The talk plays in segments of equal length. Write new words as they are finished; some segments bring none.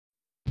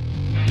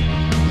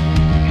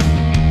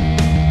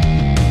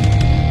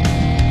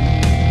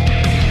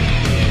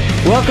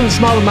Welcome to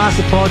Small and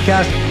Massive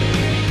Podcast.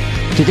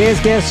 Today's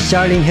guest is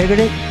Charlene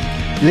Hegarty,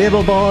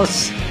 label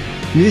boss,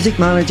 music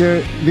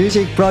manager,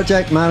 music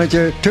project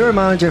manager, tour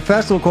manager,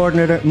 festival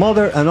coordinator,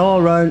 mother, and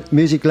all-round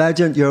music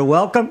legend. You're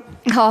welcome.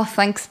 Oh,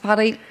 thanks,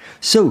 Paddy.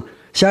 So,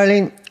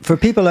 Charlene, for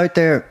people out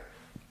there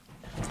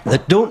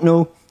that don't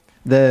know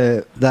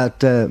there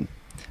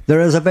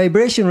is a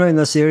vibration around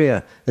this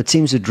area that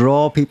seems to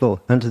draw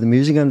people into the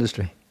music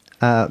industry.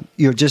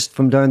 You're just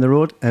from down the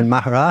road in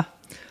Mahara.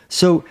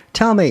 So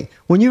tell me,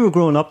 when you were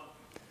growing up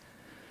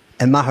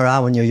in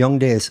Mahara in your young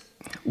days,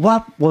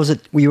 what was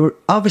it?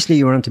 Obviously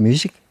you were into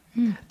music.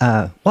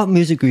 What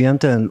music were you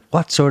into, and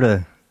what sort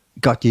of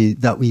got you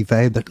that wee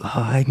vibe that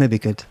I maybe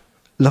could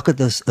look at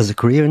this as a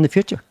career in the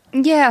future?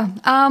 Yeah,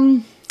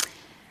 I'm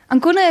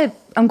gonna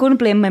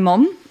blame my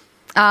mum.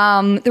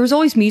 There was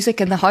always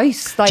music in the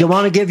house. Do you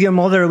want to give your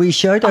mother a wee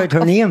shout out,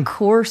 her name? Of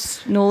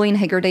course, Nolene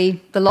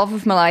Hegarty, the love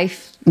of my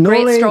life.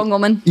 Great, strong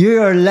woman.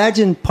 You are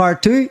legend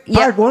part 2.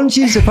 Part 1,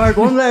 she's a part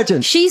 1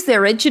 legend. She's the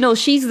original,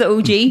 she's the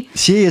OG.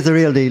 She is the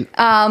real deal.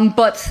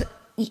 But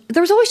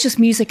there was always just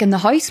music in the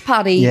house,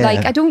 Paddy. Yeah.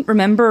 Like, I don't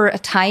remember a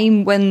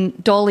time when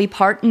Dolly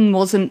Parton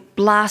wasn't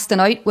blasting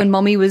out when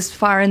Mummy was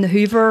firing the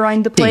Hoover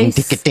around the place.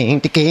 Do you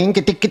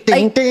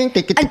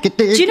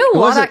know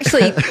what,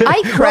 actually?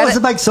 I credit... What was the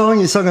big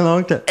song you sung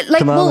along to?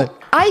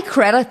 I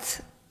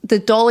credit the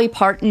Dolly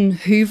Parton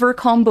Hoover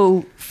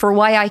combo for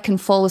why I can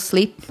fall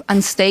asleep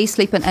and stay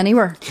sleeping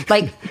anywhere.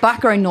 Like,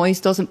 background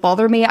noise doesn't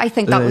bother me. I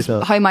think that was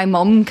how my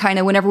mum kind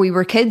of, whenever we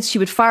were kids, she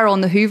would fire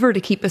on the Hoover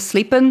to keep us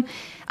sleeping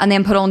and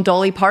then put on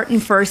Dolly Parton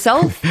for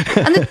herself.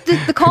 And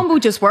the combo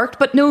just worked.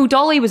 But no,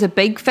 Dolly was a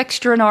big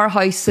fixture in our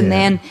house. And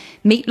then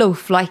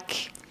Meatloaf,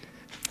 like,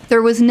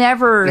 there was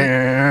never...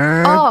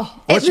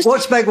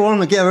 What's big one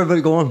to get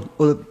everybody going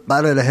with a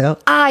bat out of hell?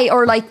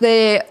 Or like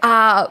the...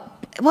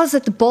 was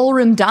it the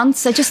ballroom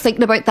dance? I just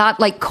thinking about that,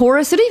 like,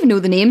 chorus. I don't even know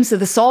the names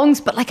of the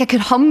songs, but like I could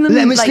hum them.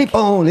 Let me sleep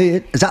on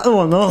it. Is that the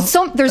one? No. Is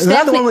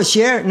that the one with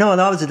Cher? No,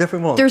 that was a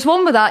different one. There's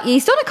one with that. Yeah,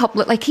 he's done a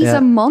couple of, like, he's a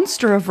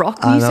monster of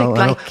rock music.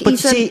 I know. But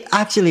see,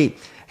 actually,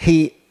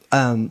 he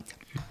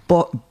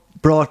brought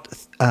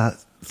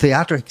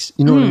theatrics,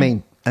 you know what I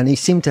mean? And he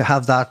seemed to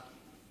have that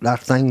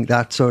thing,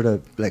 that sort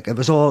of, like, it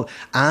was all,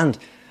 and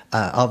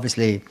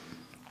obviously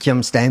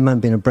Jim Steinman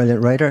being a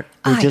brilliant writer,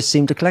 it just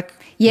seemed to click.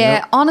 Yeah,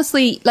 you know?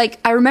 Honestly, like,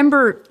 I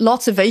remember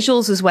lots of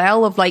visuals as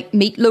well of, like,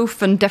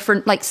 Meatloaf and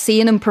different, like,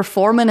 seeing him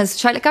performing as a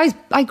child. Like,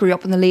 I grew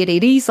up in the late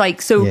 80s,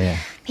 like, so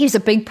he was a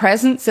big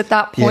presence at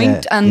that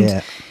point.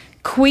 And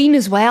Queen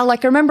as well.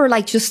 Like, I remember,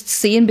 like, just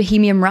seeing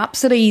Bohemian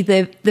Rhapsody,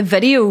 the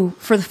video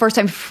for the first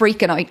time,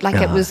 freaking out.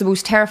 Like, it was the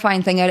most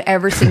terrifying thing I'd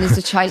ever seen as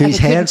a child. These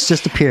heads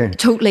just appearing.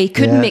 Totally.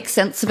 Couldn't make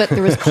sense of it.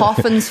 There was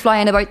coffins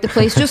flying about the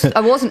place. I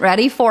wasn't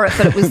ready for it,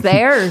 but it was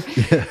there.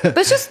 But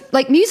it's just,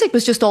 like, music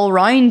was just all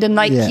around. And,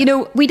 like, you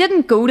know, we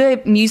didn't go to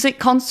music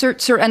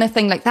concerts or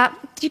anything like that.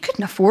 You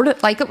couldn't afford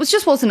it. Like,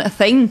 just wasn't a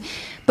thing.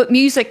 But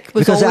music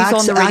was always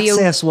on the radio.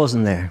 Access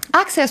wasn't there.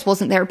 Access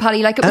wasn't there,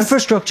 Paddy. Like, it was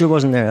infrastructure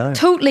wasn't there either.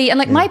 Totally. And,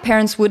 like, my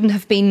parents wouldn't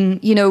have been,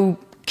 you know,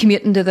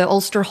 commuting to the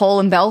Ulster Hall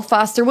in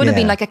Belfast. There would have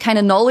been, like, a kind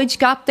of knowledge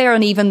gap there,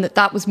 and even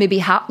that was maybe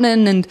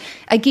happening. And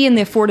again,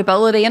 the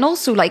affordability, and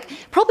also, like,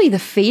 probably the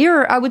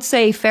fear, I would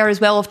say, fair as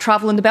well, of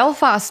travelling to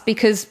Belfast,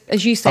 because,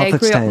 as you say, I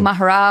grew up in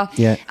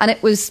Mahara, and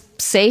it was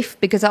safe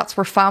because that's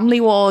where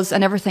family was,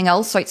 and everything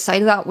else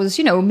outside of that was,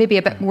 you know, maybe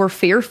a bit more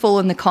fearful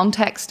in the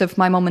context of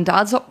my mum and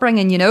dad's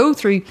upbringing, you know,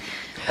 through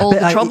all the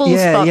troubles.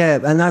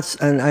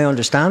 And I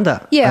understand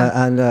that.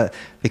 And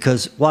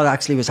because what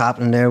actually was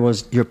happening there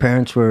was your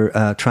parents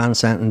were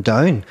transcending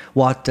down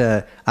what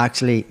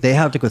actually they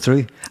had to go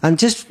through. And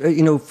just,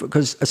 you know,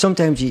 because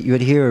sometimes you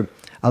would hear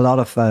a lot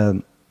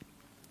of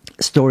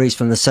stories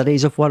from the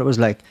cities of what it was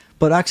like.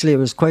 But actually, it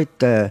was quite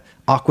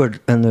awkward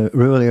in the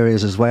rural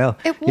areas as well.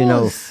 It was. You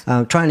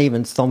know, trying to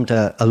even thumb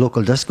to a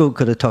local disco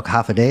could have took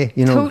half a day.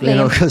 You know,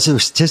 Totally. Because it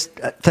was just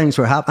things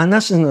were happening. And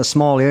that's in a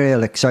small area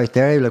like South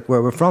Derry, like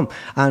where we're from.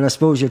 And I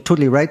suppose you're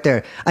totally right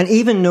there. And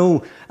even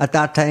though at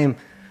that time,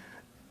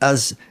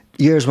 as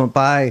years went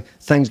by,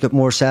 things got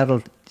more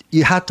settled.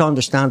 You had to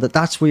understand that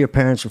that's where your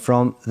parents were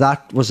from.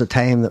 That was the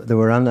time that they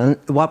were in. And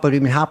what would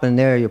even happen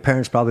there, your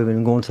parents probably would have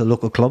been going to the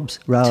local clubs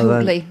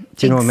rather than...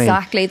 Do you know what I mean?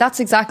 Exactly.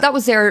 That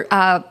was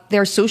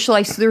their social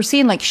life. So they were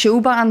seeing, like, show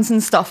bands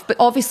and stuff. But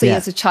obviously,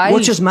 as a child...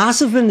 Which was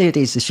massive in the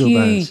 80s, the show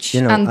bands.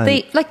 You know, and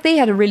they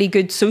had a really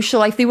good social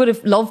life. They would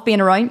have loved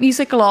being around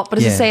music a lot. But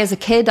as I say, as a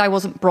kid, I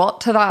wasn't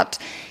brought to that.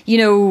 You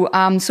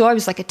know, so I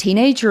was like a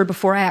teenager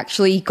before I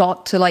actually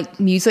got to, like,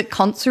 music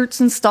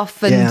concerts and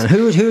stuff. And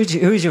who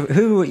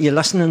were you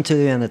listening to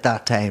then at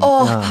that time?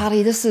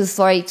 Paddy, this is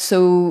right.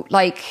 So,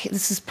 like,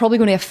 this is probably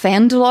going to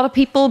offend a lot of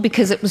people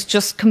because it was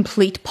just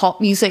complete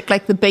pop music,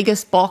 like the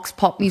biggest box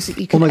pop music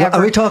you could ever.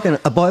 Are we talking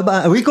a boy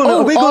band? Are we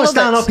going to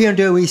stand up here and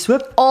do a wee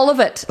swip? All of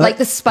it. Like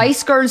the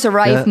Spice Girls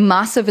arrived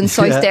massive in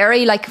South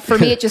Derry. Like, for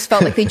me, it just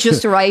felt like they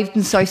just arrived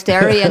in South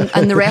Derry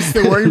and the rest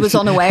of the world was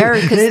unaware.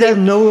 They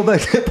didn't know about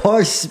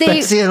Porsche,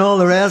 Spixie and all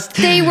the rest.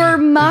 They were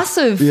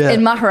massive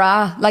in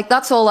Mahara. Like,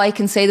 that's all I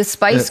can say. The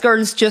Spice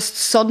Girls just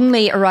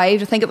suddenly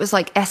arrived. I think it was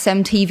like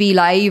SMTV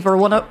Live or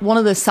one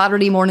of the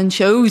Saturday morning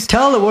shows.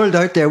 Tell the world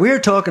out there, we're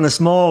talking a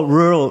small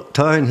rural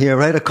town here,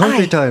 right? A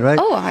country town, right?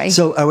 Oh, aye.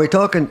 So are we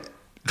talking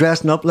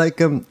dressing up like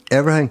them,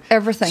 everything?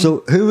 Everything.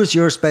 So who was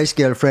your Spice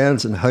Girl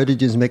friends and how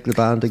did you make the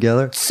band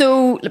together?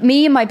 So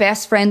me and my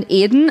best friend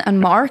Aidan and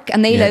Mark,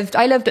 and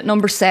I lived at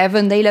number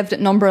 7, they lived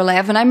at number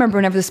 11. I remember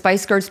whenever the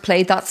Spice Girls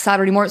played that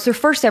Saturday morning, it's their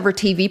first ever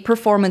TV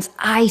performance,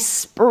 I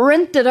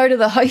sprinted out of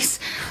the house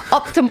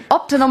up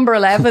to number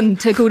 11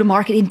 to go to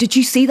Mark. And did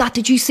you see that?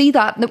 Did you see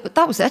that? And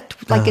that was it.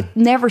 Like it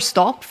never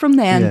stopped from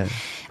then. Yeah.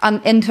 And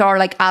into our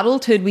like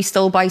adulthood, we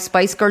still buy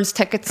Spice Girls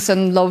tickets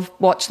and love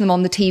watching them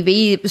on the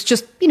TV. It was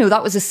just,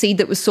 that was a seed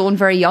that was sown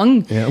very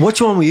young. Yeah. Which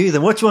one were you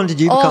then? Which one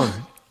did you become?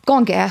 Go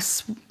on,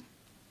 guess.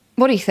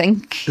 What do you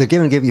think? They're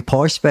going to give you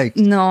posh Spikes.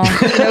 No.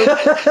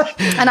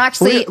 And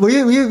actually... Were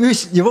you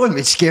were a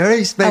bit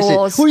scary, Spacey. I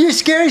was. Were you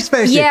scary,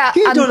 Spacey? Yeah.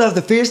 You don't have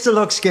the face to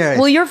look scary.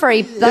 Well,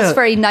 that's a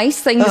very nice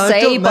thing to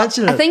say. But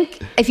I it.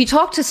 think if you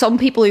talk to some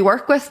people who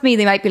work with me,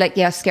 they might be like,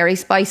 yeah, scary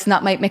Spice, and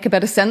that might make a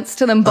bit of sense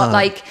to them. But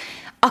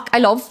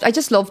I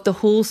just loved the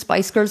whole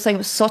Spice Girls thing. It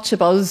was such a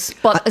buzz.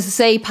 But as I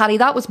say, Paddy,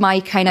 that was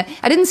my kind of...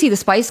 I didn't see the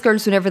Spice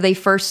Girls whenever they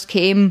first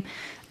came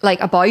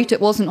about.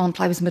 It wasn't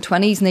until I was in my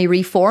 20s and they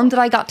reformed that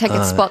I got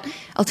tickets. But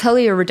I'll tell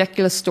you a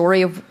ridiculous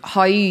story of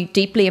how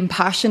deeply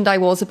impassioned I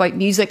was about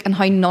music and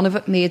how none of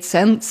it made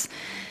sense.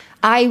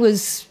 I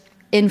was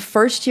in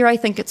first year, I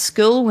think, at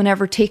school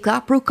whenever Take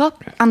That broke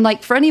up. And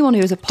for anyone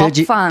who was a pop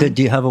fan... Did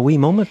you have a wee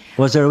moment?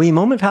 Was there a wee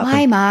moment happening?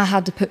 My ma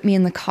had to put me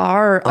in the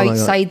car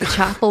outside the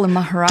chapel in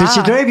Maharaj. Did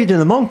she drive you to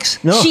the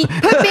monks? No. She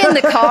put me in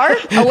the car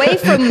away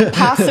from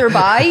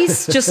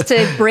passerbys just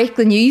to break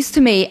the news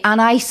to me.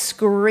 And I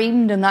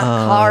screamed in that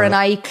car and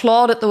I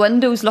clawed at the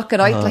windows looking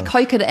out.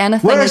 How could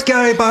anything... Where's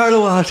Gary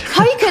Barlow at?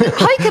 How could it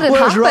happen?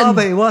 Where's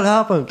Robbie? What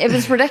happened? It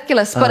was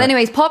ridiculous. But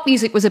anyways, pop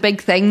music was a big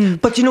thing.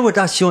 But you know what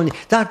that's showing?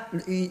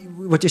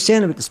 What you're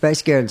saying about the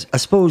Spice Girls, I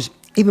suppose,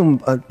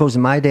 even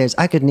in my days,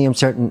 I could name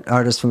certain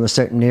artists from a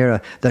certain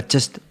era that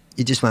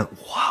you just went,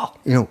 wow,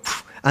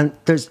 and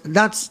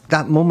that's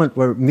that moment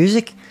where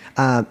music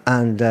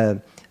and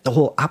the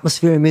whole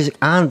atmosphere of music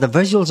and the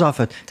visuals of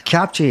it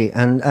capture you,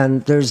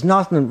 and there's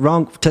nothing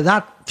wrong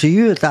to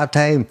you at that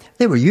time.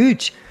 They were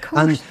huge,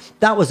 and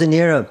that was an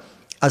era,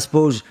 I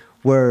suppose,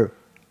 where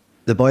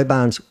the boy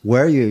bands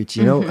were huge,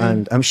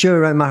 and I'm sure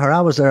around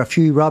Maharaj was there a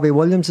few Robbie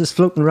Williamses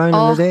floating around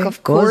in the day?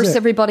 Of course,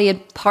 everybody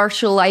had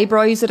partial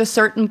eyebrows at a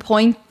certain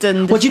point.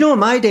 And well, in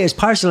my days,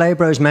 partial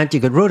eyebrows meant you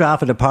could root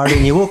off at a party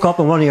and you woke up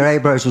and one of your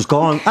eyebrows was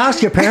gone.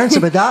 Ask your parents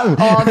about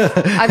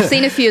that. I've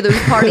seen a few of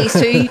those parties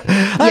too.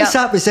 I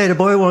sat beside a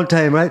boy one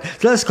time, right?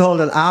 So let's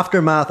call it an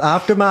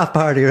aftermath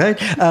party,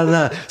 right?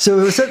 And so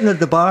we were sitting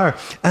at the bar,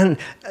 and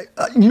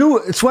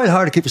it's quite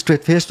hard to keep a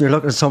straight face when you're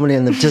looking at somebody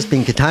and they've just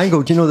been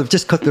katangoed. They've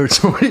just cut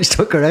somebody's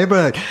took her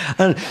eyebrow out.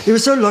 And he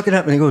was sort of looking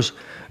at me and he goes,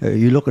 "Are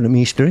you looking at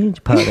me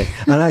strange, Paddy?"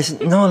 And I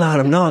said, "No, lad,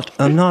 I'm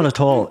not at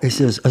all." He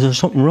says, "Is there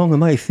something wrong with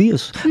my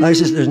face?" I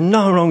says, "There's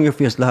nothing wrong with your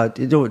face, lad.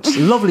 It's a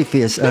lovely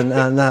face."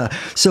 And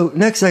so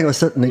next thing I was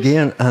sitting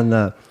again, and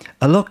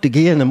I looked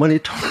again, and when he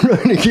turned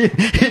around again,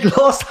 he'd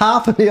lost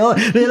half of the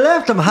eye. They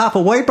left him half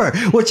a wiper,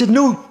 which had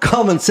no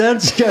common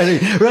sense, Jerry,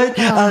 right?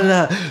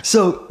 And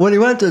so when he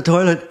went to the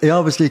toilet, he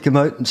obviously came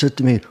out and said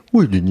to me,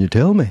 "Why didn't you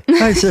tell me?"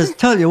 I says,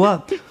 "Tell you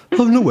what,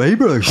 I've no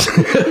eyebrows.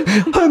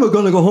 How am I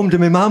going to go home to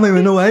my mammy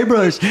with no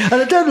eyebrows?"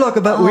 And it did look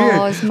a bit weird.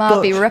 Oh, his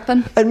ma be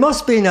ripping. It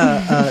must be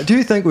do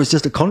you think it was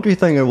just a country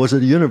thing, or was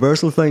it a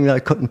universal thing,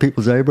 that cutting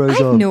people's eyebrows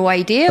off? I have no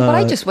idea, but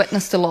I just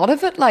witnessed a lot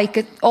of it.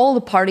 All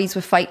the parties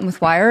were fighting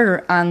with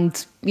wire,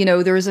 and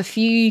there was a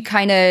few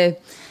kind of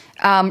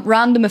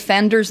random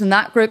offenders in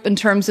that group in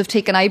terms of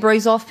taking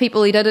eyebrows off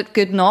people. He did it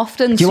good and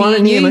often. Do you want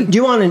to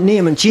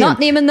name and shame? Not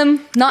naming them.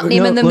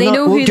 They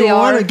know who they are. Do you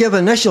want to give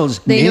initials?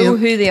 They know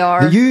who they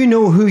are. You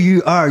know who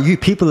you are. You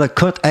people that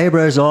cut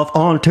eyebrows off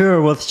on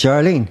tour with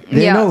Charlene.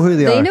 They know who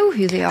they are. They know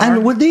who they are.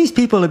 And would these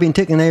people have been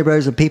taking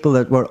eyebrows of people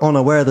that were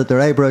unaware that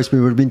their eyebrows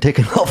would have been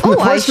taken off in the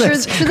first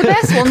place? Sure, the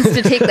best ones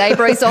to take the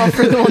eyebrows off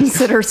are the ones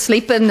that are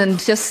sleeping and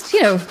just,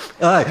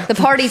 the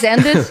party's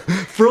ended.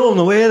 Thrown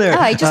away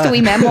there. Just a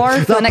wee memoir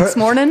for the next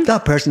morning.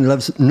 That person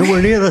lives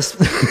nowhere near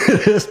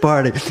this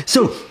party.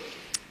 So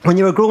when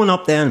you were growing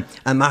up then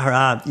at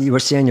Maharaj, you were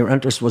saying your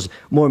interest was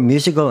more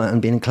musical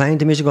and being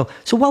inclined to musical.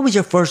 So what was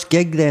your first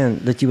gig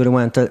then that you would have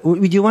went to?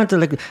 Would you want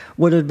to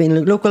would it have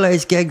been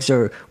localised gigs,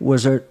 or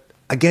was there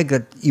a gig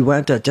that you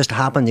went to, it just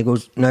happened, you go,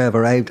 "Now I've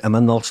arrived, I'm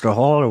in Ulster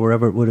Hall," or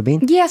wherever it would have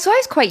been? Yeah, so I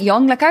was quite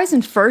young. I was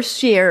in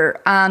first year,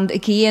 and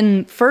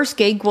again, first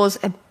gig was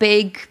a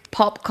big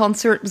pop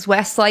concert. It was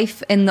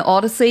Westlife in the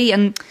Odyssey,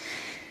 and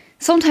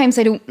sometimes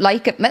I don't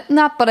like admitting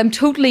that, but I'm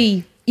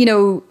totally,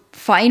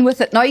 fine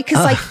with it now,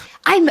 because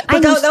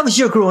that was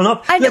your growing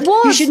up. And it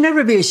was. You should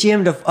never be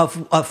ashamed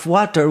of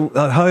what or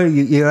how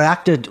you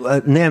acted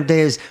in them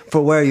days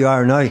for where you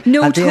are now.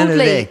 No, at the totally. End of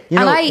the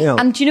day.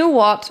 And do you know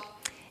what?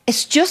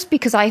 It's just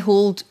because I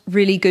hold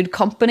really good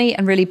company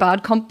and really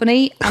bad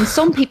company, and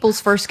some people's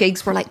first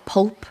gigs were like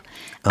Pulp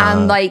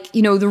and like,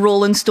 you know, the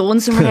Rolling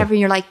Stones and whatever, and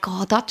you're like,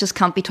 God, that just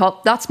can't be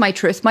topped. That's my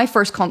truth. My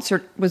first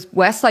concert was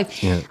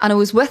Westlife, and I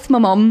was with my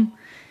mum,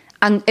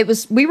 and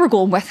we were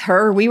going with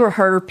her. We were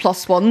her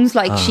plus ones.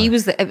 Like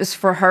it was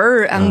for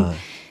her, and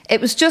it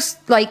was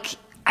just like,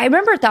 I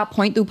remember at that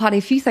point though, Paddy,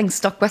 a few things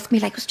stuck with me.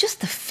 Like, it was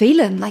just the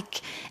feeling.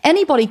 Like,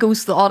 anybody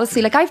goes to the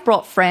Odyssey. Like, I've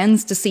brought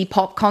friends to see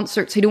pop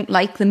concerts who don't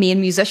like the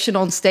main musician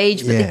on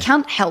stage, but they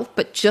can't help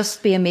but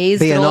just be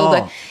amazed at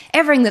all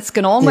everything that's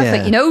going on with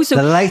it, you know. So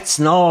the lights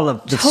and all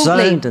of the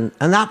sound and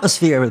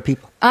atmosphere with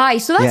people. Aye,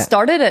 so that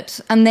started it.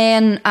 And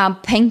then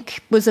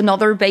Pink was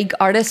another big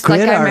artist. Great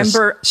like, I artist,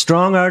 remember,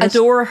 strong artist.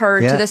 Adore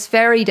her to this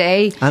very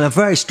day. And a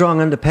very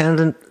strong,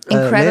 independent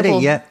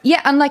incredible lady,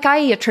 yeah, and like, I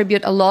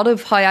attribute a lot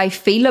of how I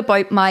feel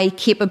about my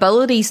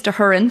capabilities to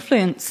her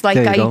influence. Like,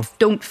 I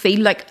don't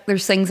feel like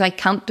there's things I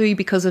can't do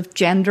because of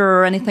gender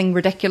or anything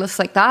ridiculous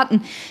like that.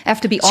 And I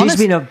have to be honest,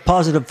 she's been a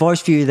positive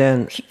voice for you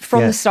then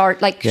from the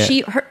start. Like,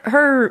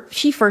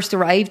 she first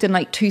arrived in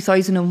like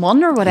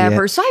 2001 or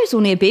whatever, so I was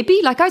only a baby.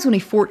 Like, I was only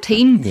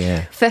 14,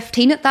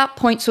 15 at that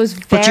point, so it was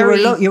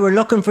very... But you were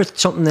looking for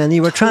something then.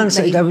 You were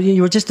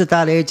you were just at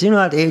that age, you know,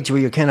 that age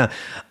where you're kind of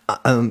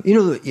you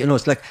know,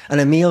 it's like in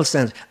a male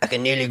sense, I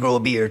can nearly grow a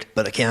beard,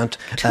 but I can't.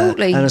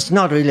 Totally. And it's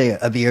not really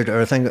a beard or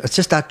a thing. It's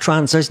just that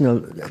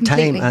transitional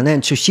time. And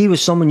then, so she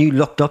was someone you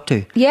looked up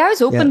to. Yeah, I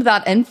was open to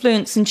that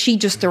influence, and she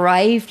just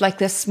arrived like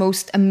this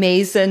most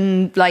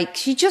amazing, like,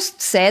 she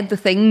just said the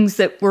things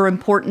that were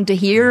important to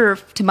hear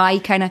to my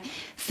kind of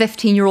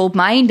 15-year-old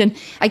mind. And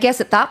I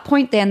guess at that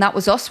point then, that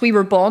was us. We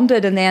were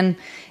bonded, and then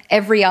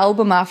every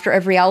album after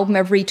every album,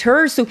 every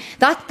tour. So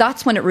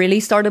that's when it really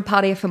started,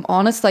 Paddy, if I'm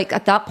honest. Like,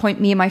 at that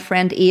point, me and my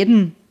friend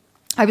Aidan,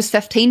 I was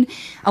 15,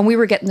 and we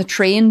were getting the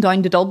train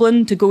down to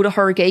Dublin to go to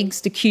her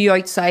gigs, to queue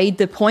outside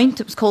the Point.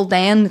 It was called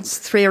then, it's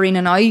 3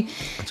 Arena now.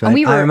 That's right.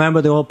 And I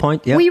remember the old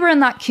Point, We were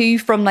in that queue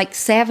from like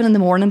 7 in the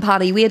morning,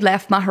 Paddy. We had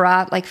left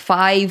Maharat at like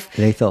 5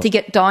 to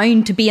get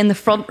down to be in the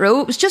front row.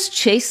 It was just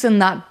chasing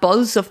that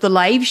buzz of the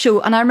live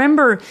show. And I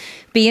remember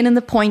being in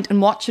the Point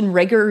and watching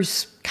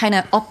riggers kind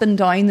of up and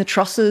down the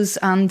trusses,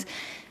 and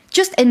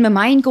just in my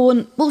mind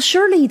going, well,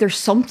 surely there's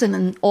something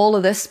in all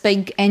of this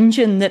big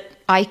engine that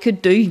I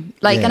could do.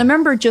 Like, and I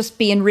remember just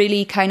being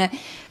really kind of,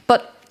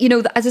 but, you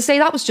know, as I say,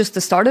 that was just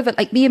the start of it.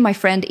 Like, me and my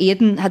friend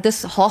Aidan had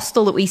this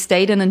hostel that we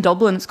stayed in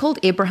Dublin. It's called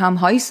Abraham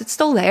House. It's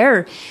still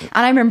there.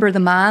 And I remember the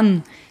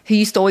man who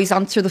used to always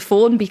answer the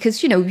phone,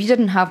 because, you know, you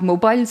didn't have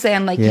mobiles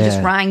then. Like, you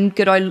just rang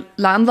good old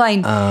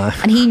landline,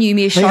 and he knew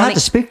me as Charlie. You had to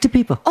speak to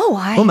people.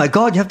 Oh my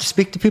God, you have to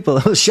speak to people.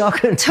 It was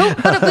shocking.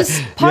 But it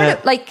was part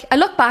of, like, I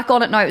look back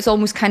on it now, it was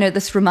almost kind of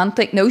this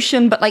romantic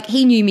notion, but like,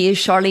 he knew me as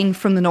Charlene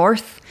from the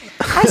North.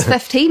 I was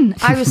 15.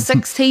 I was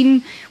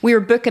 16. We were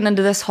booking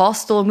into this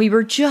hostel, and we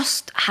were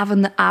just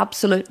having the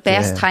absolute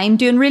best time,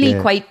 doing really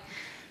quite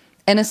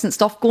innocent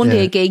stuff, going to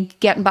a gig,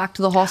 getting back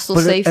to the hostel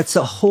safe. It's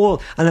a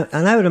whole, and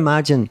I would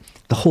imagine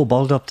the whole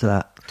build up to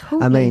that.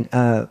 Totally. I mean,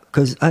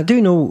 because I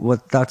do know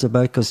what that's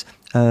about, because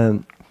I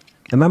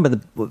remember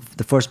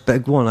the first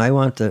big one I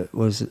went to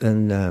was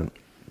in,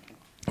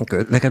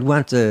 like, I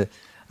went to,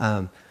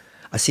 I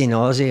seen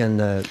Ozzy,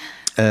 and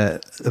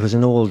it was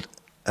an old,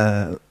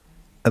 what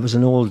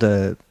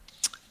do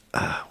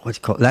you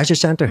call it, leisure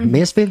centre,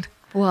 Macefield.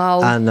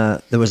 Wow. And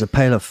there was a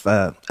pile of,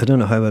 I don't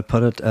know how I'd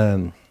put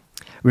it,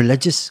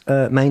 religious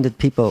minded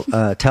people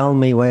telling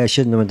me why I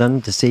shouldn't have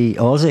done to see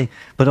Ozzy,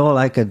 but all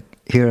I could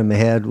hear in my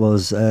head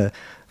was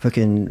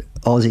fucking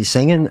Ozzy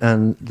singing,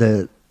 and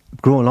the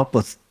growing up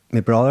with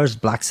my brothers,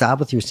 Black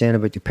Sabbath, you were saying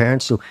about your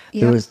parents, so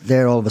there was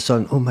there all of a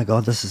sudden, oh my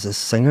God, this is a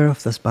singer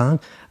of this band,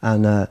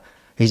 and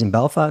he's in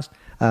Belfast.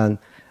 And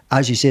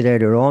as you said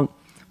earlier on,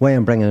 why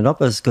I'm bringing it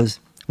up is because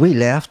we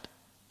left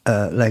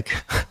like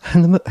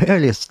in the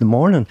earliest in the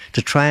morning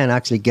to try and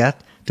actually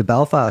get to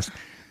Belfast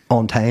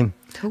on time.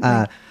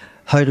 Totally.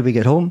 How did we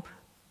get home?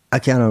 I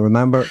cannot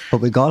remember,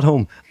 but we got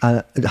home.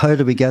 How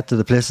did we get to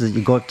the places that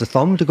you got to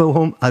Thumb to go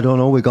home? I don't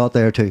know. We got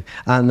there too.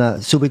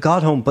 And so we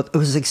got home, but it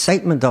was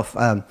excitement of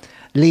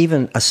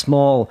leaving a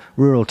small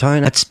rural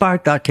town. It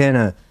sparked that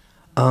kind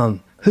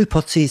of, who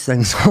puts these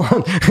things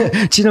on?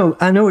 Do you know,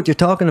 I know what you're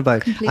talking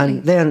about. Completely.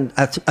 And then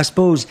I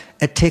suppose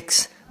it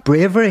takes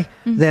bravery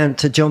then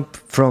to jump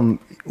from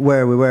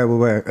where you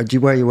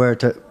were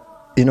to,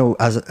 you know,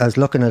 as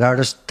looking at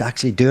artists, to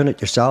actually doing it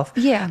yourself.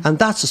 Yeah. And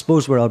that's, I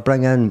suppose, where I'll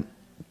bring in,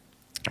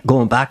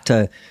 going back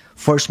to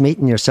first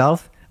meeting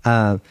yourself,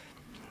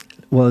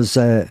 was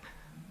at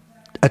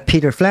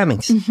Peter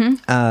Fleming's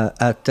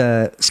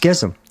at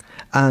Schism.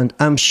 And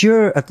I'm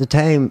sure at the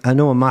time, I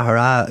know in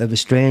Maharat, it was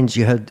strange,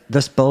 you had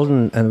this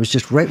building and it was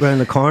just right round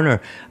the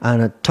corner,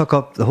 and it took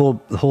up the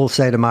whole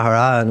side of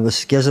Maharat, and it was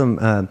Schism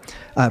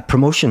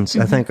Promotions,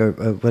 I think, or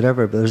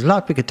whatever. But there's a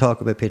lot we could talk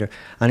about Peter,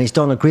 and he's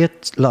done a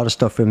great lot of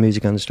stuff for the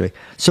music industry.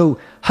 So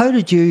how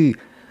did you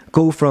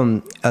go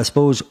from, I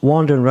suppose,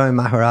 wandering around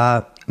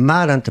Mahara,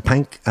 mad into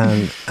pink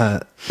and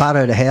bat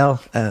out of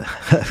hell.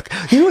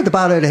 You know what the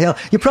bat out of hell?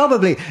 You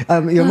probably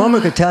your mum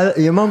could tell.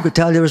 Your mum could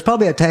tell. There was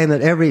probably a time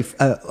that every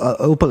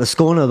Opel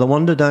Ascona, the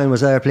Wonder Down,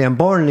 was there playing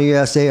Born in the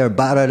USA or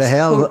Bat Out of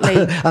Hell,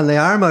 Totally. and the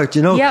arm out.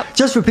 You know, Yep.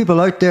 just for people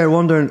out there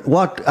wondering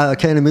what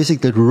kind of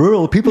music that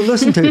rural people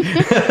listen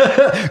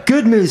to.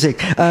 Good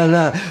music,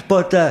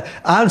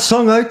 and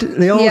sung out.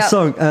 They all Yep.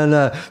 sung,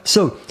 and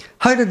so.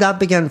 How did that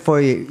begin for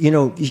you? You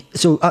know,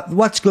 so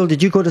what school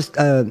did you go to?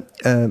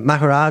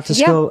 Mahara to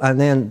school, and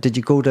then did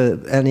you go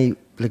to any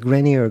like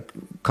Rainier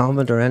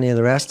Convent or any of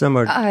the rest of them?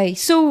 Or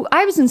So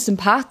I was in St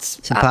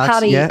Pat's,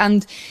 Paddy, yeah.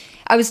 and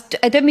I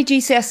did my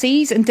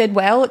GCSEs and did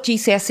well at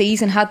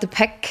GCSEs and had to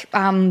pick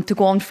to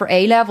go on for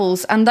A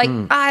levels, and like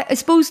I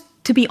suppose.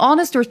 To be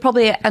honest, there was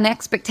probably an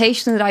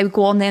expectation that I would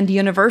go on then to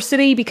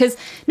university because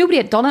nobody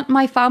had done it in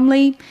my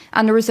family,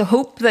 and there was a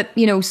hope that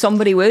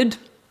somebody would.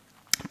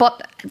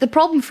 But the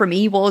problem for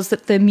me was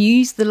that the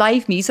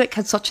live music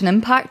had such an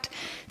impact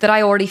that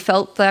I already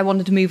felt that I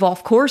wanted to move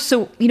off course.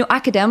 So,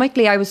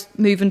 academically, I was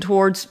moving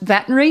towards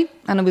veterinary,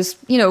 and it was,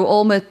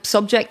 all my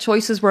subject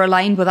choices were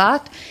aligned with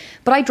that.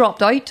 But I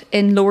dropped out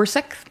in lower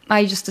sixth.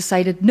 I just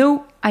decided,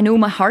 no, I know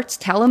my heart's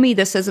telling me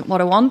this isn't what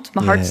I want.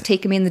 My heart's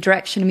taking me in the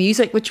direction of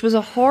music, which was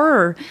a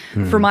horror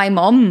for my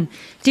mum.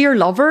 Dear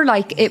lover,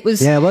 like it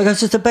was. Yeah, well,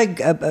 it's just a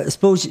big. I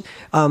suppose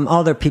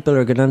other people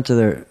are getting into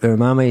their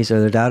mummies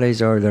or their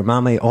daddies or their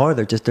mommy or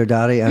they're just their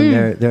daddy,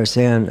 and they're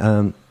saying,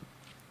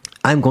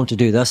 "I'm going to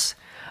do this."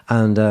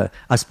 And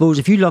I suppose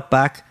if you look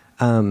back,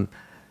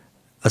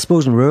 I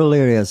suppose in rural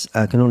areas,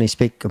 I can only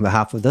speak on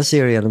behalf of this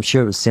area, and I'm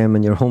sure it was the same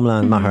in your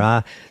homeland,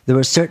 Mahara. There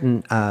were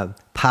certain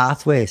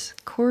pathways.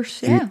 Of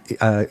course, yeah.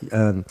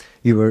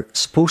 You were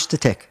supposed to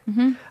take,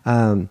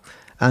 and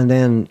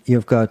then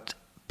you've got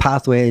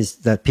pathways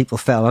that people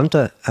fell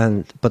into,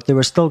 but they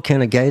were still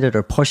kind of guided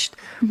or pushed.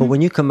 But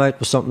when you come out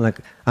with something like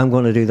 "I'm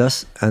going to do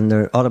this," and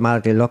they're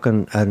automatically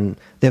looking, and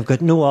they've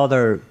got no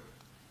other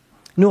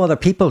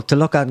people to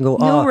look at and go,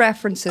 no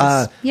references.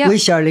 Yeah.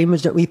 Charlene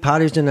was doing,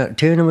 Paddy was doing that,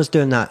 Tiernan was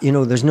doing that.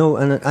 There's no,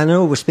 and I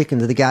know we're speaking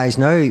to the guys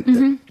now.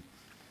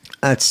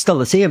 It's still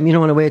the same, in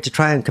a way to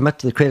try and commit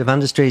to the creative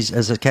industries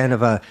as a kind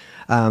of a,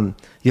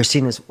 you're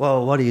seen as,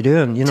 well, what are you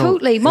doing?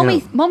 Totally.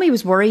 Mummy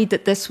was worried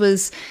that this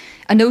was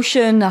a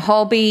notion, a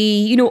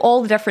hobby,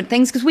 all the different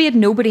things, because we had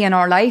nobody in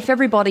our life.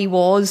 Everybody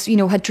was,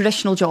 had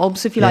traditional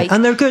jobs, if you like.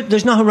 And they're good.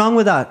 There's nothing wrong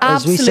with that.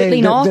 Absolutely as we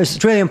say, not.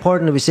 It's really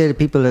important that we say to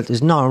people that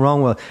there's nothing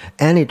wrong with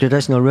any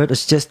traditional route.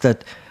 It's just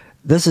that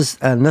this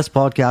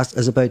podcast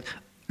is about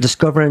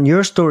discovering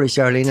your story,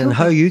 Charlene, and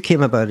how you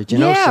came about it,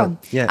 Yeah.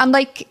 And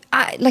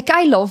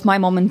I love my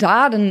mum and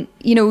dad, and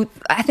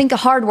I think a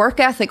hard work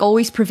ethic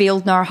always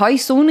prevailed in our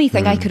house. The only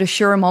thing I could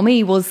assure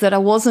Mummy was that I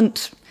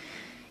wasn't,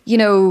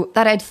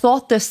 that I'd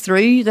thought this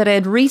through, that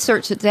I'd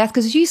researched it to death.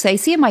 Because as you say,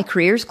 see in my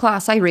careers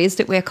class, I raised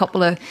it with a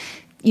couple of,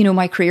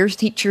 my careers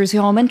teachers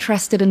who I'm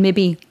interested in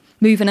maybe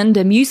moving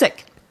into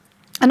music.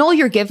 And all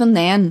you're given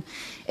then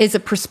is a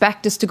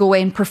prospectus to go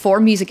away and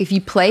perform music if you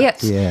play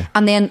it,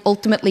 and then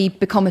ultimately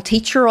become a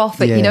teacher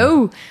of it,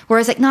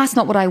 Whereas like, that's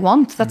not what I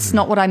want. That's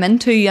not what I'm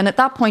into. And at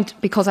that point,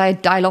 because I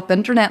had dial-up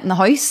internet in the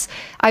house,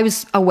 I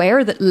was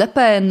aware that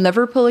LIPA in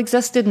Liverpool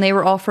existed and they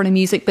were offering a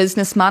music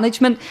business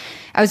management.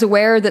 I was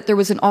aware that there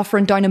was an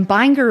offering down in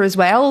Bangor as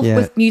well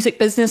with music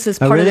business as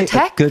part of the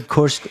tech. A good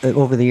course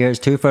over the years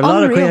too. For a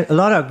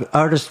lot of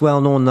artists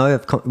well known now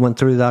have went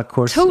through that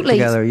course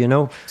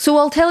together, So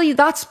I'll tell you,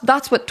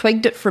 that's what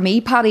twigged it for me,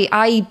 Paddy.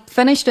 I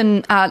finished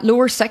in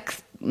lower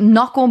sixth,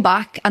 not going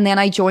back, and then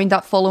I joined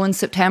that following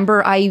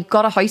September. I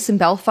got a house in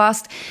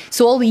Belfast,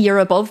 so all the year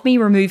above me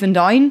were moving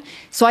down.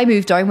 So I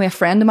moved down with a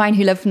friend of mine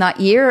who lived in that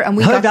year,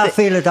 and how did that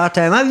feel at that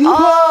time?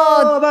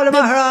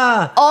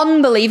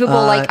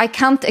 Unbelievable! I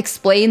can't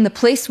explain the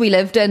place we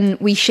lived in.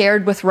 We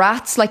shared with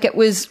rats. Like it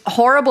was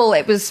horrible.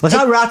 Was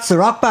that Rats the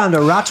rock band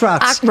or Rats?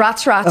 Rats.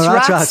 Sorry,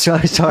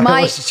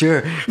 I wasn't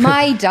sure.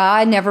 My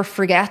dad never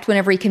forget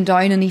whenever he came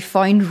down and he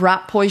found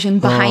rat poison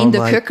behind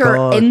the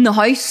cooker in the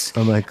house.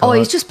 Oh my God! Oh,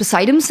 he's just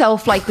beside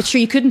himself, but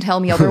sure, you couldn't tell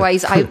me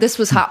otherwise. This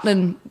was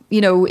happening,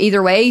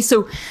 either way.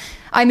 So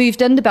I moved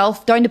down to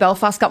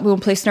Belfast, got my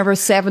own place whenever I was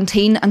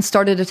 17, and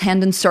started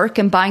attending Cirque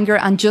in Bangor,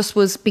 and just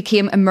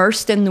became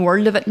immersed in the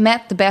world of it.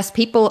 Met the best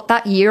people.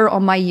 That year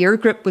on my year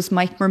group was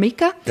Mike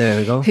Murmika, there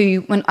we go,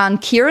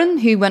 and Kieran,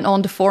 who went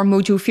on to form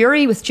Mojo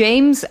Fury with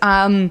James.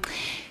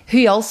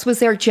 Who else was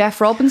there?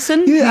 Jeff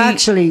Robinson. You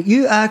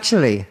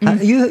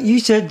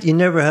said you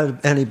never had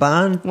any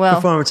band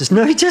performances.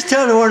 No, just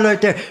tell the world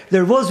out there.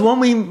 There was one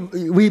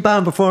wee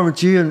band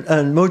performance, you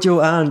and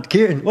Mojo and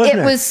Kieran, wasn't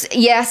it?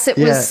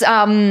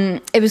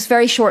 It was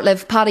very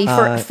short-lived, Paddy,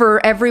 for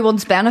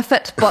everyone's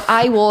benefit. But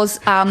I was.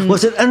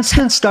 Was it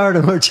instant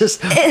stardom or just?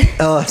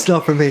 It's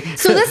not for me.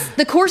 So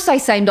the course I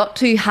signed up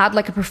to had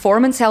like a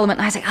performance element.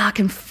 And I was like, I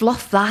can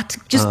fluff that.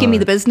 Just give me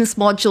the business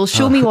module.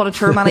 Show me what a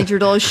tour manager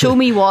does. Show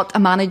me what a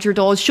manager manager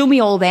does. Show me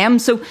all them.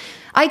 So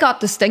I got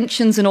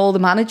distinctions in all the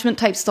management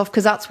type stuff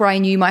because that's where I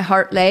knew my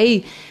heart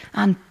lay.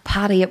 And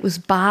Paddy, it was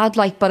bad,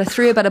 like, but I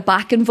threw a bit of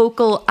backing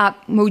vocal at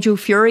Mojo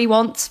Fury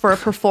once for a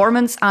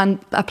performance, and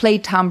I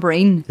played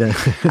tambourine. Yeah.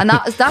 And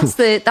that's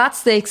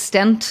the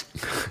extent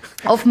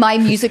of my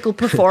musical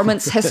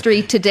performance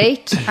history to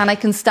date. And I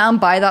can stand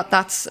by that.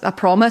 That's a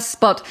promise.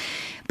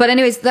 But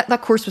anyways,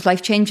 that course was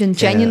life-changing.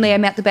 Genuinely, I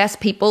met the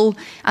best people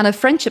and have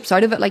friendships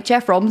out of it. Like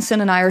Jeff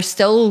Robinson and I are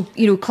still,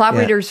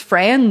 collaborators,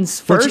 friends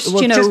first,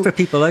 Just for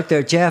people out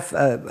there, Jeff,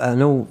 I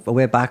know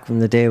way back from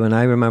the day when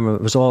I remember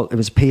it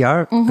was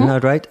PR, isn't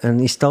that right? And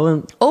he's still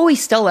in... Oh,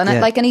 he's still in it.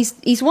 Like, and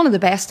he's one of the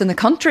best in the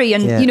country.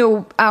 And,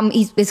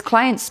 his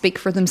clients speak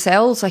for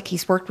themselves. Like,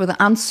 he's worked with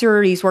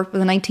Answer, he's worked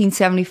with the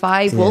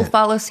 1975, Wolf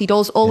Alice. He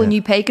does all the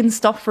New Pagan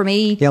stuff for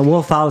me. Yeah,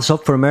 Wolf Alice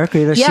up for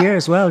Mercury this year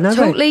as well, isn't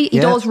totally.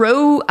 He does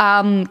Row,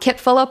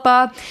 Kit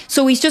Philippa.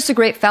 So he's just a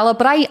great fella.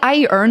 But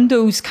I earned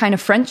those kind of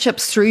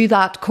friendships through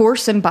that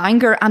course in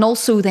Bangor, and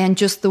also then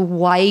just the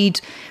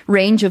wide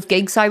range of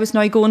gigs I was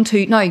now going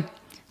to. Now,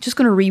 just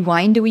going to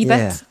rewind a wee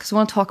bit because I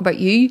want to talk about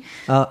you.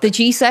 The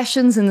G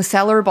sessions in the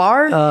Cellar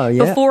Bar.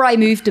 Before I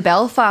moved to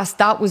Belfast,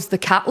 that was the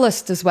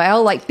catalyst as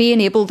well. Like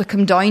being able to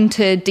come down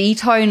to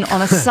D-Town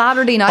on a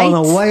Saturday night.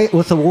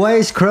 With a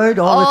wise crowd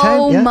all the time.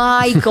 Oh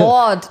my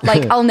God.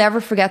 Like, I'll never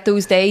forget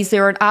those days.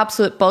 They were an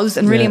absolute buzz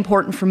and really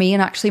important for me.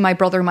 And actually my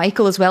brother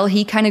Michael as well.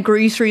 He kind of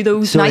grew through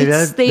those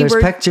nights. There's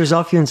pictures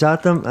of you and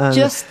at them. And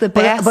just the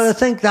best. But I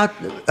think that,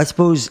 I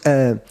suppose...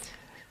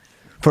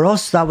 for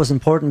us, that was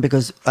important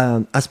because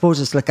I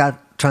suppose it's like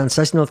that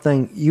transitional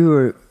thing. You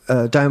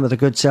were down with a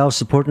good self,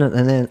 supporting it,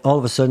 and then all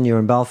of a sudden you were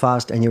in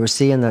Belfast and you were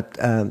seeing that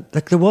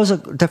like there was a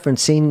different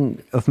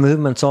scene of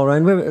movements all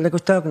around. I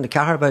was talking to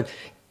Cara about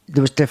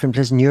there was different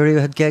places. Newry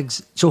had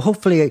gigs. So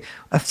hopefully,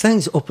 if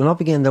things open up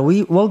again, there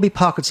will be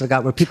pockets like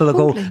that where people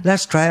will go,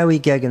 let's try a wee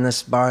gig in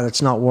this bar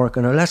that's not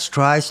working, or let's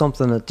try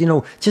something that,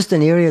 just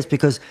in areas,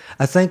 because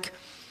I think...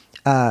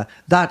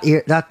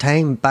 that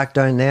time back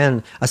down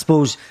then, I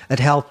suppose it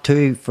helped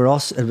too for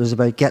us. It was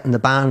about getting the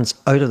bands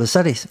out of the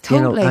cities,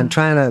 and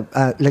trying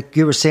to, like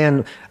you were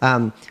saying,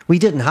 we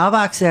didn't have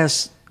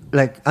access.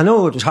 Like, I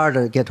know it was hard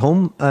to get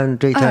home in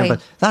Draytown,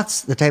 but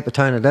that's the type of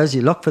town it is.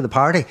 You look for the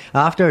party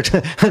after it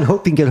and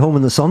hope you can get home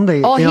on the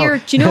Sunday. Oh,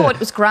 do you know what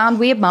was grand?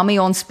 We had Mummy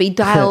on speed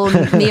dial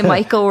and me and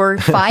Michael were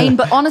fine.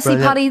 But honestly,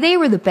 Paddy, they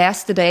were the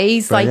best of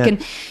days. Brilliant. Like,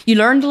 and you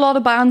learned a lot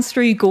of bands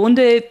through going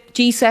to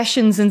G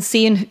sessions and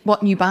seeing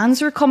what new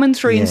bands are coming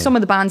through. And some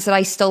of the bands that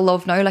I still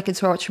love now, like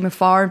It's Watch From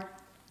Afar,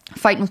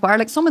 Fighting with Fire,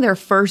 like some of their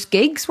first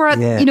gigs were at,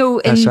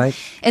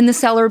 in the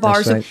Cellar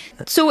Bar.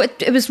 So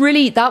it was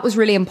really, that was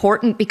really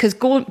important because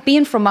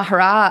being from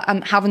Mahara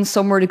and having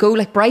somewhere to go,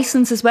 like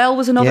Bryson's as well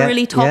was another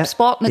really top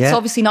spot, and it's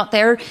obviously not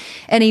there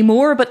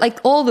anymore, but like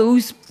all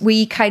those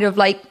we kind of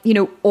like,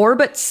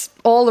 orbits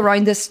all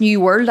around this new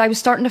world I was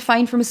starting to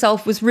find for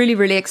myself was really,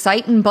 really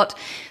exciting. But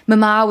my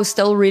ma was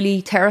still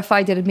really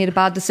terrified that I'd made a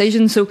bad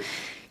decision. So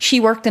she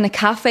worked in a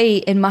cafe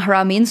in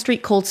Mahara Main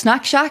Street called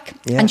Snack Shack,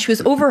 and she was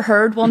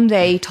overheard one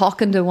day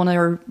talking to one of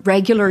her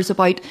regulars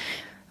about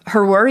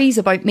her worries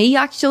about me,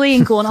 actually,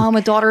 and going, my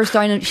daughter's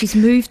down and she's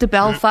moved to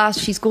Belfast,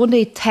 she's going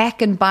to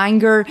tech in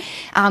Bangor,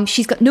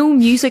 she's got no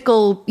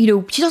musical,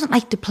 she doesn't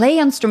like to play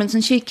instruments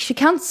and she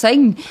can't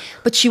sing,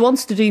 but she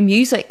wants to do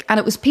music. And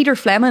it was Peter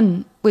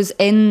Fleming was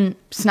in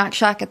Snack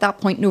Shack at that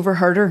point and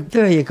overheard her.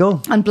 There you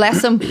go. And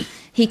bless him,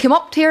 he came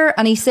up to her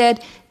and he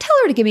said, tell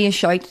her to give me a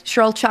shout.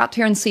 Sure, I'll chat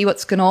to her and see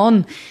what's going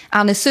on.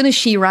 And as soon as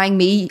she rang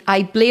me,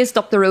 I blazed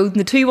up the road in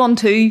the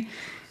 212,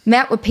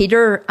 met with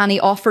Peter, and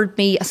he offered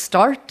me a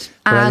start.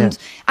 Brilliant. And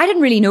I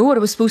didn't really know what I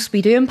was supposed to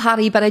be doing,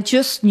 Paddy, but I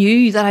just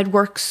knew that I'd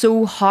worked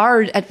so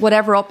hard at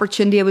whatever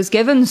opportunity I was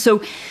given. So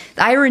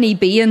the irony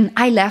being,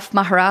 I left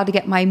Mahara to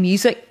get my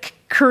music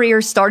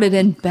career started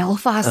in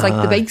Belfast,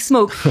 like the Big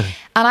Smoke.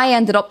 And I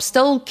ended up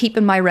still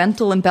keeping my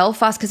rental in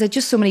Belfast because I had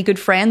just so many good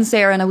friends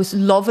there, and I was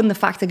loving the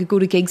fact I could go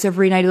to gigs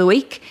every night of the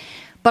week.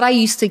 But I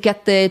used to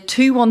get the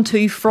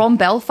 212 from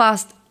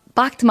Belfast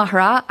back to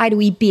Mahara. I had a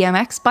wee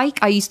BMX bike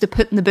I used to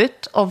put in the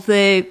boot of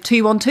the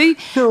 212,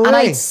 and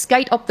I'd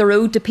skate up the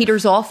road to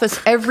Peter's office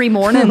every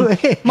morning,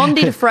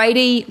 Monday to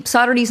Friday,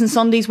 Saturdays and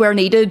Sundays where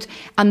needed,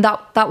 and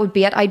that would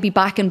be it. I'd be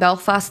back in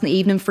Belfast in the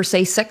evening for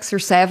say 6 or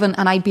 7,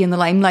 and I'd be in the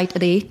limelight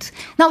at 8.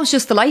 And that was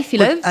just the life you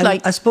lived.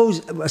 Like, I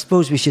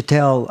suppose we should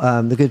tell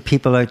the good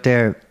people out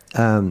there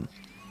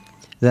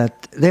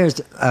that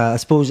there's I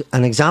suppose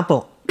an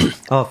example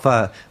of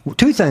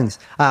two things.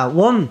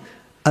 One,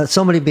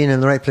 somebody being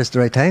in the right place at the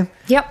right time.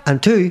 Yep.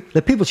 And two,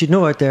 that people should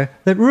know out there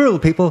that rural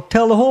people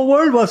tell the whole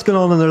world what's going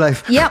on in their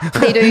life. Yep,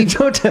 they do.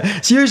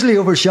 It's usually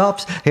over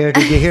shops. Here,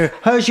 did you hear,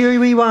 how's your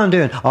wee one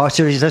doing? Oh,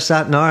 sure, he's this,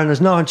 that, and hour, and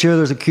there's nothing sure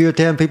there's a queue of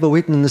 10 people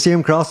waiting in the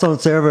same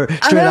croissant server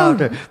straight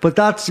after. But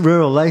that's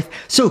rural life.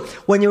 So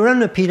when you were in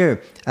with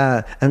Peter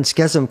and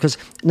Schism, because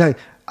now,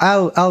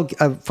 I'll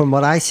from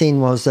what I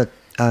seen was that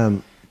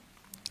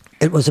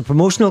it was a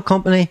promotional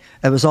company.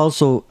 It was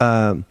also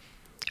a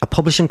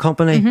publishing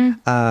company.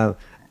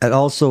 It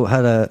also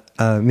had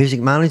a music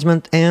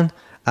management end,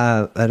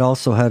 it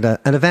also had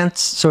an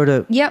events sort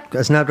of. Yep.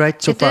 Isn't that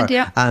right so It far? did,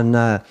 yeah.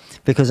 And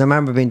because I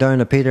remember being down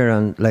to Peter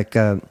and like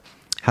at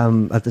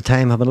the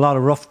time having a lot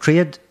of Rough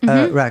Trade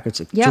records.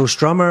 Yep. Joe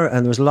Strummer,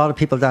 and there was a lot of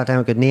people at that time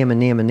who could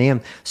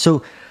name.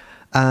 So.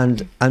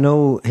 And I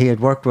know he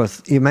had worked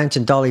with, you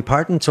mentioned Dolly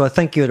Parton, so I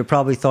think you would have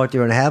probably thought you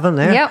were in heaven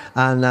there. Yep.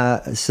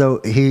 And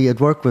so he had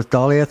worked with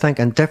Dolly, I think,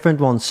 and different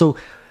ones. So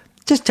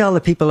just tell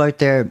the people out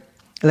there,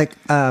 like,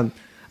 I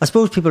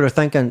suppose people are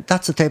thinking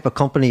that's the type of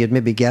company you'd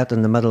maybe get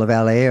in the middle of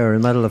LA or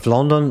in the middle of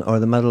London or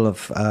the middle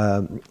of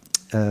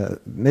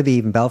maybe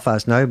even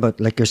Belfast now,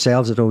 but like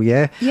yourselves at Oh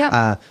Yeah.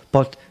 Yeah.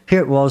 But here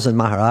it was in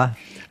Mahara.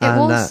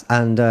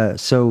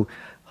 Was. So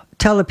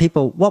tell the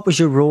people, what was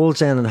your roles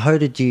then and how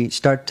did you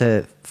start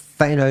to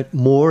find out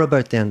more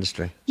about the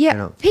industry? Yeah, You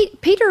know?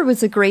 Peter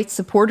was a great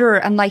supporter,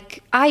 and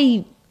like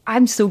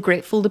I'm so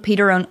grateful to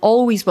Peter and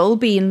always will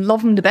be, and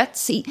love him to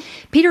bits.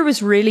 Peter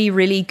was really,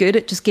 really good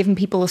at just giving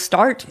people a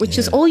start, which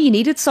is all you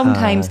needed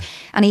sometimes.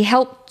 And he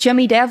helped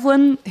Jimmy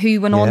Devlin,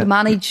 who went on to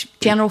manage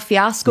General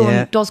Fiasco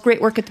and does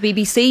great work at the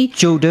BBC.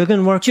 Joe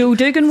Dugan worked. Joe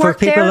Dugan worked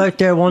For people there. out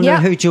there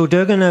wondering who Joe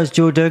Dugan is,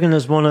 Joe Dugan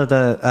is one of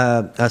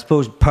the, I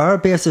suppose, power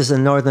bases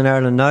in Northern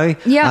Ireland now.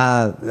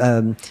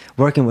 Yeah.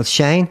 Working with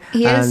Shane.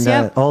 He is,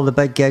 all the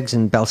big gigs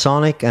in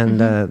Belsonic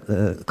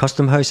and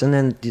Custom House, and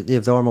then you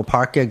have the Ormeau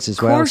Park gigs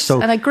as well.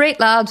 So, and a great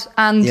lad.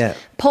 And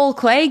Paul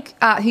Clegg,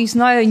 who's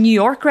now a New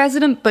York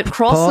resident, but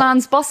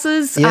Crosslands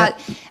Buses.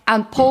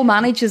 And Paul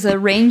manages a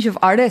range of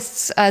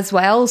artists as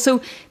well.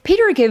 So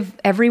Peter gave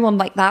everyone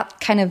like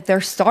that kind of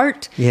their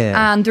start.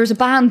 Yeah. And there's a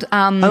band.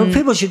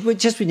 People should,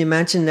 just when you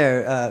mentioned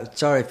there,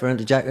 sorry for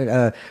interjecting,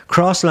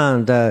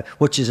 Crossland,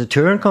 which is a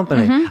touring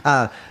company,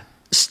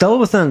 still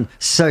within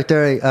South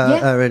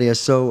Area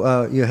radius.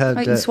 So you had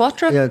Out in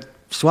Swatra. Yeah,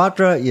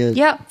 Swatra,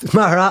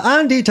 Mahara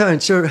and D-Town.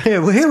 So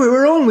here we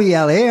were on wee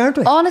LA, aren't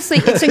we? Honestly,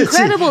 it's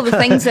incredible the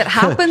things that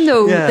happen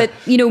though that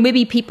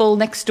maybe people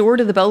next door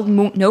to the building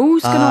won't know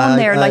what's going on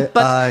there.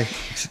 But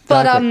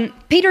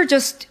Peter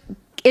just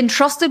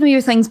entrusted me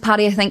with things,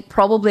 Paddy. I think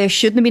probably I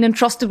shouldn't have been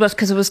entrusted with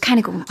because it was kind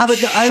of going.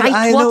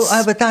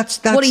 But that's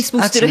what he's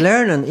supposed to do.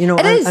 Learning,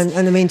 It is.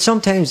 And I mean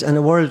sometimes in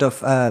the world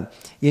of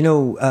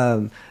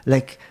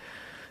like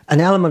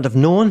an element of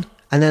knowing.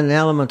 And then an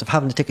element of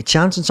having to take a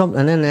chance on something,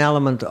 and then an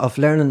element of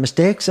learning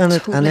mistakes in it,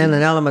 Totally. and then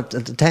an element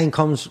that the time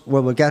comes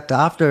where we'll get to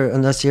after,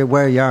 and this year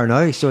where you are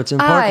now. So it's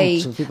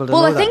important for people to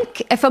know that. Well, I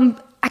think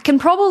I can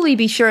probably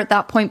be sure at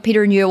that point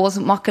Peter knew I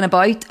wasn't mucking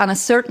about, and I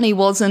certainly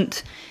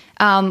wasn't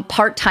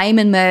part-time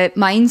in my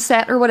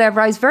mindset or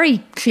whatever. I was very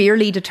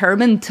clearly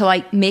determined to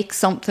like make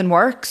something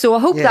work. So I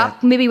hope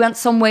that maybe went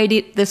some way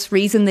to this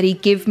reason that he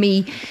gave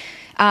me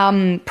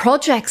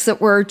projects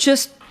that were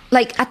just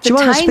like at the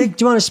time. Do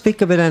you want to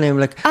speak about any?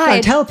 Like,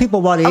 tell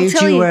people what age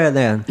you were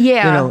then.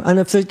 Yeah. And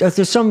if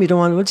there's some you don't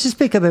want, just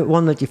speak about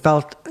one that you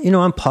felt,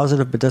 I'm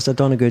positive about this. I've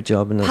done a good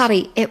job in this.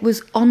 Paddy, it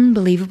was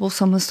unbelievable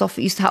some of the stuff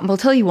that used to happen. But I'll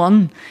tell you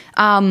one.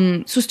 So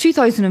it was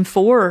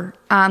 2004.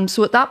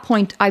 So at that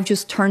point, I've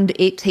just turned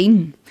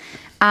 18.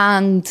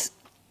 And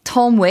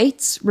Tom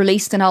Waits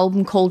released an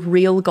album called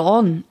Real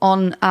Gone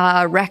on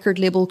a record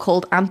label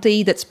called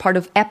Anti that's part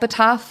of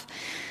Epitaph.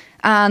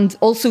 And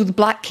also the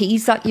Black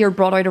Keys that year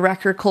brought out a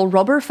record called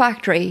Rubber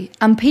Factory.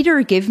 And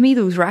Peter gave me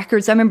those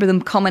records. I remember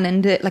them coming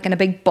into like in a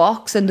big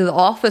box into the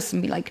office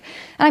and be like,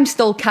 and I'm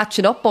still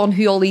catching up on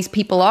who all these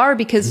people are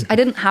because I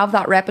didn't have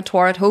that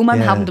repertoire at home. I'm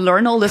having to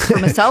learn all this for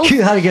myself.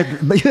 you had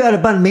a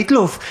band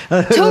Meatloaf.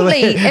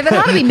 Totally. If it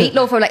had to be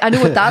Meatloaf, I'm like, I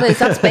know what that is.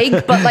 That's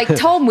big. But like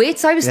Tom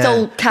Waits, I was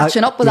still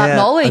catching up with that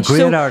knowledge. A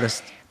great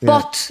artist.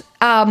 But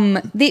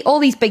all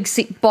these big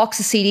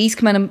box of CDs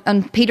come in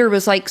and Peter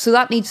was like, so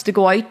that needs to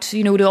go out,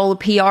 to all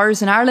the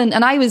PRs in Ireland.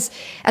 And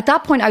at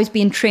that point, I was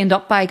being trained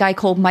up by a guy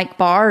called Mike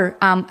Barr.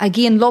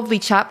 Again, lovely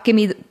chap, give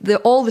me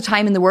all the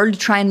time in the world to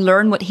try and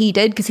learn what he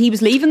did because he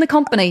was leaving the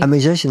company. A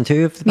musician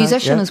too.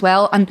 Musician as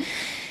well. And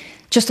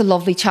just a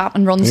lovely chap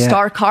and runs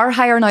Star Car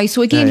Hire now.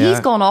 So again, he's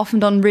gone off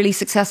and done really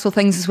successful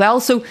things as well.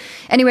 So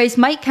anyways,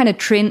 Mike kind of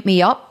trained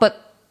me up, but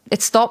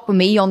it stopped with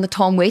me on the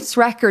Tom Waits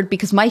record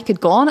because Mike had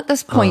gone at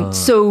this point.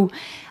 So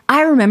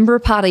I remember,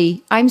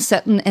 Paddy, I'm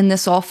sitting in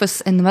this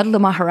office in the middle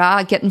of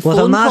Mahara getting phone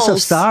calls.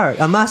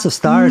 A massive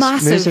star.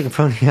 Music in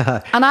front of you.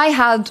 And I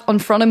had in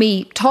front of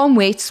me, Tom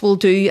Waits will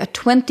do a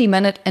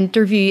 20-minute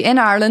interview in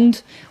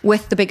Ireland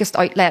with the biggest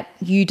outlet.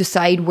 You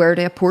decide where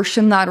to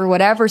apportion that or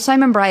whatever. So I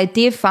remember I had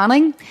Dave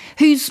Fanning,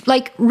 who's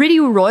like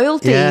radio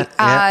royalty in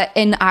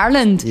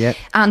Ireland. Yeah.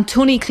 And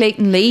Tony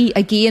Clayton Lee,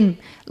 again,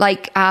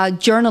 like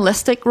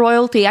journalistic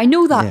royalty. I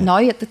know that now.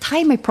 At the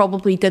time, I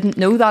probably didn't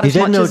know that as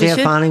much as I should. You didn't know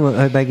Dave Fanning,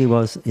 how big he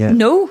was? Yeah.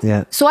 No.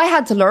 Yeah. So I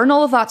had to learn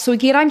all of that. So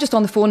again, I'm just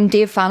on the phone and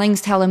Dave Fanning's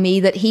telling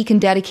me that he can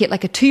dedicate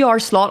like a 2-hour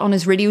slot on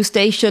his radio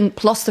station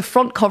plus the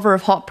front cover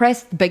of Hot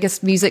Press, the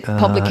biggest music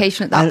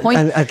publication at that point.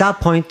 And at that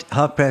point,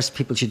 Hot Press,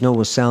 people should know,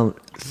 was selling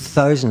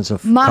thousands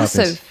of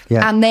massive copies.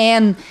 Yeah. And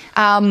then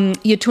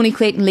you had Tony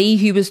Clayton Lee,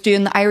 who was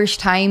doing the Irish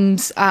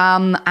Times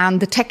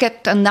and the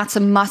Ticket, and that's a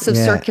massive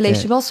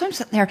circulation. Well, so I'm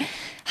sitting there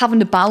having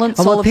to balance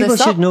all of this up. What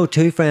people should know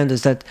too, friend,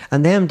 is that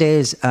in them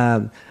days,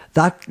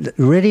 that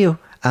radio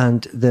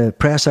and the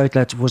press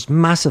outlets was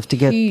massive to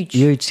get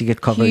huge to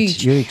get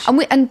coverage. Huge.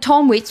 And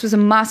Tom Waits was a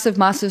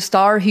massive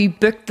star who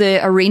booked the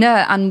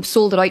arena and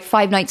sold it out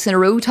 5 nights in a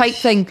row type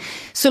thing.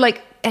 So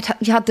like,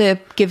 you had to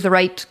give the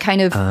right kind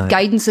of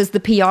guidance as the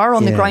PR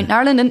on the ground in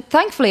Ireland, and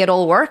thankfully it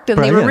all worked,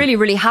 and they were really,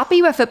 really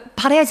happy with it.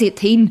 Paddy, I was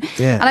 18,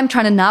 and I'm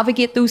trying to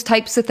navigate those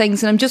types of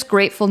things, and I'm just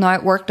grateful now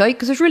it worked out,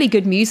 because there's really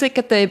good music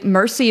at the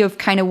mercy of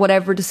kind of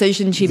whatever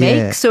decisions you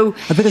make. So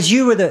because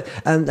you were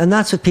and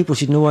that's what people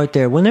should know out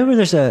there. Whenever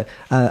there's like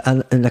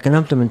an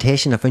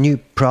implementation of a new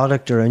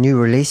product or a new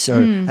release,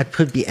 or it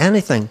could be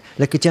anything,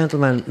 like a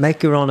gentleman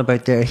Mike you're on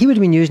about there, he would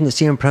have been using the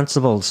same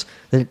principles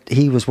that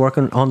he was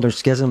working under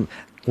Schism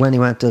when he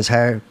went to his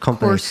hair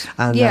company.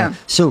 And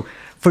so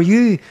for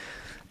you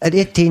at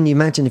 18, you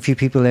mentioned a few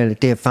people there, like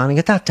Dave Fanning.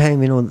 At that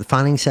time, you know, the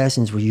Fanning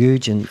sessions were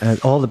huge, and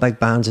all the big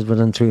bands that went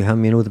in through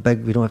him, you know,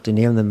 we don't have to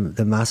name them,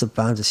 the massive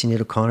bands, the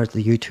Sinead O'Connor,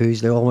 the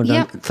U2s, they all went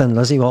down, Thin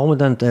Lizzy, all went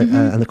down,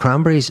 and the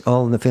Cranberries,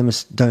 all in the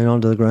famous Down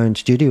Under the Ground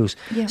studios.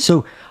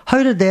 So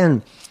how did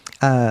then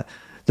the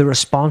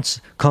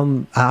response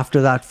come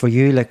after that for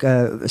you? Like,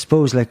 I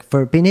suppose, like,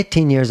 for being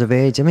 18 years of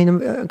age, I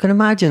mean, I can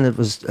imagine it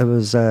was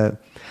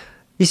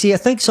you see, I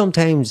think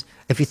sometimes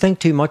if you think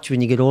too much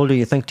when you get older,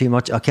 you think too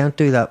much, I can't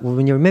do that. Well,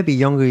 when you're maybe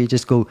younger, you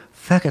just go,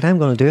 fuck it, I'm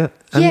going to do it.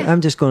 I'm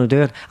just going to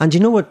do it. And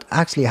you know what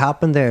actually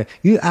happened there?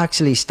 You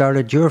actually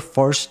started your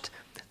first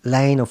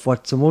line of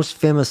what's the most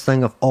famous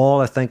thing of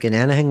all, I think, in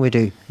anything we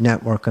do,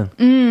 networking.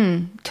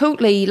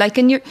 Totally. Like,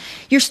 and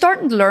you're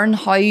starting to learn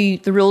how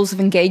the rules of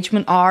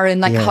engagement are,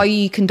 and like how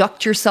you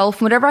conduct yourself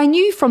and whatever. I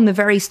knew from the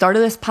very start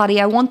of this,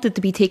 Paddy, I wanted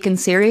to be taken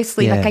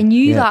seriously. Like, I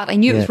knew that. I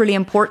knew it was really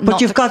important. But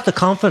you've got the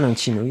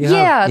confidence, you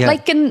know.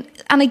 Like, and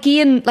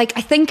again, like,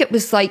 I think it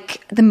was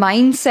like the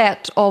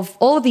mindset of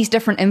all of these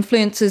different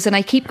influences, and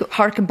I keep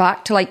harking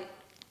back to like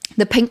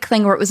the Pink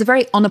thing, where it was a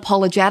very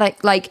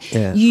unapologetic, like,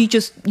 you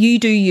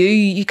do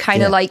you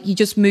kind of like, you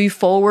just move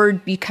forward,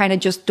 you kind of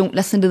just don't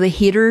listen to the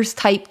haters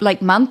type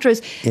like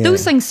mantras.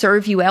 Those things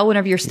serve you well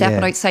whenever you're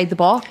stepping outside the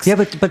box.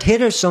 But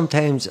haters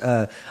sometimes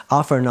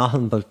offer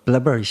nothing but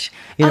blibberish,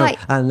 you know.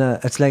 And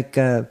it's like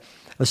I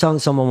was talking to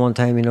someone one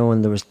time, you know,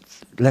 and there was,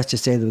 let's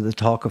just say, there was the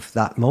talk of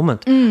that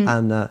moment,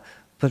 and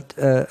but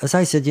as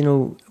I said, you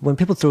know, when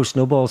people throw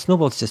snowballs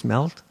just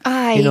melt.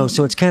 You know,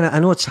 so it's kind of, I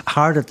know it's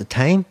hard at the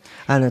time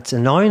and it's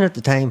annoying at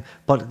the time,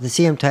 but at the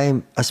same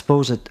time, I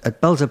suppose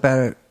it builds a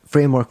better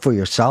framework for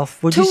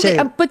yourself. Would you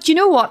say? But you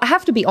know what? I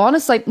have to be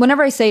honest. Like,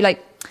 whenever I say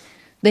like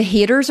the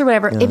haters or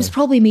whatever, it was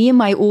probably me in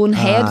my own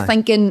head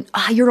thinking,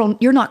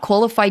 you're not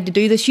qualified to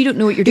do this. You don't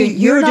know what you're doing.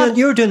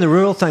 You're doing the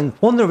rural thing.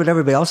 Wonder what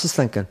everybody else is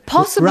thinking.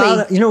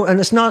 Possibly. You know, and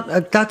it's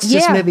not, that's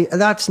just maybe,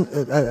 that's,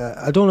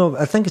 I don't know,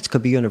 I think it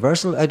could be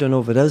universal. I don't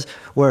know if it is,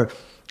 where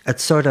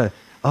it's sort of,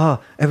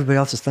 everybody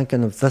else is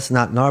thinking of this and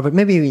that and that. But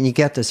maybe when you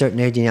get to a certain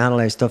age and you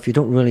analyse stuff, you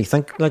don't really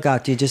think like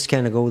that. You just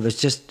kind of go,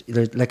 there's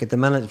like at the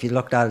minute, if you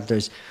looked at it,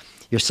 there's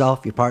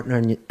yourself, your partner,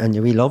 and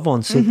your wee loved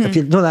ones. So if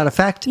you know that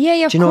effect, do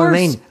you know what I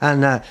mean?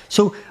 And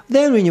so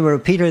then when you were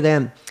with Peter,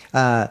 then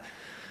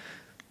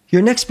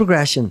your next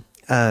progression,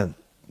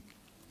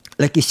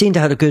 like, you seemed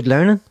to have a good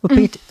learning with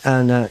Pete,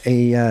 and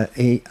he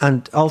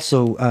and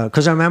also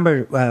because I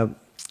remember.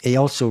 He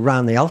also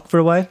ran the Elk for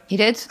a while. He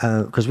did.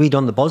 Because we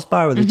done the Buzz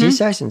Bar with the G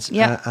Sessions.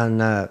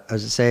 And as I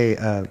say,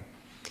 I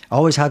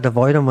always had to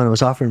avoid him when I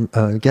was offering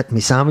getting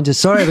me sandwiches.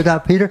 Sorry about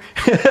that, Peter.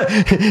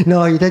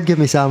 No, you did give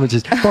me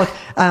sandwiches. But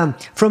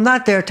from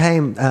that there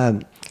time,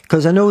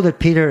 because I know that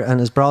Peter and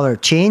his brother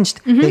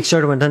changed. They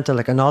sort of went into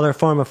like another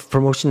form of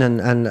promotion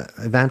and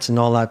events and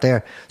all that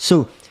there.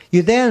 So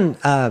you then,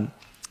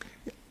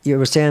 you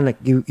were saying like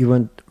you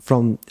went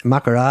from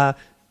Macará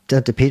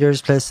to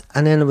Peter's place,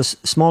 and then it was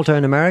Small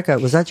Town America.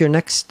 Was that your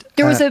next?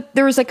 There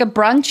was like a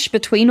branch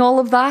between all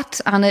of that,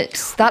 and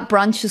that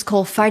branch is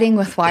called Fighting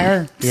with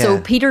Wire.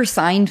 So Peter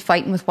signed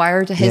Fighting with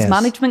Wire to his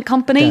management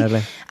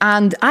company,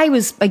 and I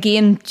was,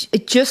 again,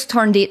 it just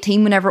turned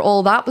 18 whenever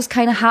all that was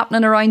kind of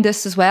happening around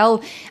this as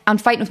well.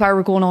 And Fighting with Wire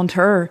were going on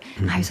tour,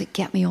 and I was like,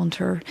 get me on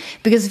tour,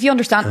 because if you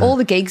understand, all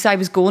the gigs I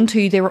was going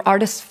to, they were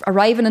artists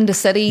arriving into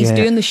cities,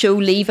 doing the show,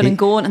 leaving and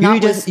going, and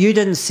you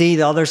didn't see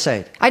the other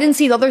side. I didn't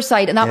see the other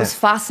side, and that was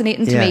fascinating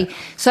to me.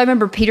 So I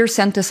remember Peter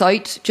sent us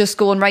out just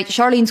going, right,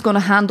 Charlene's going to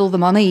handle the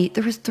money.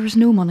 There was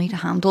no money to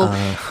handle.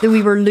 That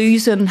we were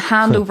losing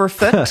hand over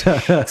foot.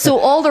 So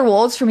all there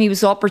was for me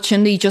was the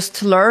opportunity just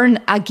to learn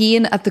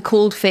again at the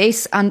cold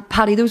face. And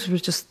Paddy, those were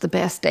just the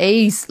best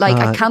days. Like,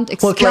 I can't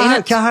explain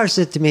it. Cahar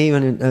said to me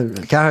when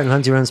Cahar and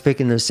Hansi ran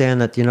speaking, they're saying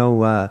that, you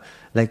know,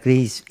 like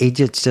these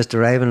idiots just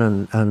arriving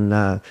and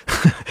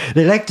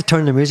they like to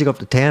turn the music up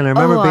to 10. I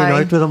remember being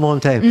out with them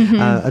one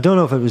time. I don't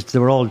know if it was they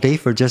were all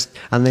deaf or just,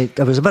 and it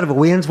was a bit of a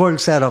Wayne's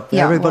World setup.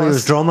 Everybody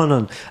was drumming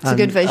and it's a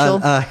good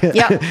visual.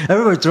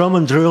 Everybody was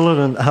drumming, drooling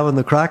and having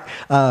the crack.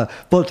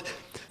 But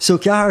so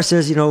Cahar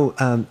says, you know,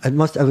 it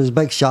was a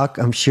big shock,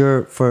 I'm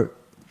sure, for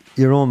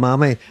your own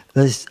mammy.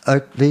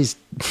 These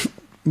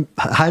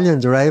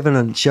Highlands arriving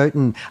and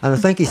shouting, and I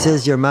think he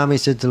says your mammy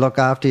said to look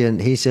after you,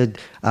 and he said,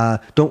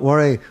 "Don't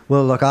worry,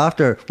 we'll look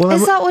after her." Well,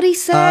 is that what he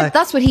said?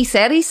 That's what he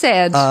said. He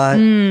said.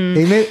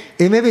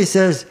 He maybe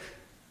says,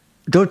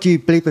 "Don't you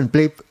bleep and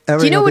bleep."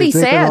 Do you know what he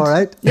said? All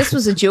right. This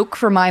was a joke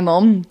for my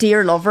mum,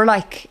 dear lover.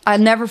 Like, I'll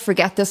never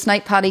forget this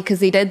night, Paddy, because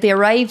they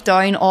arrived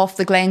down off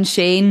the Glen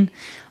Shane,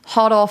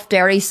 hot off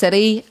Derry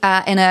City,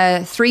 in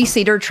a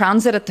 3-seater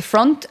transit at the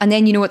front, and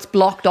then it's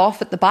blocked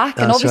off at the back.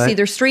 And obviously right.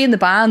 There's 3 in the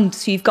band,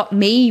 so you've got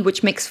me,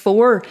 which makes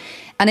 4.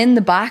 And in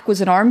the back was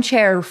an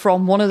armchair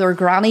from one of their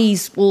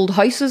granny's old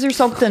houses or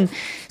something.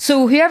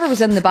 So whoever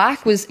was in the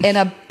back was in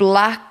a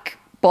black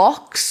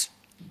box,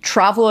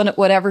 travelling at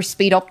whatever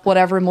speed up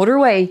whatever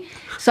motorway.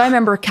 So I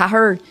remember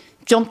Cahir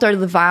jumped out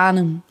of the van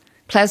and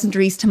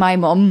pleasantries to my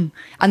mum,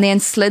 and then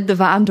slid the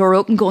van door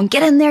open going,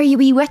 "Get in there, you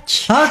wee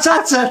witch."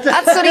 That's it.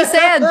 That's what he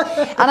said.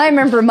 And I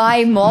remember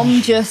my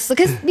mum just,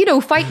 because,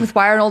 fighting with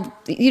wire and all,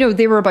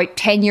 they were about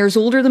 10 years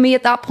older than me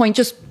at that point,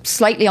 just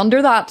slightly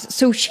under that.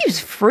 So she was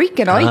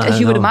freaking out, as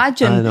you would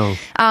imagine. I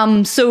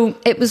know. So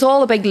it was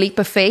all a big leap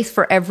of faith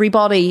for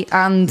everybody.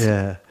 And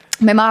yeah.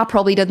 My ma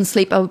probably didn't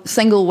sleep a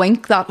single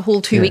wink that whole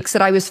 2 weeks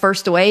that I was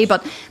first away.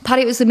 But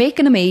Paddy, it was the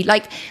making of me.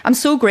 Like, I'm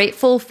so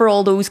grateful for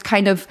all those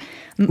kind of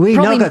wee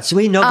nuggets.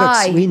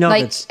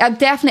 Like,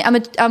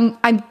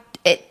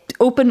 it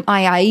opened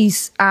my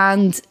eyes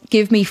and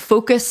gave me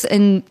focus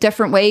in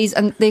different ways,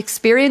 and the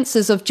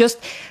experiences of just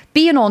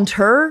being on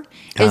tour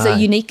is a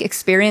unique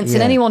experience,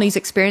 and anyone who's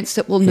experienced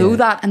it will know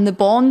that, and the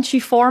bonds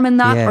you form in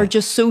that are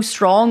just so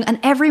strong, and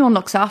everyone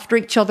looks after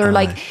each other.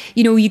 Like,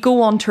 you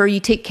go on tour, you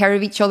take care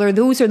of each other.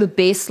 Those are the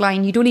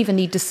baseline. You don't even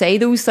need to say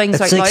those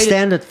things out loud. It's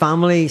extended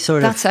family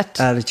sort of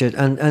attitude.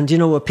 And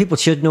what people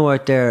should know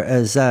out there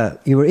is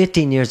you were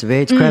 18 years of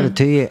age, credit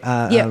to you,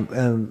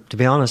 to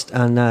be honest,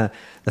 and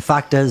the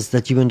fact is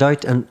that you went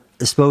out, and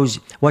I suppose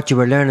what you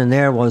were learning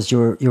there was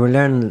you were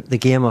learning the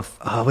game of,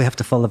 we have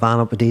to fill the van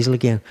up with diesel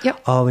again.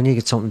 Yep. We need to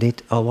get something to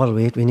eat. What'll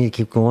we eat? We need to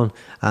keep going.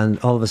 And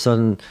all of a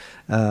sudden,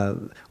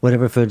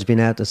 whatever food's been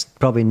at is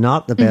probably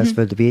not the best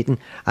food to be eating.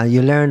 And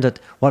you learned that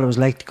what it was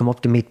like to come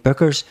up to meet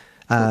bookers.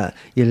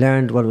 You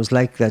learned what it was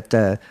like,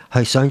 that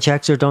how sound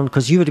checks are done,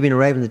 because you would have been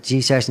arriving at the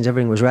G sessions,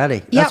 everything was ready.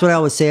 Yep. That's what I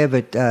always say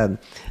about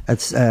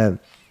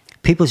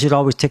people should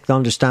always take the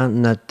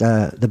understanding that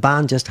the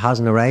band just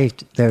hasn't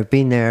arrived. They've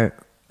been there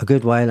a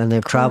good while, and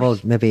they've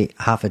travelled maybe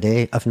half a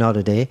day, if not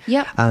a day.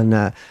 Yep.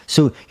 And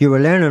so you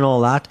were learning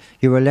all that.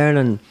 You were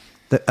learning,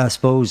 I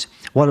suppose,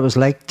 what it was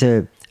like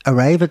to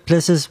arrive at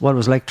places, what it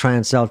was like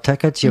trying to sell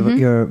tickets.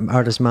 You're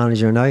artist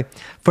manager now.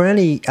 For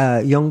any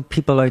young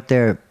people out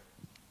there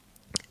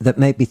that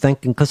might be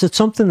thinking, because it's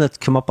something that's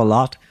come up a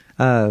lot.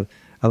 I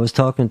was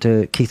talking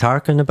to Keith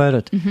Harkin about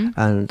it,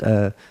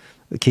 and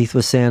Keith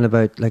was saying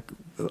about, like,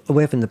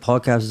 away from the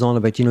podcast, is on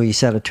about, you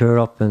set a tour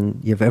up and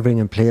you have everything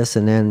in place,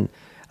 and then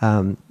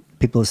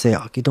people say,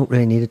 you don't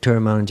really need a tour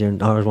manager,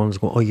 and others ones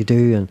go, you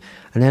do, and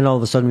then all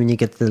of a sudden when you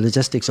get the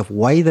logistics of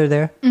why they're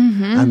there,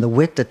 and the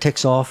weight that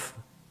takes off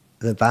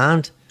the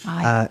band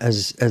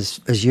is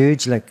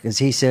huge. Like, as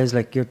he says,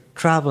 like, you're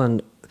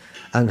travelling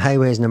on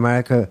highways in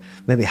America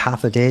maybe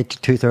half a day to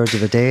 2/3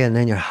 of a day, and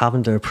then you're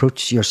having to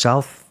approach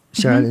yourself,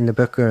 sharing in the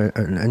book,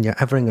 and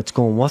everything that's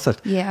going with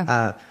it.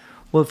 Yeah.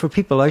 Well, for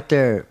people out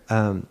there,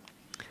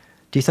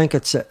 do you think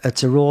it's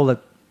a role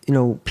that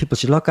people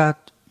should look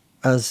at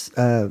as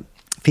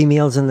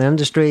females in the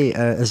industry?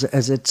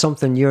 Is it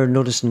something you're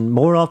noticing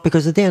more of?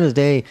 Because at the end of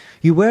the day,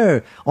 you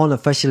were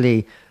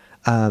unofficially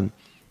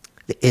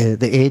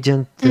the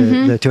agent,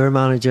 the tour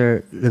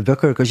manager, the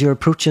booker, because you're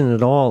approaching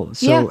it all.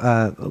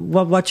 So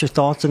what's your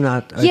thoughts on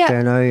that out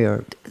there now?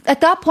 Or?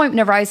 At that point,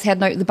 whenever I was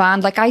heading out of the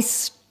band, like, I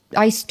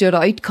stood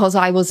out because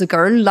I was a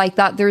girl. Like,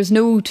 that, there's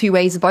no two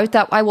ways about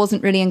that. I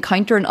wasn't really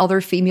encountering other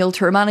female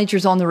tour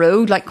managers on the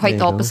road. Like, quite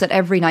the opposite.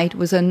 Every night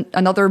was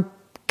another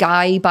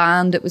guy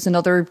band. It was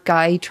another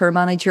guy tour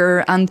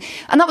manager, and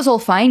that was all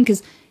fine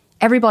because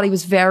everybody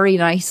was very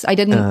nice. I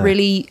didn't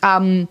really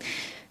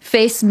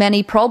face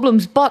many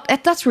problems, but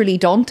that's really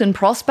daunting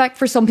prospect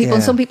for some people,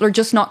 and some people are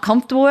just not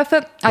comfortable with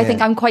it. I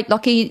think I'm quite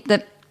lucky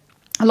that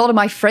a lot of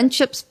my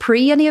friendships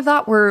pre any of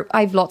that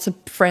I've lots of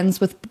friends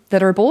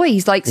that are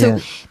boys. Like, so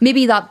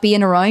maybe that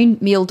being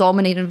around male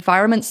dominated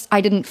environments,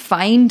 I didn't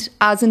find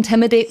as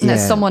intimidating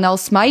as someone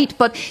else might.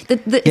 But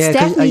it's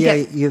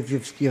definitely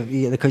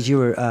because you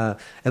were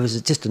it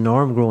was just a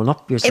norm growing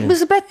up. You're saying. It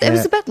was a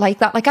bit like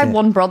that. Like, I had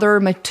one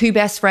brother, my 2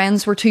 best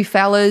friends were 2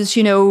 fellas.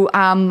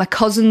 My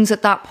cousins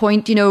at that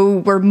point,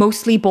 were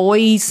mostly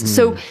boys.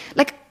 So,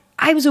 like,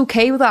 I was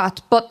okay with that,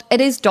 but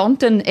it is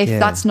daunting if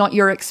that's not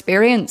your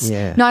experience.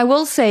 Yeah. Now, I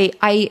will say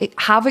I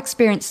have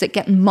experienced it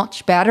getting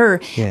much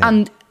better. Yeah.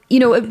 And,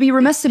 it'd be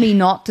remiss of me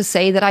not to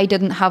say that I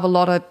didn't have a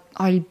lot of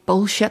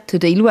bullshit to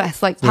deal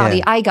with. Like,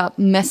 Paddy, I got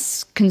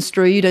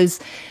misconstrued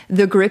as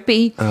the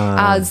groupie,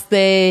 as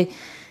the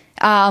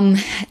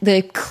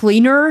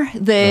cleaner,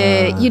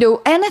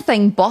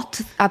 anything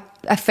but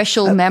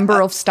official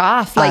member of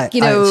staff. Like,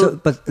 you know,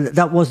 but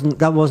that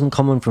wasn't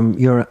coming from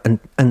your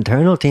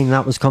internal team.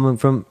 That was coming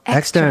from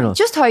external.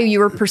 Just how you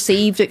were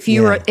perceived. If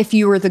you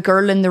were the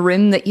girl in the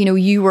room, that, you know,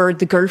 you were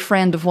the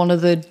girlfriend of one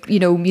of the, you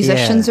know,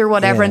 musicians or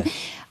whatever. And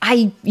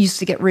I used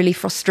to get really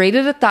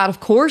frustrated at that, of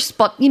course.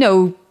 But, you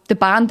know, the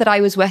band that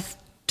I was with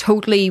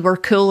totally were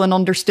cool and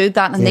understood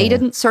that, and they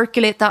didn't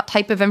circulate that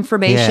type of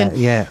information.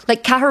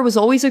 Like, Cahir was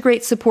always a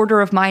great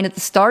supporter of mine at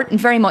the start, and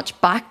very much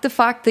backed the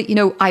fact that, you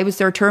know, I was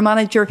their tour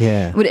manager,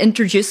 would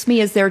introduce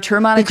me as their tour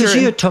manager. Because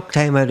you took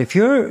time out of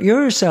your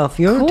time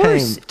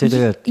to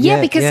do it.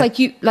 Because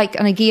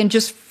and again,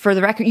 just for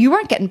the record, you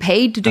weren't getting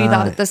paid to do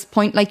that at this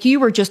point. Like, you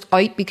were just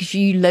out because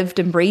you lived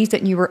and breathed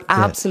it, and you were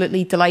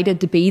absolutely delighted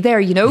to be there,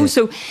 you know.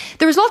 So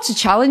there was lots of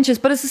challenges,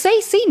 but as I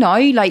say, see now,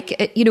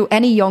 like, you know,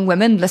 any young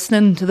women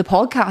listening to the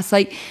podcast,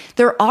 like,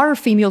 there are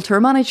female tour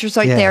managers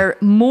out there,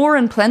 more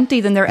in plenty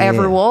than there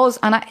ever was.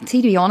 And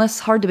to be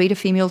honest, hard to beat a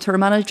female tour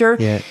manager.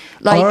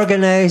 Like,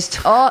 organised.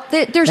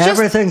 There's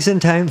everything's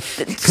in time.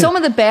 Some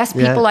of the best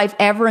people I've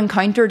ever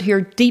encountered here,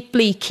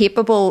 deeply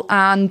capable,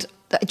 and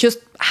just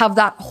have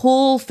that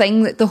whole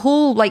thing, the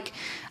whole, like,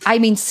 I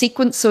mean,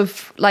 sequence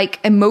of, like,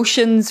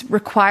 emotions,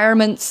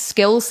 requirements,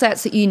 skill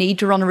sets that you need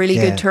to run a really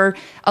good tour.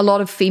 A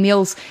lot of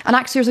females. And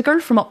actually, there's a girl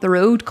from up the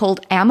road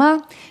called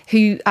Emma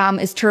who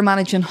is tour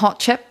managing Hot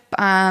Chip,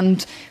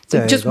 and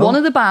just one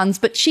of the bands.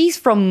 But she's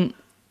from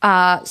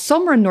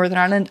somewhere in Northern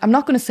Ireland. I'm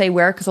not going to say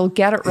where because I'll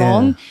get it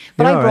wrong.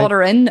 But I brought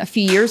her in a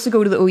few years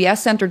ago to the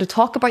OES Centre to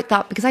talk about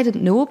that because I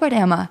didn't know about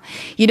Emma.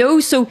 You know,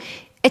 so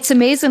it's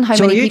amazing how many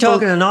people... So are you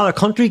talking another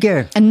country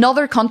girl?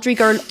 Another country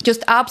girl,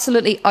 just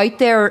absolutely out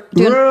there.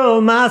 Rural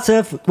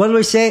massive. What do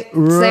we say?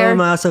 Rural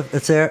massive.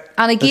 It's there.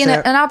 And again,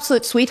 an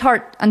absolute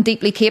sweetheart and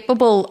deeply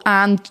capable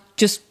and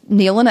just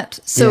nailing it.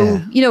 So,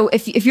 you know,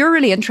 if you're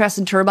really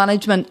interested in tour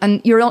management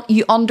and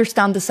you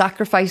understand the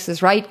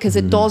sacrifices, right? Because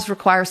it does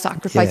require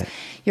sacrifice.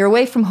 You're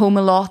away from home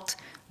a lot.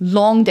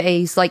 Long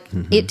days, like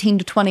 18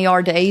 to 20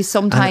 hour days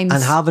sometimes.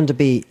 And having to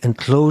be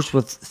enclosed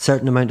with a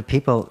certain amount of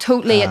people.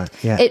 Totally.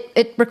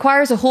 It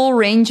requires a whole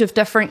range of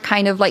different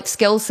kind of, like,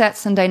 skill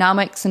sets and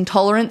dynamics and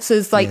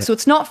tolerances. Like, so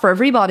it's not for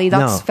everybody,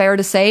 that's fair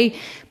to say.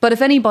 But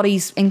if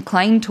anybody's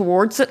inclined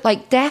towards it,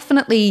 like,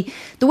 definitely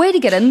the way to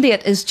get into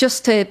it is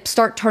just to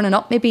start turning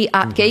up maybe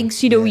at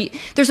gigs. You know,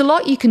 there's a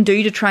lot you can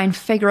do to try and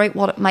figure out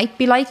what it might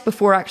be like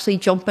before actually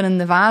jumping in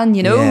the van,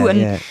 you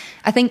know.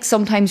 I think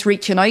sometimes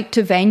reaching out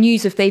to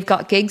venues if they've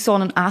got gigs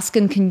on and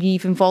asking, can you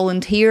even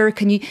volunteer?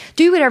 Can you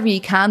do whatever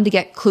you can to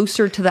get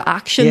closer to the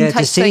action? Type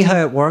to see thing. how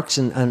it works,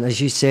 and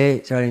as you say,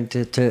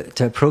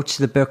 to approach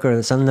the booker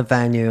that's in the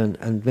venue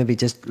and maybe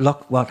just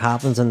look what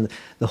happens and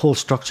the whole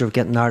structure of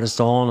getting artists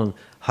on and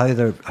how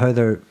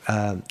they're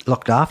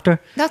looked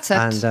after. That's it,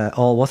 and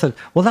all with it.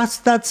 Well,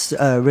 that's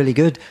really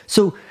good.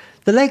 So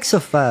the likes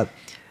of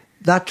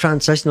that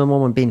transitional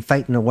moment being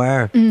Fighting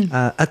Aware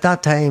at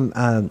that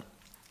time.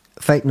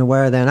 Fighting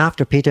Aware, then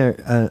after Peter,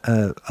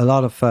 a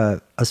lot of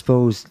I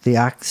suppose the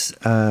acts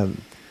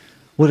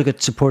would have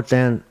got support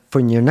then for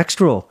your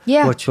next role,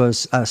 which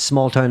was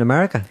Small Town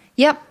America.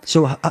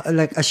 So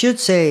like, I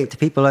should say to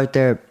people out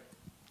there,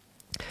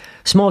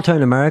 Small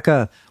Town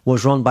America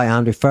was run by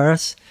Andrew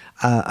Ferris,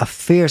 a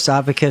fierce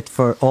advocate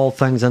for all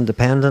things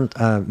independent.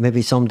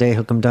 Maybe someday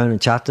he'll come down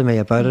and chat to me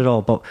about it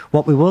all. But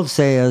what we will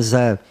say is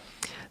the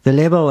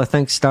label, I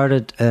think,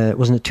 started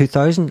wasn't it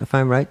 2000, if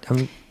I'm right?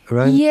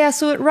 Around? Yeah,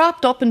 so it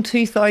wrapped up in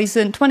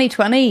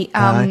 2020,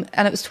 and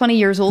it was 20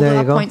 years old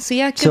at that point. So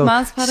yeah, good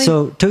maths, Paddy.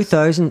 So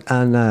 2000,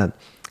 and I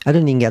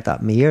didn't even get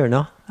that in a year,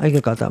 no? I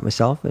got that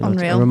myself. You know,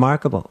 unreal. It's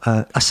remarkable.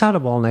 I sat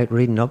up all night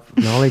reading up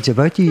knowledge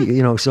about you,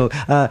 you know, so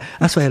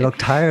that's why I look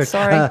tired.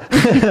 Sorry.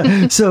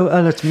 And it's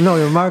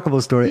a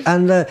remarkable story.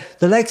 And the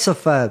likes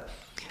of...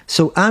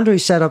 So Andrew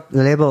set up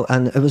the label,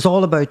 and it was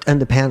all about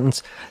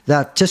independence.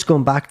 That, just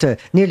going back to,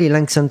 nearly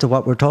links into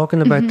what we're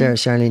talking about there,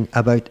 Charlene,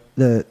 about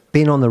the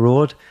being on the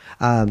road,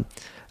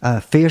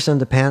 fierce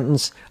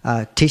independence,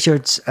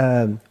 t-shirts,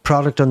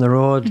 product on the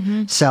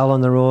road, sell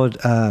on the road,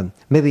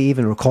 maybe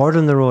even record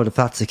on the road if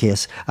that's the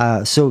case.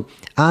 So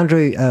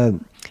Andrew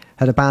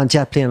had a band,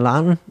 Jet Plane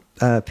Lantern,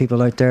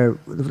 people out there,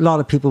 a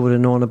lot of people would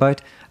have known about,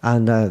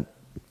 and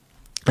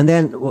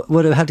then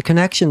would have had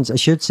connections, I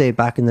should say,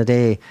 back in the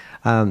day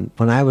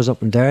when I was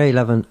up in Derry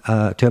living,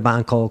 to a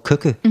band called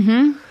Cuckoo.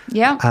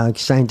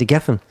 Signed to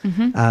Giffen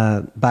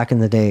back in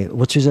the day,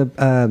 which was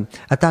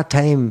at that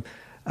time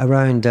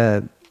around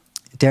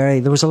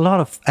Derry, there was a lot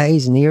of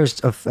eyes and ears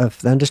of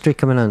the industry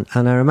coming in.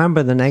 And I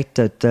remember the night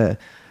that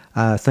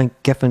I think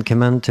Giffen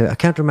came into, I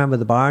can't remember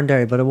the bar in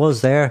Derry, but it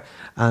was there,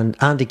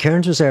 and Andy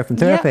Kearns was there from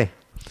Therapy.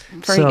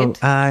 Very good.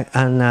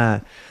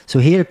 So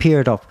he had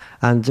appeared up,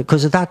 and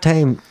because at that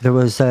time there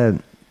was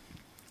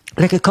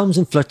like, it comes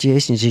in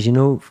fluctuations, as you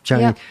know,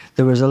 Charlie.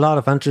 There was a lot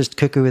of interest.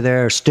 Cuckoo were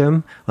there,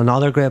 Stum,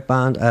 another great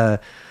band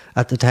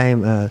at the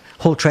time.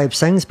 Whole Tribe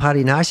Sings,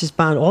 Paddy Nash's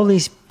band. All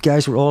these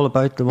guys were all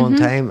about the one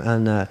time.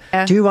 And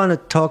do you want to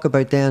talk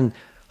about then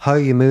how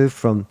you moved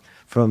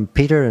from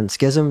Peter and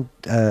Schism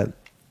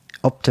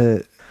up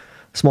to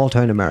Small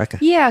Town America?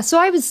 Yeah, so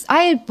I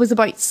was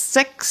about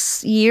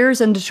 6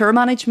 years into tour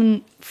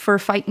management for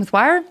Fighting with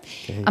Wire.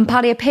 And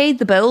Paddy, I paid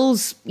the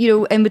bills,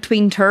 in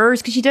between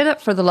tours, because you did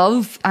it for the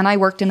love. And I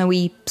worked in a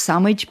wee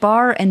sandwich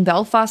bar in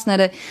Belfast,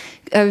 and it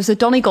was a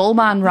Donegal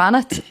man ran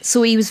it.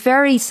 So he was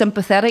very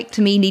sympathetic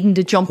to me needing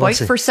to jump out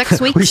for 6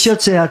 weeks. We should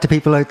say that to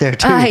people out there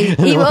too.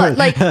 He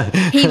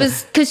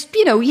was, because,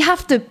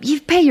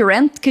 you pay your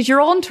rent because you're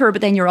on tour,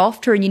 but then you're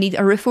off tour and you need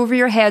a roof over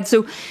your head.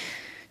 So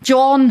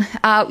John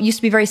used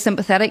to be very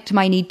sympathetic to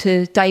my need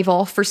to dive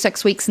off for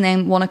 6 weeks and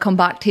then want to come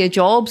back to a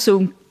job.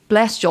 So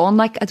bless John,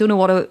 I don't know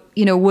what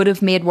would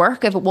have made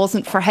work if it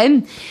wasn't for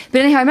him.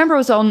 But anyhow, I remember I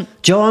was on...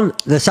 John,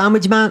 the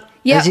sandwich man?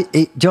 Yeah.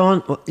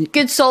 John...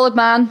 Good, solid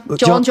man.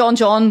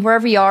 John,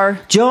 wherever you are.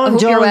 John,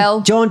 you're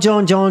well. John.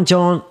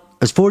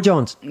 There's 4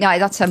 Johns. Yeah,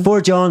 that's him.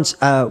 4 Johns.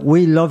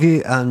 We love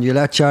you, and you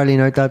let Charlene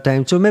out that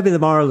time. So maybe the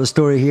moral of the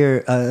story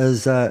here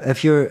is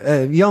if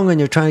you're young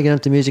and you're trying to get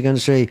into the music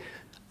industry,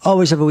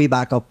 always have a wee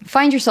backup.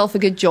 Find yourself a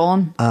good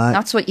John.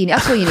 That's what you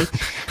need.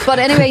 But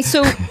anyway,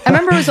 so I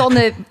remember I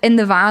was in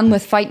the van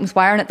with Fighting with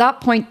Wire, and at that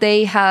point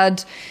they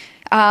had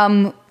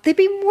they'd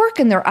been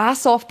working their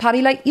ass off,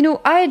 Paddy.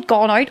 I had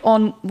gone out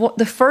on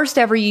the first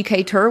ever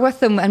UK tour with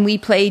them, and we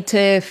played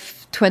to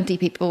 20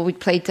 people, we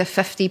played to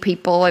 50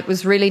 people. It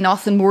was really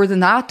nothing more than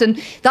that, and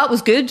that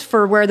was good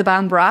for where the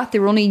band were at. They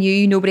were only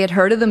new, nobody had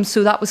heard of them,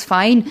 so that was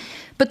fine.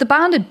 But the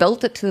band had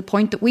built it to the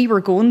point that we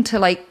were going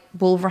to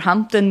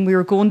Wolverhampton, we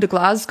were going to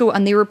Glasgow,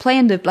 and they were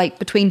playing to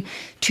between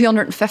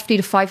 250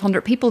 to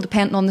 500 people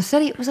depending on the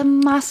city. It was a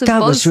massive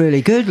buzz. That was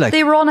really good.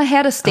 They were on a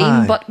head of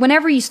steam. But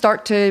whenever you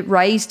start to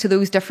rise to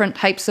those different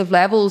types of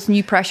levels,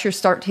 new pressures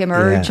start to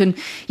emerge, and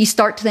you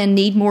start to then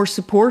need more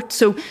support.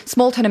 So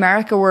Small Town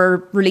America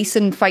were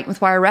releasing Fighting with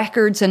Wire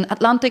records, and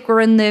Atlantic were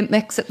in the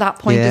mix at that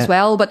point as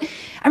well. But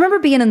I remember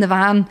being in the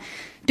van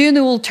doing the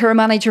old tour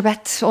manager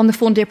bit on the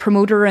phone to a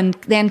promoter, and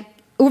then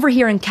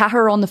overhearing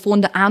Cahir on the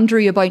phone to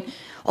Andrew about,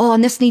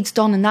 and this needs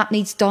done and that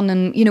needs done,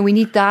 and we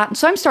need that. And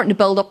so I'm starting to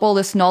build up all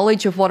this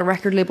knowledge of what a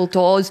record label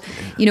does,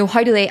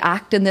 how do they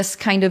act in this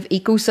kind of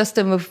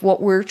ecosystem of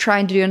what we're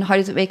trying to do, and how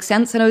does it make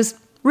sense. And I was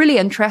really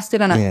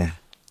interested in it. Yeah.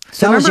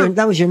 So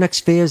that was your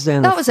next phase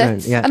then? That was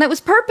it. Yeah. And it was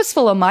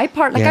purposeful on my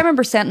part. I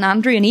remember sending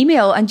Andrew an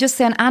email and just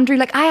saying, Andrew,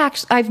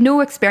 I've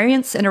no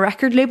experience in a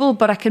record label,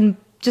 but I can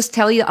just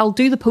tell you, I'll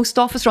do the post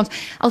office runs.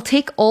 I'll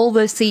take all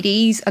the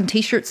CDs and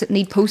t-shirts that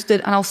need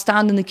posted, and I'll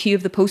stand in the queue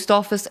of the post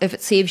office if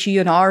it saves you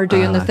an hour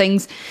doing the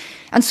things.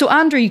 And so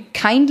Andrew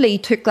kindly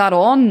took that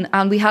on,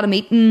 and we had a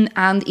meeting,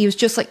 and he was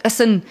just like,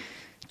 listen,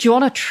 do you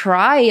want to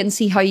try and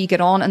see how you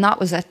get on? And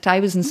that was it. I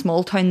was in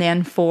Small Town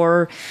then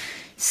for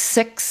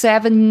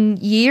 6-7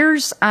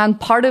 years, and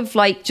part of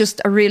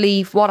just a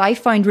really, what I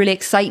found really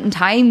exciting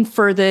time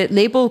for the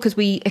label, because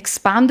we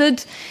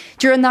expanded.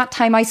 During that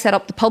time I set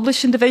up the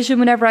publishing division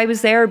whenever I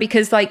was there,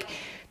 because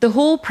the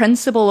whole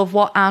principle of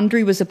what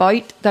Andrew was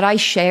about that I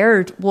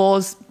shared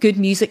was good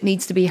music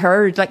needs to be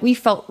heard. We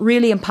felt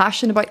really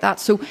impassioned about that.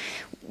 So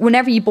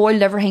whenever you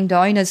boiled everything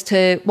down as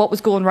to what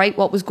was going right,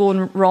 what was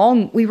going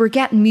wrong, we were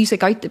getting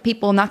music out to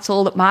people, and that's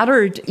all that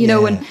mattered,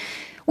 know. And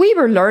we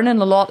were learning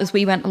a lot as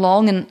we went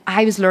along, and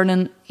I was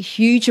learning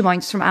huge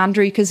amounts from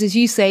Andrew, because as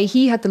you say,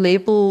 he had the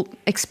label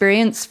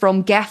experience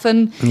from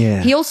Geffen.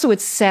 Yeah. He also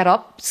had set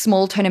up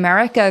Small Town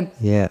America,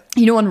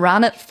 and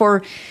ran it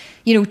for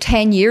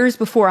 10 years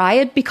before I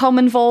had become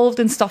involved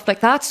and stuff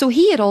like that. So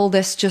he had all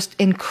this just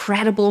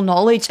incredible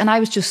knowledge, and I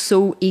was just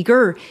so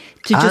eager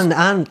to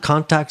and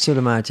contacts, you'd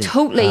imagine.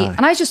 Totally.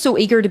 And I was just so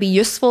eager to be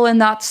useful in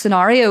that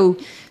scenario.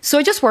 So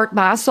I just worked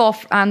my ass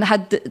off and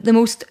had the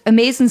most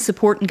amazing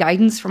support and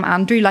guidance from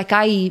Andrew.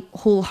 I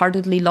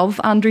wholeheartedly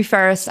love Andrew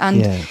Ferris,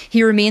 and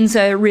he remains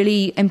a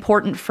really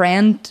important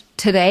friend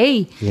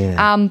today.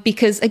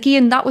 Because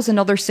again, that was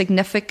another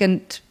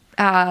significant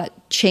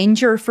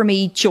changer for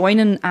me,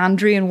 joining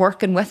Andrew and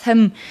working with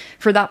him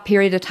for that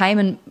period of time,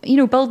 and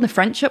building a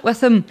friendship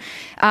with him.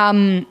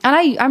 And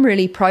I'm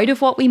really proud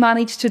of what we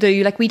managed to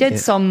do. We did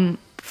some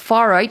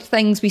far out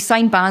things. We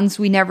signed bands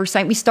we never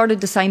signed. We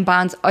started to sign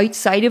bands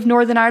outside of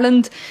Northern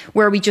Ireland,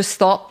 where we just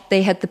thought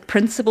they had the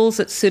principles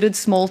that suited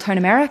Small Town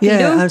America.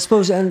 I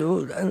suppose,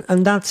 and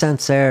in that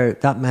sense there,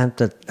 that meant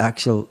that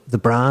the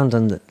brand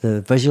and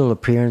the visual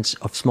appearance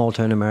of Small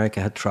Town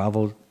America had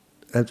travelled.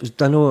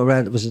 I know I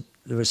read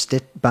there were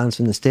bands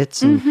from the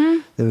States,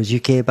 and there was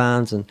UK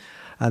bands, and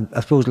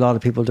I suppose a lot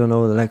of people don't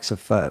know the likes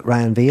of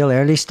Ryan Veal,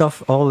 early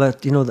stuff, all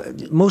that,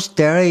 most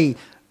Derry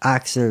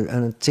acts, and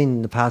I've seen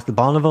in the past, the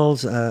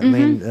Bonnevilles,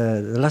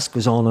 the list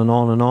goes on and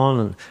on and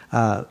on,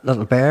 and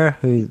Little Bear,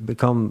 who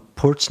become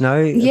Ports now,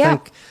 I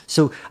think.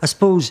 So I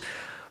suppose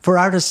for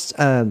artists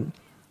from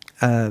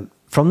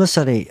the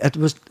city,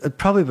 it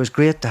probably was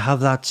great to have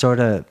that sort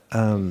of,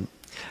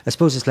 I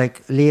suppose it's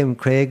like Liam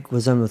Craig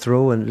was on the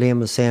throw, and Liam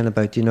was saying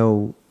about,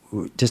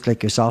 just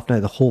like yourself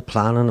now, the whole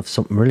planning of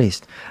something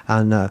released.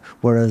 And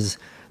whereas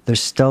there's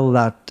still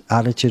that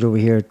attitude over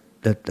here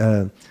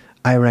that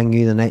I ring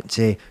you the night and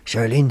say,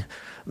 Charlene,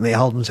 my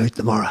album's out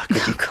tomorrow.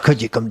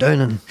 Could you come down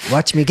and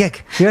watch me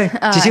gig? Yeah.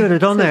 Do you see what I've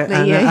done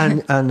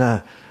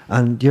there?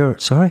 and you're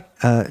sorry,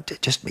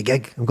 just my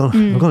gig. I'm going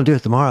to do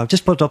it tomorrow. I've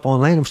just put it up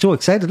online. I'm so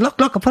excited. Look!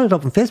 I put it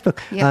up on Facebook,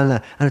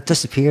 and it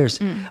disappears.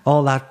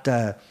 All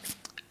that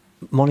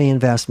money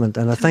investment,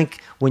 and I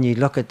think when you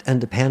look at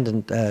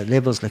independent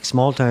labels like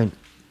Small Town,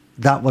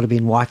 that would have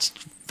been watched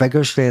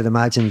vigorously. I'd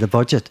imagine the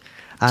budget,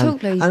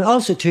 and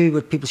also too,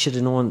 what people should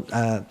have known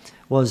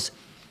was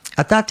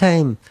at that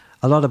time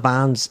a lot of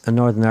bands in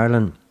Northern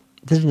Ireland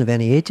didn't have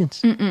any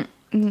agents.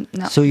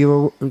 No. So do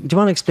you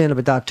want to explain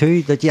about that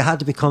too? That you had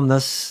to become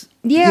this.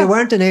 Yeah. You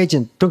weren't an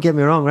agent. Don't get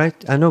me wrong, right?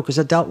 I know because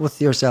I dealt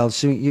with yourselves.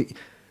 So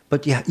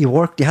but you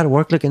worked. You had to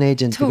work like an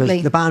agent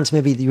because the bands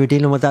maybe you were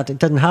dealing with that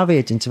didn't have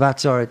agents of that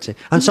sort,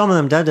 and some of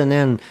them did, and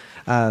then.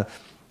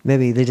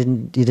 Maybe they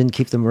didn't. You didn't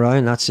keep them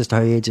around. That's just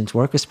how agents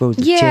work, I suppose.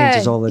 It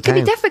changes all the time. It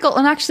can be difficult,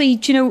 and actually,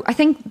 I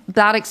think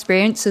that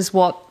experience is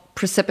what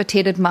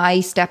precipitated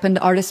my step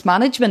into artist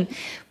management.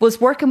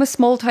 Was working with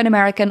Small Town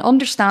America and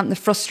understanding the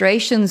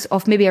frustrations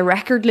of maybe a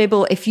record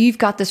label. If you've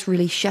got this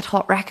really shit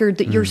hot record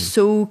that you're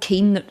so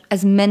keen that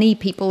as many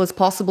people as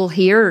possible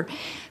hear,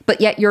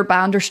 but yet your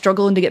band are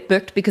struggling to get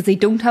booked because they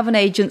don't have an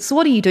agent. So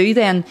what do you do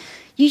then?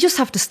 You just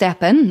have to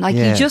step in.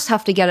 You just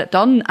have to get it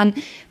done.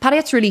 And Paddy,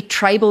 it's really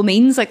tribal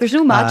means. There's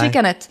no magic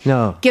in it.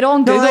 No. Get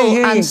on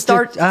Google and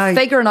start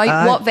figuring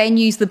out what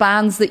venues the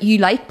bands that you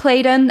like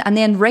played in, and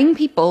then ring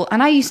people.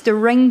 And I used to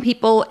ring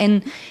people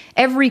in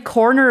every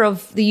corner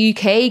of the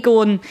UK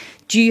going,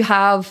 do you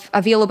have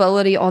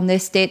availability on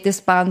this date?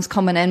 This band's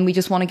coming in. We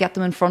just want to get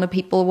them in front of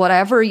people,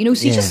 whatever. So you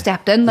just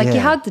stepped in. You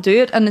had to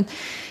do it. And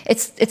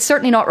it's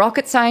certainly not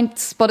rocket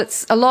science, but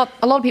it's a lot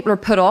of people are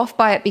put off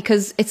by it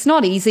because it's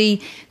not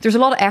easy. There's a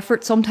lot of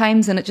effort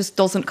sometimes and it just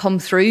doesn't come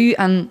through.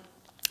 And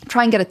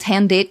try and get a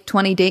 10-date,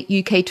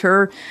 20-date UK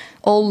tour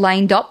all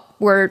lined up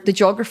where the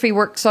geography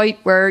works out,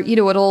 where, it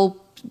all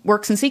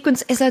works in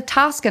sequence is a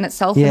task in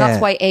itself. And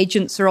that's why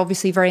agents are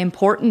obviously very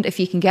important if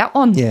you can get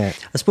one. Yeah.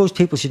 I suppose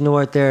people should know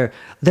out there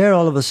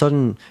all of a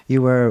sudden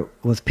you were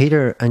with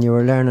Peter and you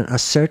were learning a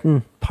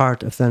certain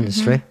part of the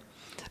industry.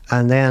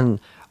 And then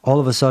all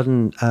of a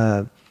sudden,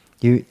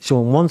 so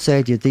on one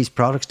side you had these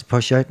products to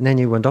push out, and then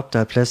you went up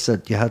to a place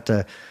that you had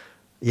to,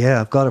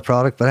 I've got a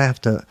product, but I have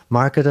to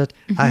market it.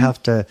 I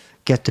have to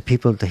get the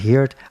people to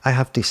hear it. I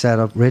have to set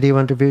up radio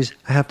interviews.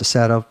 I have to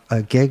set up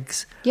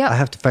gigs. I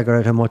have to figure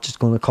out how much it's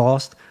going to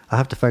cost. I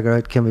have to figure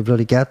out, can we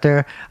bloody get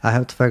there? I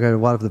have to figure out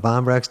what if the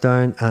band breaks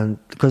down. And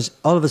because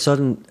all of a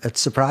sudden, it's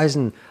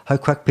surprising how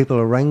quick people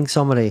will ring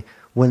somebody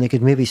when they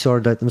could maybe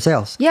sort it out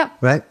themselves. Yeah.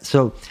 Right?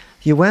 So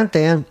you went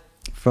then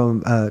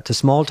from to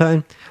Small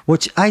Town,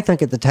 which I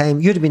think at the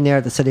time, you'd have been there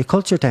at the City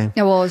Culture time.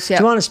 I was, yeah.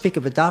 Do you want to speak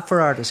about that for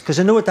artists? Because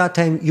I know at that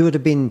time you would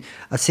have been,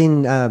 I've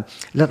seen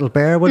Little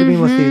Bear would have been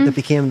with you, that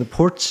became the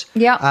Ports.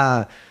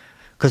 Yeah.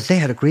 Because they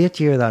had a great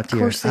year that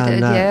year. Of course they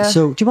did, yeah.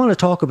 So do you want to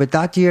talk about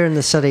that year in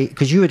the city?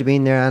 Because you would have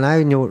been there, and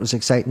I know it was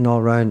exciting all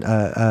around.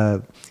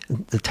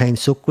 The time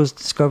Soak was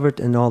discovered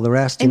and all the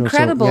rest.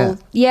 Incredible.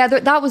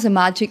 That was a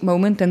magic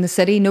moment in the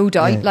city, no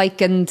doubt.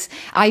 And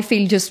I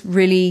feel just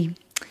really,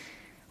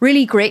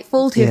 really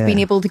grateful to have been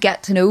able to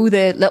get to know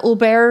the Little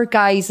Bear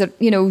guys that,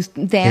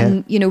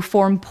 then,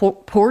 formed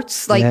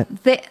Ports.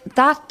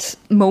 That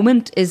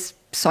moment is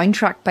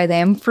soundtrack by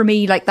them for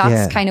me.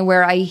 That's kind of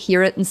where I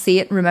hear it and see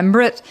it and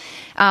remember it,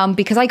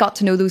 because I got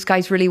to know those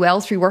guys really well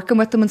through working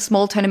with them in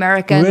Small Town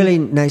America. Really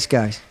nice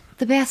guys.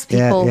 The best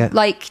people.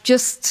 I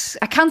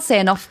can't say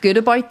enough good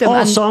about them. All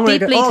and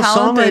deeply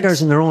talented.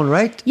 Songwriters in their own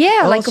right.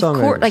 Yeah, of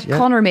course,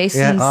 Conor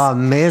Mason's. Yeah. Oh,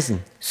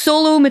 amazing.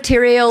 Solo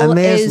material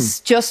is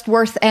just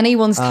worth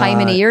anyone's time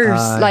and ears.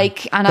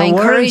 And I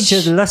encourage. The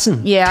world should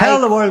listen. Yeah,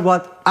 tell the world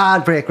what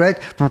ad break, right?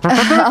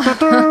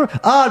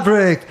 Ad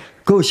break.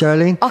 Go,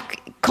 Charlene.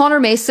 Conor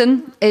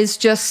Mason is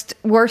just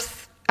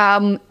worth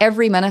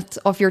every minute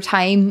of your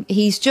time.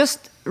 He's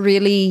just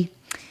really.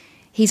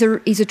 He's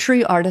a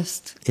true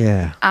artist.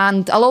 Yeah.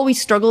 And I'll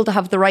always struggle to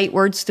have the right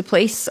words to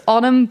place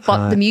on him,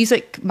 but the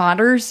music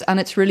matters and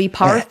it's really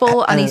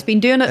powerful, and he's been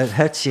doing it. It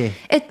hits you.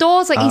 It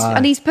does.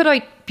 He's put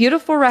out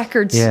beautiful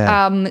records.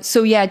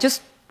 Yeah.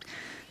 Just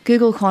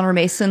Google Conor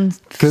Mason,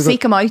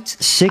 seek him out.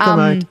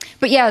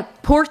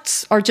 But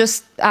Ports are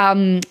just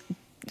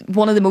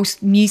one of the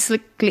most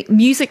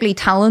musically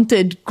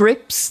talented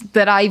groups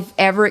that I've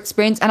ever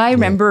experienced. And I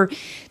remember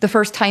the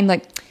first time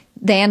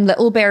then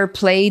Little Bear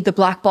played the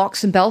Black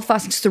Box in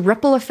Belfast, and just the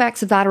ripple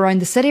effects of that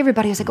around the city.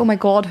 Everybody was like, oh my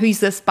God,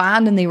 who's this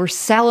band? And they were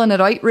selling it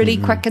out really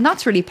quick. And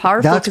that's really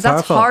powerful, because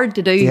that's hard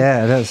to do.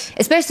 Yeah, it is.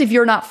 Especially if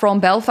you're not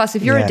from Belfast.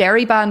 If you're a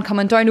Derry band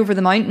coming down over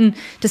the mountain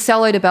to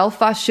sell out a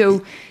Belfast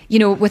show,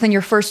 within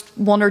your first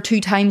one or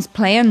two times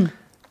playing,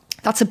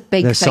 that's a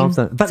big There's thing.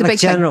 Something. But like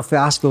General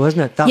Fiasco, isn't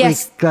it?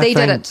 They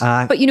did it.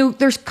 But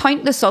there's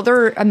countless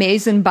other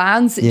amazing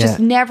bands that just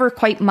never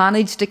quite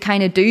managed to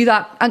kind of do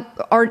that,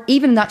 or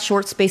even in that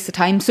short space of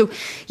time. So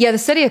the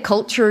City of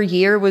Culture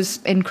year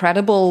was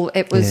incredible.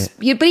 It was,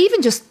 but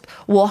even just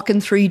walking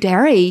through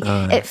Derry,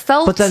 it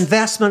felt. But the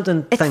investment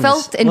and it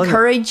felt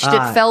encouraged.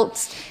 It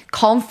felt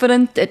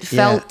confident. It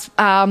felt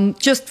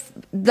just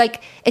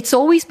like it's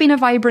always been a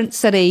vibrant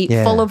city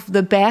full of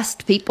the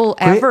best people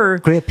ever.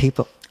 Great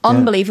people.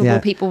 unbelievable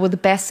people with the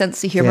best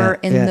sense of humour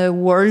in the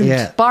world,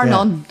 bar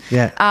none.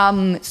 Yeah.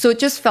 So it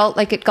just felt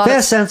like it got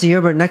best sense of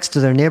humour next to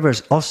their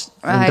neighbours, us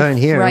down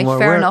here. Right, and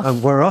fair enough.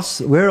 And we're all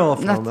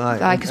from.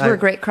 Because we're a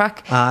great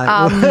crack.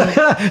 But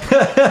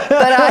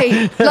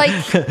I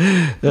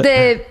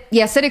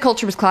like City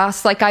Culture was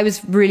class. Like, I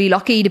was really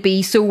lucky to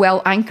be so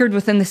well anchored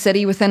within the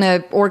city, within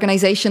an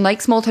organisation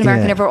like Small Town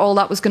America, whenever all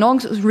that was going on.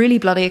 So it was really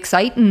bloody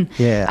exciting.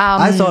 Yeah,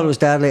 I thought it was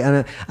deadly,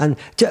 and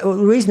the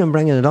reason I'm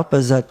bringing it up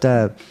is that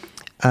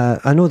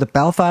I know that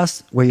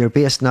Belfast, where you're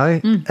based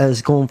now,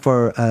 is going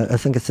for I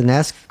think it's the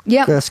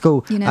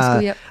UNESCO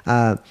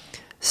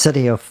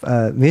City of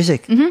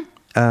Music.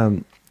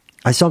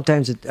 I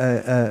sometimes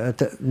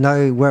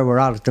now where we're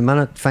at the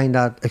minute find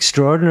that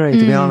extraordinary,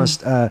 to be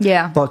honest.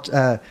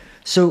 But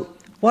so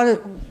what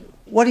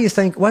do you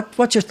think?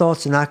 What's your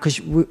thoughts on that? Because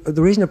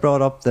the reason I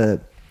brought up the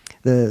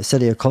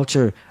City of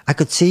Culture, I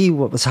could see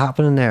what was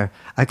happening there.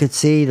 I could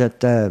see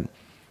that.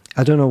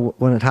 I don't know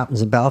when it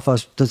happens in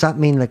Belfast. Does that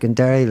mean, like in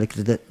Derry, like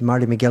the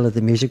Marty McGill at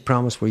the Music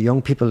Promise, where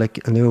young people like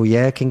in the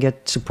OEA can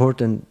get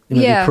support and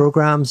the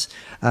programs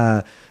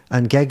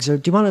and gigs? Or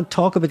do you want to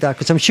talk about that?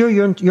 Because I'm sure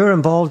you're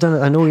involved in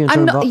it. I know you're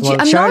involved. Well,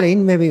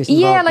 Charlene maybe is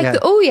involved.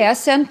 The OES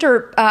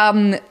Centre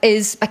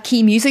is a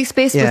key music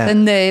space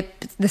within the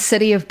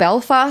city of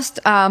Belfast,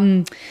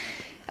 and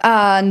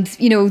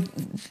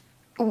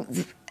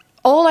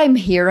all I'm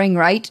hearing,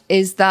 right,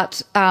 is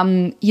that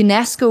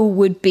UNESCO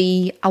would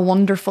be a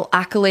wonderful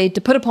accolade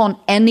to put upon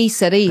any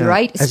city,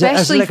 right?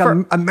 Especially it's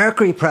like a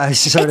Mercury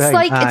Prize.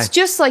 It's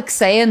just like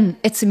saying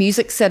it's a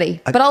music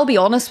city. But I'll be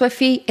honest with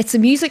you, it's a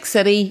music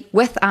city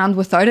with and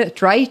without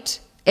it, right?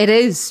 It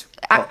is.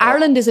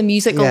 Ireland is a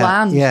musical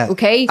land,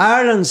 okay?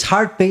 Ireland's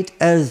heartbeat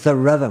is the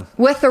rhythm.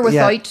 With or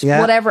without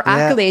whatever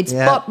accolades.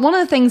 But one of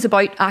the things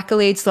about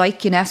accolades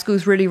like UNESCO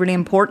is really, really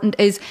important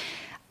is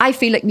I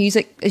feel like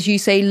music, as you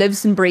say,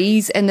 lives and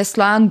breathes in this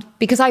land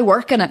because I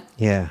work in it.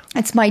 Yeah.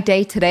 It's my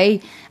day to day.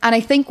 And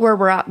I think where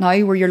we're at now,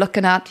 where you're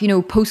looking at,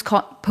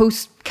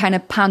 post kind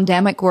of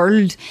pandemic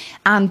world,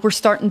 and we're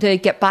starting to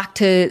get back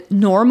to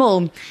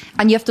normal,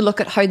 and you have to look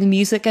at how the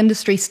music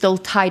industry is still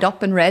tied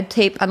up in red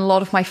tape, and a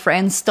lot of my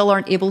friends still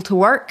aren't able to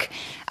work.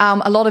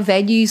 A lot of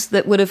venues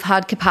that would have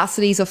had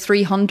capacities of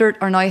 300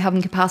 are now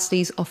having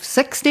capacities of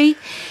 60.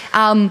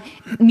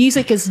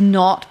 Music is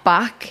not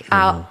back.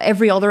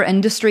 Every other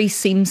industry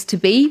seems to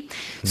be.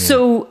 Yeah.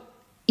 So,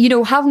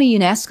 having a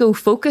UNESCO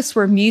focus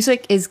where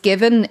music is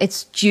given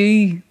its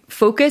due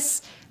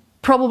focus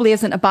probably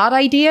isn't a bad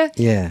idea,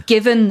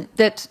 given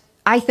that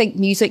I think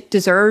music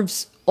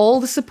deserves all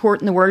the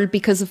support in the world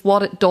because of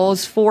what it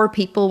does for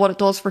people, what it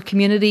does for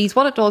communities,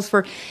 what it does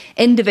for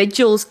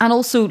individuals, and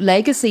also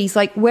legacies.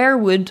 Like, where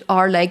would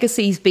our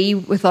legacies be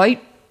without,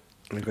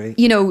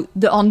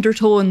 the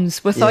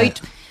undertones,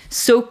 without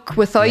soak,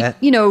 without,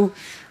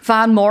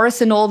 Van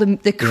Morrison, all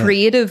the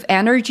creative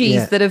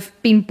energies that have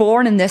been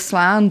born in this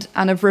land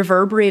and have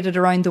reverberated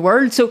around the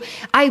world. So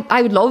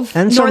I would love...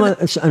 And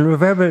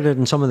reverberated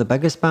in some of the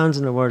biggest bands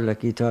in the world.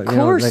 Like you talk,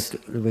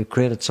 we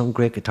created some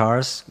great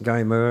guitarists,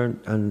 Gary Moore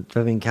and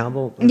Vivian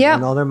Campbell. And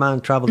another man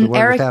travelled the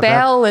world. Eric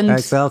Bell.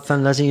 Eric Bell,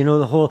 Thin Lizzy,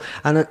 the whole...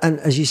 And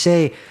as you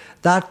say,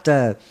 that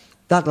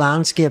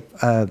landscape...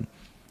 I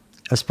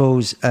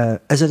suppose,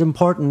 is it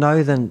important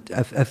now then,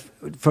 if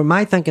for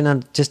my thinking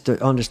and just to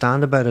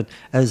understand about it,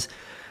 is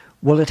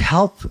will it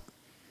help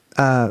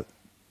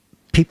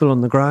people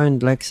on the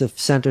ground, like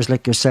centres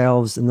like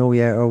yourselves, or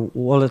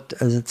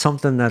is it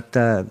something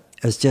that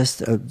is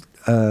just,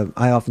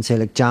 I often say,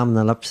 like jamming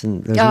the lips,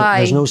 and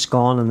there's no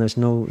scone and there's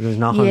nothing, there's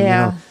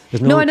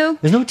no, I know.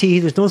 There's no tea,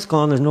 there's no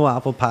scone, there's no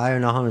apple pie or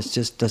nothing, it's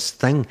just this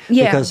thing.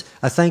 Because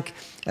I think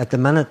at the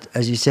minute,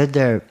 as you said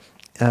there,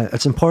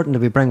 it's important that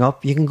we bring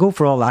up, you can go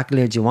for all the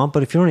accolades you want,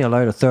 but if you're only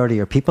allowed a third of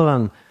your people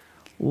on,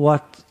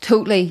 what...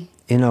 Totally.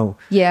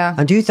 Yeah.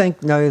 And do you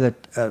think now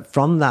that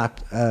from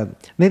that,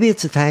 maybe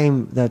it's a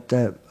time that,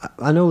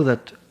 I know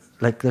that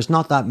like there's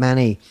not that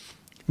many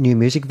new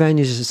music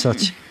venues as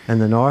such in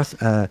the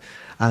north,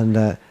 and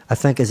I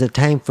think is it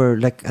time for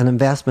like an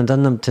investment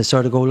in them to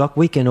sort of go, look,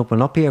 we can open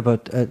up here,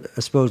 but I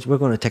suppose we're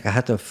going to take a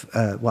hit of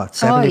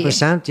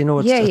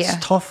 70%.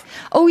 It's tough.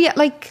 Oh yeah,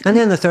 and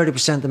then the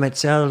 30% they might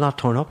say, "I'll not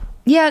turn up."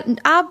 Yeah,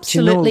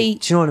 absolutely.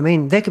 Do you know what I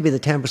mean? They could be the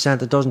 10%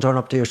 that doesn't turn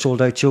up to your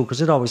sold out show, because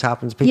it always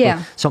happens.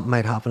 Something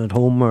might happen at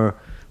home, or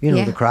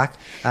the crack.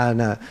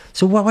 And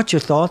so what's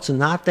your thoughts on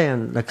that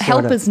then? Like,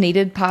 help is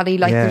needed, Paddy.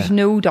 There's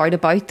no doubt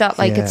about that.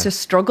 It's a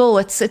struggle.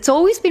 It's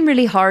always been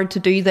really hard to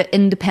do the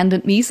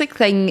independent music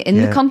thing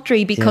in the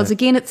country, because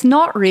again, it's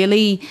not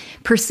really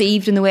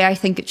perceived in the way I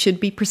think it should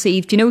be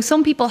perceived.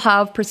 Some people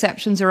have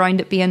perceptions around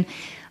it being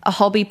a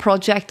hobby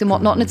project and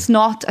whatnot, and it's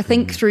not. I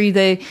think through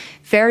the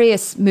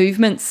various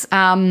movements,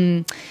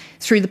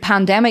 through the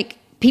pandemic,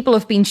 people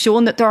have been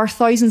shown that there are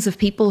thousands of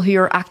people who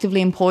are actively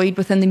employed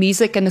within the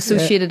music and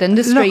associated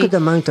industry. Look at the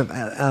amount of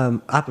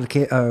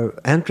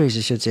entries,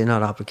 I should say,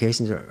 not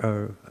applications,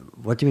 or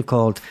what do we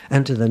call it,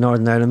 into the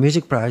Northern Ireland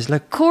Music Prize.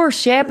 Of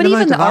course, but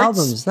even the arts.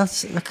 Albums,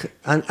 that's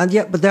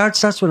but the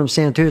arts, that's what I'm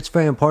saying too. It's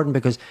very important,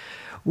 because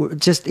we're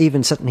just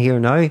even sitting here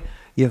now,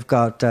 You've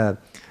got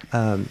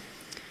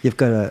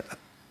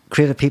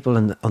creative people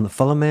on the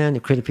Fulham end,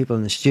 you've creative people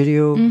in the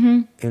studio,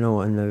 you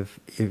know, and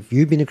if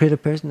you've been a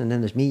creative person, and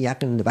then there's me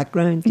yakking in the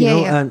background, you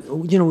know,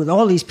 and, you know, with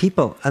all these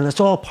people, and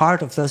it's all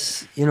part of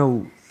this, you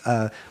know,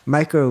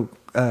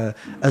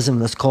 microism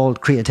that's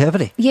called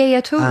creativity. Yeah,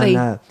 totally.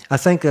 And I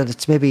think that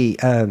it's maybe,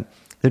 there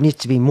needs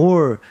to be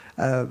more,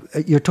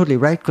 you're totally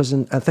right, because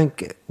I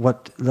think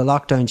what the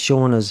lockdown's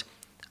showing is,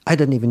 I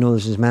didn't even know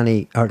there's as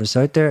many artists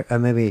out there,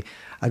 and maybe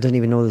I didn't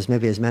even know there's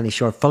maybe as many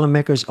short film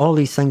makers. All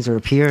these things are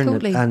appearing,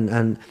 totally.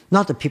 and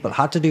not that people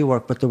had to do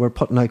work, but they were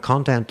putting out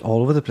content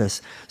all over the place.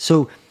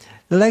 So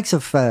the likes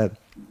of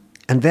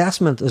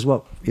investment is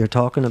what you're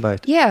talking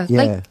about. Yeah.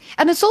 Like,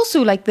 and it's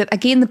also like that,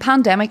 again, the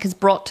pandemic has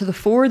brought to the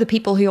fore the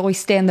people who always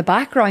stay in the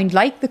background,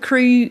 like the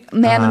crew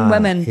men and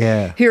women,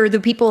 who are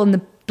the people in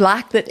the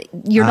black that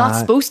you're not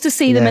supposed to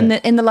see them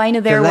in the line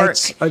of their work.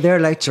 Their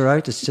lights are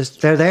out. It's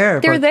just they're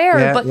there.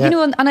 But you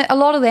know, and a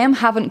lot of them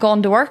haven't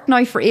gone to work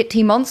now for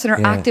 18 months and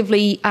are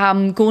actively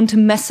going to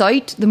miss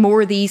out the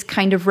more these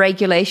kind of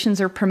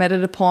regulations are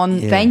permitted upon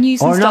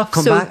venues and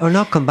stuff. Or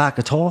not come back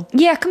at all.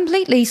 Yeah,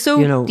 completely. So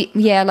you know,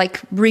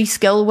 like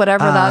reskill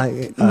whatever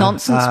that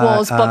nonsense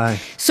was. But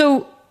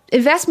so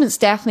investment's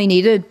definitely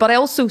needed. But I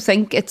also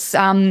think it's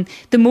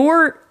the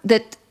more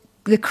that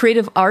the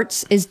creative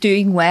arts is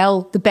doing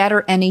well, the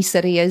better any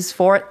city is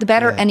for it, the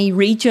better any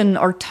region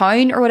or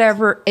town or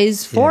whatever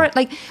is for it.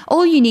 Like,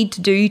 all you need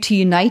to do to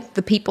unite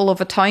the people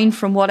of a town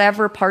from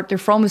whatever part they're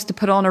from is to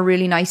put on a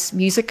really nice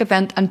music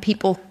event, and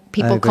people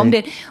come to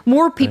it.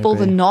 More people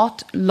than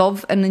not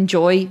love and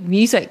enjoy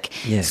music.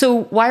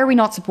 So why are we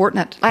not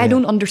supporting it? I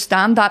don't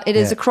understand that. It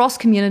is a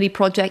cross-community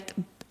project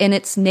in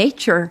its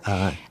nature.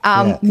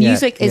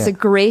 Music is a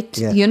great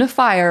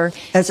unifier.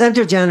 It's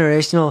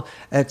intergenerational.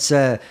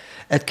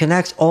 It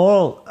connects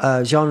all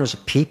genres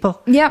of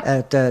people. Yeah.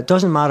 It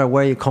doesn't matter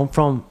where you come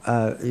from,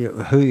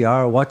 who you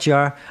are, what you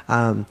are.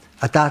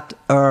 At that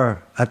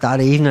hour, at that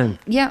evening,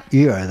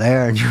 you are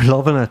there and you're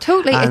loving it.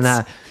 Totally.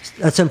 And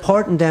it's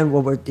important then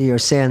what you're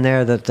saying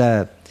there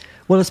that,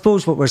 well, I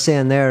suppose what we're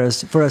saying there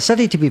is for a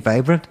city to be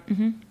vibrant,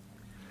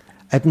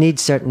 it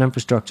needs certain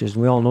infrastructures,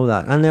 and we all know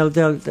that.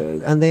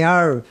 And they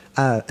are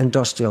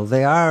industrial,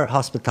 they are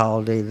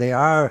hospitality, they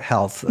are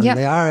health, and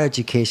they are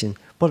education,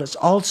 but it's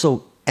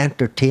also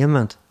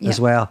entertainment as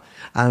well.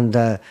 And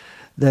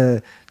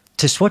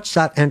to switch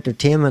that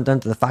entertainment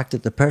into the fact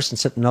that the person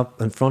sitting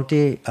up in front of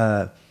you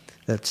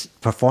that's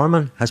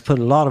performing has put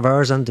a lot of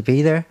hours in to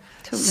be there.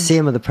 Totally.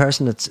 Same with the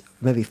person that's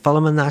maybe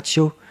filming that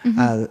show.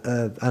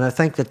 And I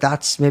think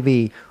that's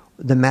maybe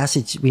the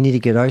message we need to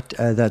get out,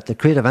 that the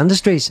creative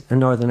industries in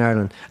Northern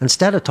Ireland,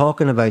 instead of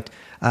talking about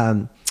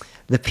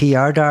the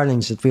PR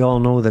darlings that we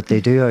all know that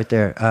they do out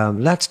there,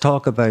 let's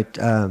talk about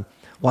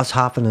what's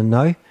happening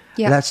now.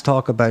 Let's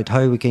talk about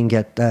how we can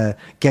get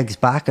gigs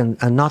back and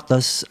not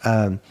this,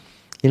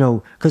 you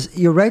know, because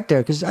you're right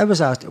there. Because I was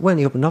asked, when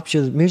you open up,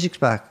 sure, the music's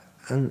back.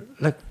 And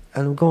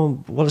I'm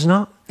going, well, it's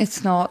not.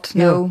 It's not,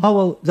 you no. Know, oh,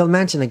 well, they'll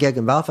mention a gig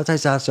in Belfast. I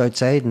said, that's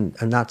outside, and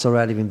that's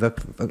already been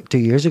booked 2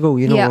 years ago,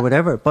 you know, or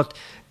whatever. But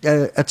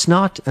it's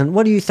not. And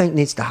what do you think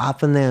needs to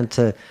happen then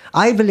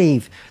I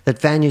believe that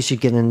venues should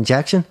get an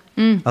injection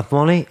of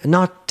money,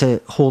 not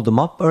to hold them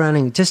up or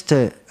anything, just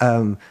to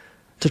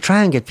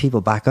try and get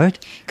people back out.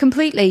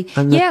 Completely.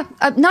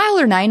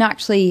 Niall Nine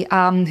actually,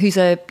 who's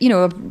a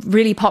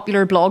really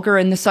popular blogger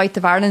in the south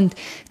of Ireland,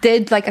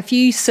 did like a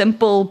few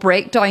simple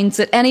breakdowns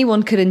that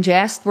anyone could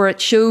ingest, where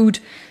it showed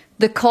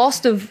the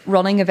cost of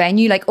running a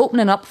venue, like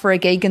opening up for a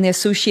gig and the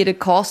associated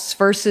costs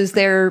versus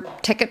their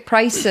ticket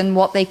price and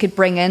what they could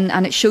bring in,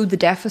 and it showed the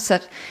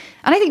deficit.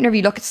 And I think whenever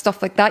you look at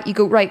stuff like that, you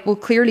go, right, well,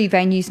 clearly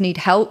venues need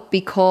help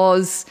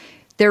because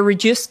their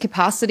reduced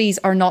capacities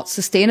are not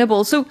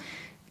sustainable. So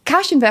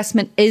cash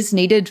investment is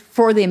needed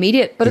for the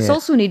immediate, but it's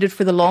also needed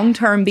for the long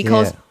term,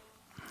 because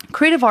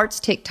creative arts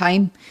take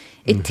time.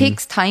 It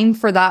takes time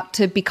for that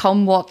to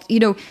become what,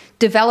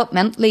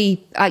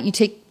 developmentally, you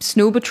take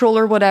Snow Patrol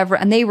or whatever,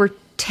 and they were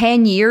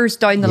 10 years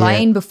down the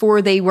line before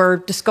they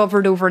were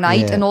discovered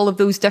overnight, and all of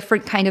those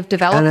different kind of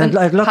development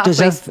and it looked pathways.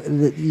 As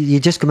if you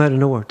just come out of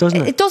nowhere, doesn't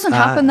it? It doesn't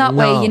happen that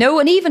way,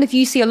 and even if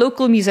you see a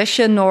local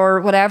musician or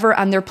whatever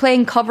and they're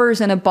playing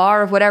covers in a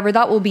bar or whatever,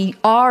 that will be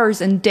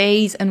hours and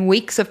days and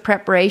weeks of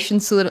preparation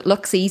so that it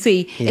looks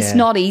easy. It's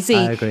not easy.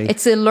 I agree.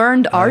 It's a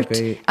learned art,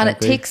 and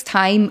it takes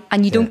time,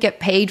 and you don't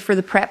get paid for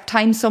the prep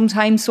time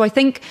sometimes. So I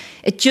think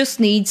it just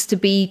needs to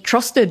be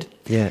trusted.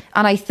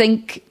 And I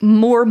think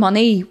more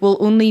money will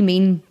only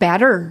mean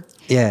better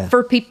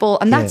for people.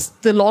 And that's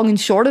the long and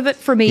short of it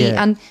for me.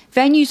 And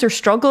venues are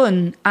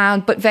struggling,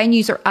 but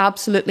venues are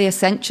absolutely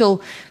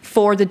essential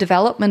for the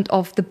development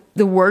of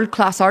the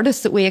world-class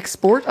artists that we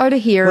export out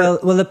of here.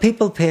 Well, the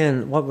people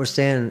paying, what we're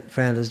saying,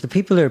 friend, is the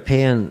people who are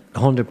paying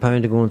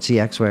 £100 to go and see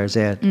X, Y, or Z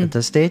at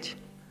this stage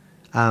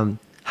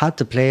had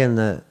to play in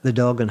the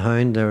Dog and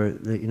Hound, or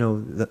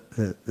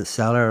the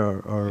Cellar,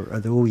 or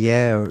the Oh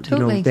Yeah, or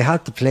they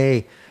had to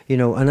play.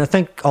 And I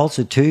think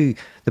also too,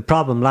 the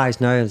problem lies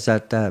now is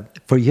that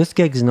for youth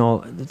gigs and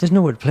all, there's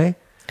nowhere to play.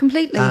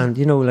 Completely. And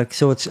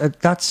so it's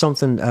that's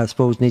something I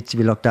suppose needs to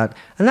be looked at,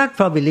 and that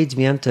probably leads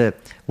me into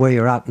where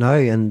you're at now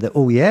in the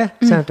Oh Yeah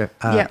Centre.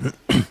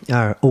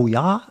 Or Oh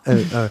Yeah,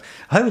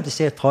 how would they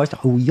say it partially?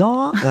 Oh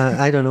Yeah,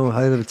 I don't know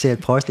how they would say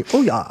it partially.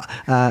 Oh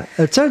Yeah,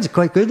 it sounds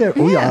quite good there.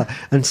 Oh yeah,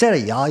 instead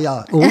of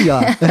yeah. Oh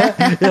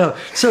yeah.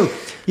 So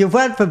you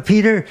went from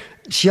Peter,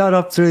 shot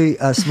up through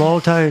a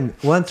small town,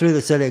 went through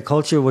the City of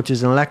Culture, which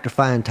was an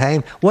electrifying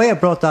time. Why I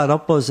brought that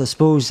up was, I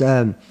suppose,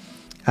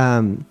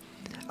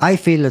 I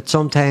feel that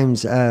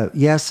sometimes,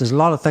 yes, there's a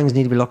lot of things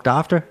need to be looked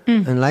after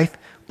in life,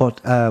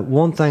 but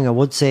one thing I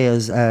would say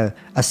is a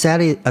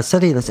city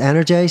that's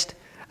energised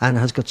and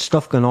has got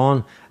stuff going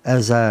on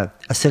is a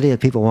city that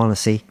people want to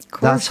see.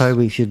 That's how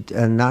we should,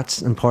 and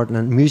that's important,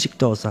 and music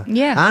does that.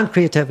 Yeah. And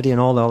creativity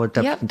and all the other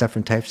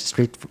different types of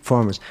street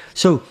performers.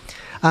 So,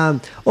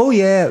 Oh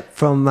Yeah,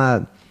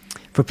 for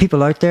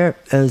people out there,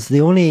 is the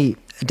only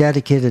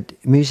dedicated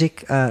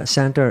music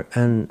centre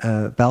in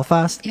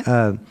Belfast.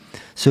 Yep.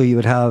 So you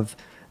would have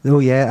Oh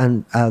Yeah,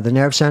 and the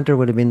Nerve Centre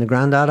would have been the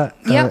granddaddy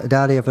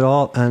daddy of it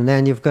all. And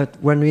then you've got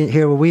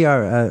here where we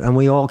are, and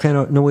we all kind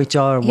of know each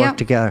other and work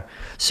together.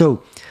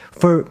 So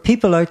for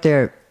people out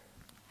there,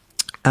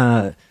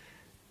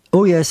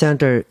 Oh Yeah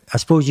Centre, I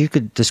suppose you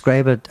could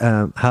describe it.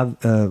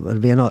 It'll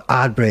be an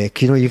ad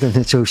break. You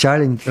can. So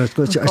Charlotte's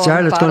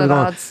going to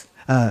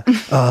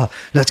go.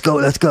 Let's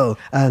go.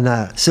 And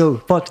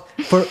but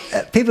for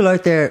people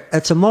out there,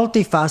 it's a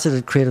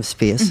multifaceted creative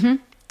space.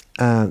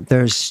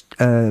 There's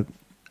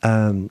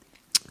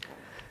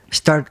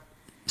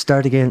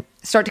Start Again.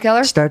 Start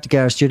Together. Start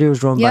Together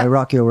Studios, run by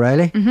Rocky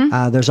O'Reilly.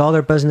 There's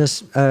other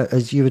business,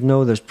 as you would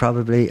know. There's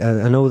probably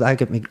I know that I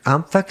get my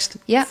amp fixed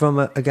from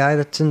a guy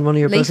that's in one of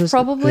your Leaf, businesses.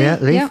 Probably. Yeah,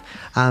 Leaf.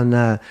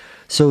 And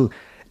so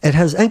it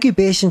has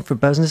incubation for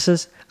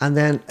businesses, and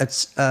then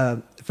it's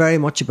very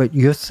much about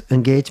youth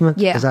engagement.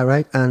 Yeah. Is that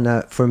right?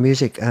 And for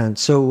music, and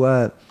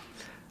so.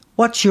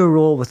 What's your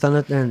role within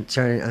it then,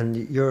 Sarah?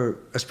 And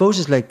I suppose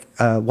it's like,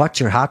 what's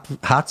your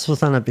hats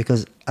within it?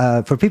 Because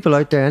for people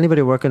out there,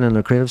 anybody working in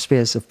a creative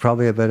space, have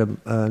probably about,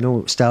 I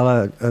know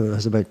Stella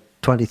has about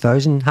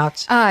 20,000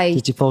 hats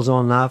that she pulls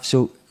on now.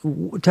 So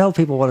tell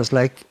people what it's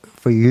like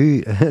for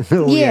you.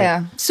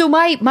 So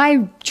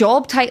my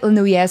job title in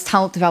OEA is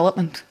talent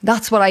development.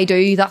 That's what I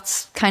do.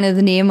 That's kind of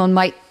the name on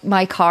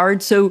my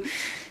card. So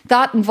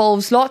that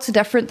involves lots of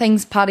different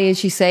things, Paddy,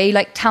 as you say.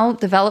 Like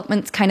talent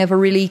development's kind of a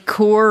really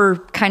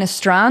core kind of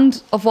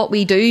strand of what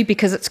we do,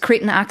 because it's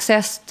creating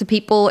access to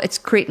people. It's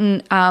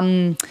creating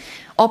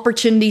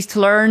opportunities to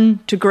learn,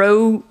 to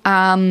grow.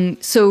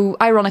 So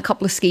I run a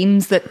couple of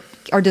schemes that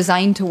are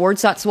designed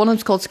towards that. So one of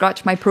them's called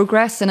Scratch My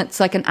Progress, and it's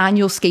like an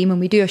annual scheme, and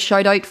we do a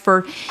shout out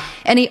for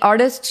any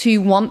artists who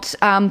want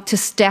to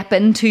step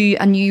into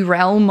a new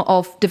realm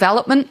of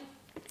development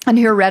and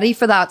who are ready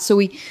for that. So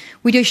we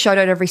do shout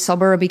out every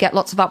summer, and we get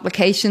lots of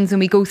applications, and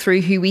we go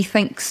through who we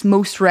think's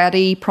most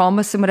ready,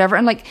 promise, and whatever.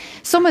 And like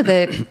some of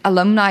the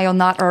alumni on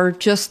that are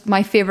just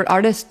my favourite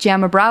artists.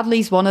 Gemma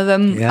Bradley's one of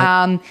them.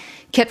 Yeah.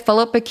 Kit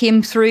Philippa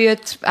came through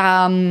it.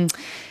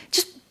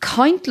 Just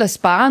countless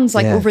bands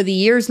over the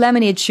years.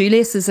 Lemonade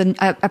Shoelace is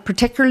a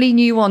particularly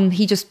new one.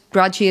 He just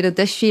graduated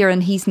this year,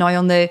 and he's now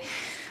on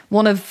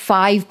one of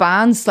 5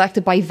 bands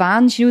selected by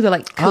Vans,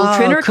 the cool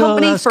trainer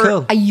company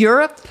for a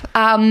Europe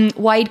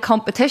wide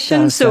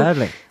competition. That's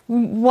so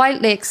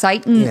wildly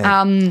exciting.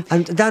 Yeah. And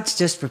that's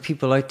just for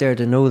people out there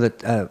to know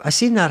that I've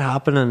seen that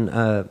happening.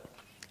 I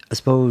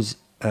suppose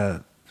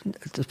the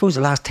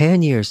last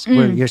 10 years,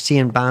 where you're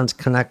seeing bands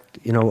connect,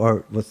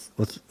 or with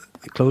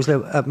closely.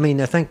 I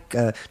mean, I think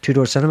Two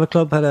Door Cinema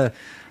Club had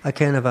a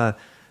kind of a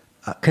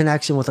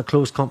connection with a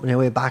close company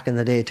way back in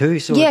the day too.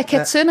 So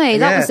Kitsune,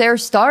 that was their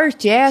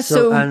start. Yeah,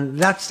 so and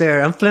that's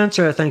their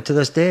influencer, I think, to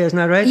this day, isn't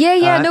that right?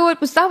 Yeah. No,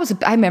 that was.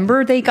 I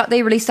remember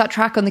they released that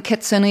track on the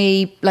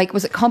Kitsune,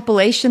 was it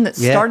compilation that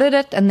started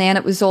it, and then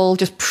it was all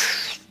just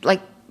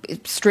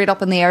straight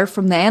up in the air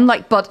from then.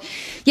 But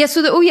yeah,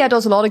 so the Oh Yeah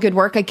does a lot of good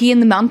work. Again,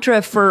 the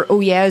mantra for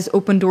Oh Yeah is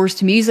open doors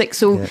to music.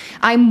 So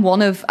I'm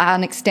one of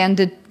an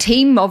extended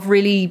team of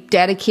really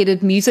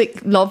dedicated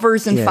music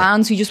lovers and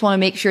fans who just want to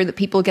make sure that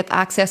people get the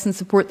access and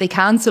support they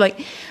can. So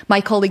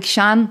my colleague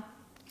Shan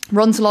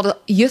runs a lot of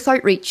youth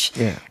outreach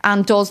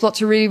and does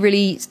lots of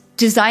really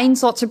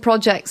designs lots of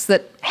projects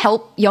that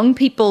help young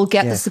people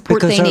get the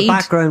support they need. Because her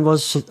background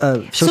was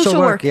social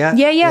work.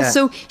 Yeah.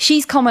 So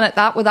she's coming at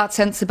that with that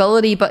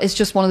sensibility, but is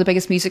just one of the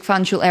biggest music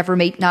fans you'll ever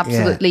meet, and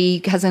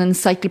absolutely has an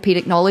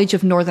encyclopedic knowledge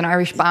of Northern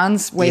Irish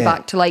bands way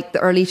back to the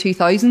early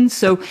 2000s.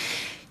 So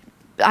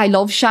I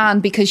love Shan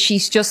because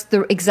she's just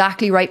the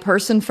exactly right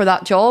person for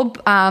that job.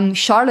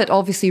 Charlotte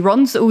obviously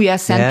runs the Oh Yeah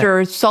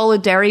Centre,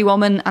 solid dairy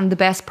woman and the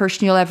best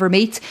person you'll ever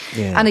meet.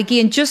 And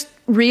again, just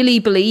really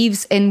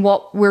believes in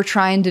what we're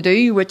trying to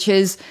do, which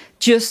is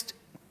just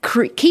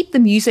keep the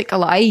music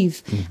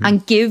alive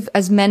and give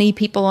as many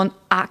people an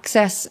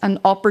access and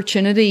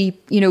opportunity,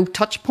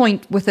 touch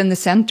point within the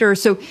centre.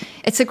 So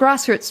it's a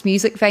grassroots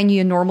music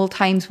venue. In normal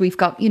times, we've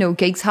got,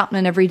 gigs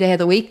happening every day of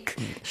the week.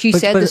 She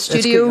said the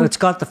studio. It's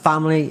got the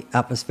family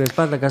atmosphere. It's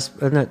got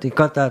isn't it? You've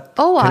got that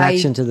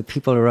connection to the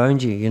people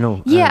around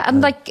you, Yeah,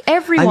 and like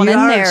everyone in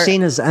there. And you are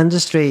seen as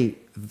industry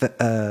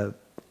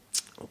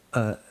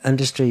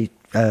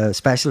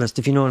specialist,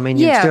 if you know what I mean.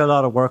 You do a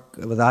lot of work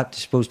with that. I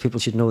suppose people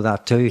should know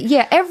that too.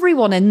 Yeah,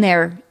 everyone in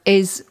there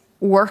is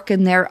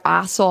working their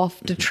ass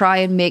off to try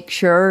and make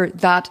sure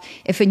that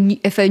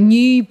if a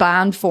new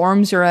band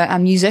forms or a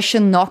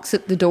musician knocks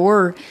at the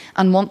door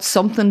and wants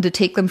something to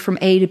take them from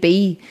A to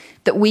B,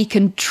 that we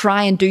can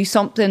try and do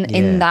something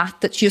in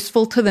that's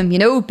useful to them,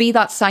 be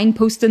that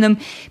signposting them,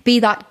 be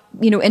that,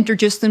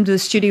 introduce them to the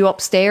studio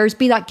upstairs,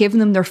 be that giving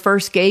them their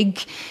first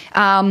gig.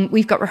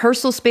 We've got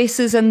rehearsal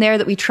spaces in there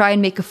that we try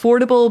and make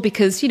affordable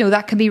because,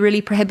 that can be really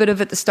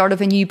prohibitive at the start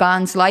of a new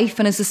band's life.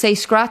 And as I say,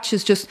 Scratch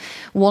is just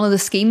one of the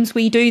schemes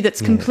we do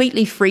that's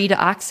completely free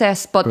to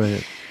access. But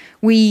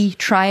we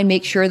try and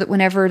make sure that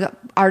whenever the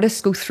artists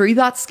go through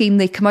that scheme,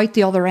 they come out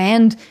the other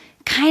end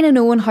kind of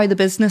knowing how the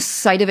business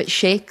side of it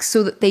shakes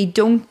so that they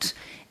don't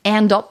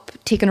end up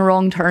taking a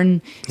wrong turn,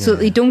 so that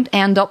they don't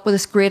end up with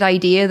this great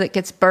idea that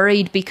gets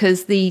buried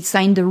because they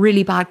signed a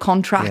really bad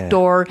contract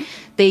or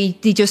they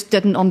just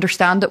didn't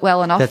understand it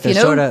well enough. That they're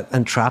sort of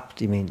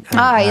entrapped, you mean?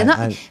 Paddy,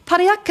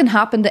 that can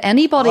happen to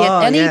anybody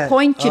at any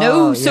point,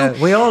 So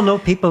we all know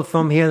people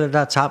from here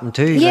that's happened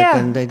to,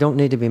 and they don't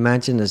need to be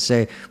mentioned as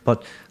say,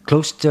 but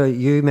close to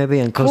you maybe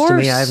and close to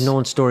me, I've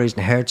known stories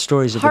and heard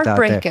stories about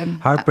that.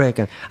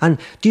 Heartbreaking. And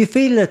do you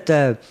feel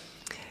that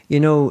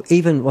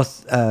even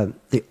with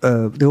the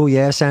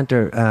OES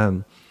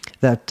Centre,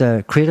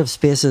 that creative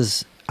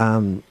spaces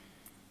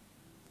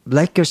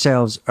like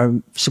yourselves are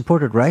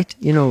supported, right?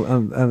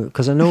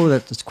 Because I know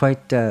that it's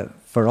quite,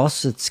 for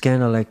us, it's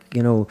kind of like,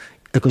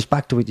 it goes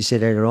back to what you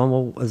said earlier on.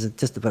 Well, was it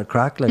just a bit of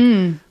crack? But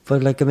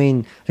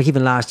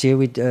even last year,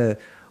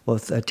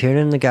 with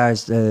Tierney and the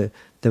guys,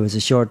 there was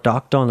a short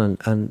doc done,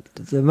 and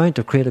the amount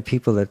of creative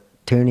people that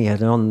Tierney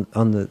had on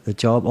the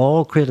job,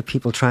 all creative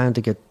people trying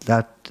to get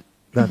that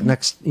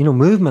next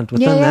movement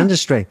within the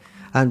industry,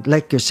 and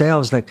like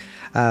yourselves, and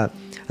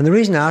the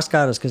reason I ask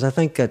that is because I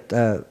think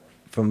that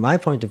from my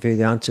point of view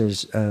the answer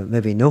is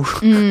maybe no.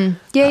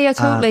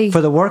 Totally.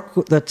 For the work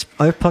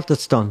output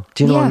that's done,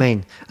 do you know what I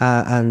mean?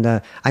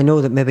 And I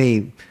know that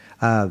maybe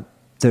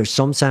there's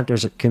some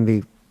centres that can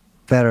be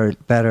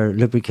better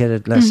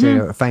lubricated, let's say,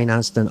 or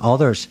financed than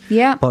others.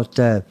 But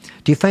do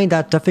you find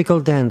that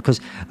difficult then? Because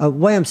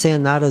why I'm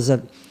saying that is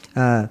that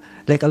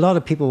like a lot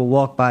of people will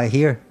walk by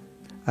here.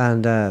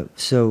 And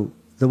so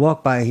they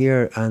walk by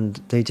here and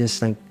they just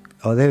think,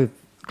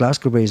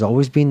 Glasgowbury's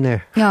always been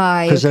there.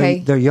 Because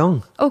they're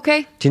young.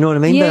 Okay. Do you know what I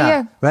mean by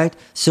that? Right?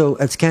 So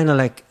it's kind of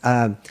like,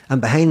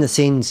 and behind the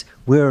scenes,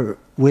 we're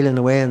wheeling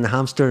away in the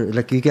hamster,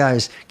 like you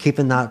guys,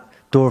 keeping that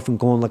door from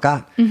going like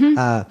that.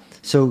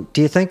 So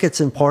do you think it's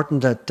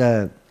important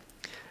that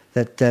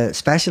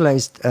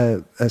specialised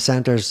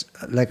centres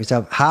like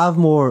yourself have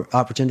more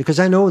opportunity? Because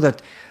I know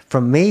that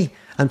from me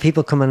and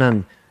people coming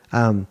in,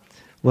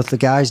 with the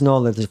guys and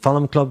all, there's a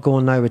film club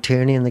going now with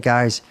Tierney and the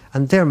guys,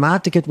 and they're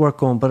mad to get work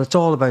going, but it's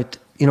all about,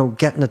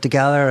 getting it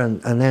together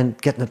and then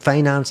getting it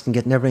financed and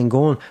getting everything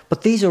going.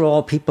 But these are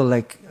all people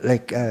like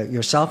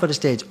yourself at a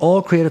stage,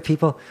 all creative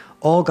people,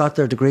 all got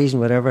their degrees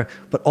and whatever,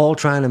 but all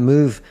trying to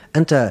move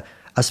into,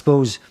 I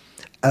suppose,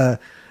 a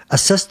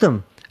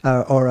system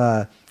or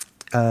I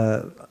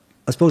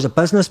suppose a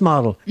business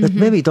model that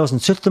maybe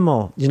doesn't suit them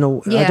all. I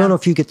don't know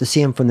if you get the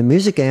same from the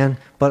music end,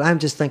 but I'm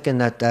just thinking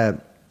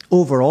that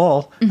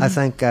overall, I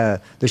think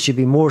there should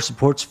be more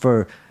supports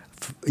for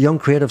young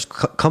creatives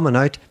coming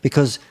out,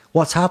 because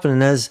what's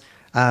happening is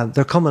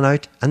they're coming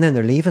out and then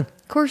they're leaving.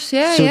 Of course,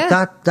 So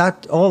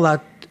that all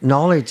that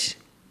knowledge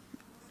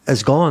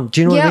is gone.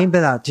 Do you know what I mean by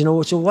that? Do you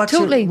know? So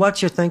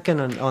what's your thinking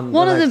on I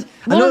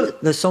know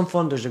there's some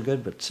funders are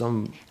good, but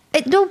some.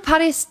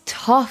 Paddy, it's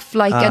tough.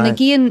 And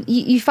again,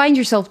 you find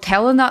yourself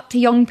telling that to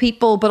young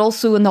people, but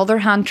also on the other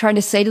hand, trying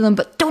to say to them,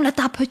 but don't let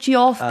that put you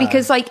off,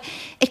 because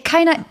it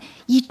kind of,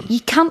 you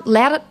can't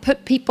let it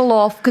put people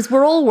off, because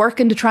we're all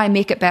working to try and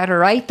make it better,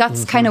 right?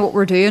 That's kind of what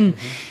we're doing.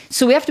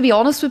 So we have to be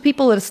honest with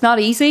people that it's not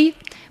easy,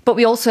 but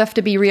we also have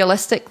to be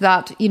realistic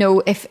that,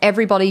 if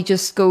everybody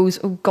just goes,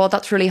 oh God,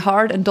 that's really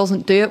hard, and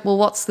doesn't do it, well,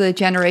 what's the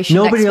generation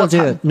Nobody next? will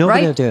do it.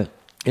 Nobody will do it.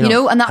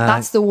 And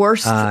that's the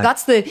worst.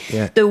 That's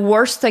the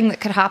worst thing that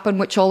could happen,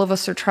 which all of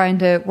us are trying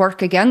to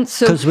work against.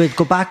 Because we'd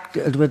go back.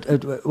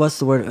 What's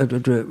the word? It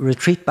would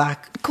retreat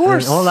back. Of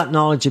course, and all that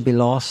knowledge would be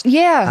lost.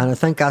 Yeah, and I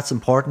think that's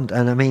important.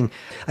 And I mean,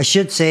 I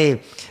should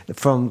say,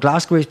 from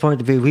Glasgowbury's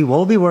point of view, we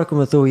will be working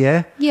with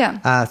OEA.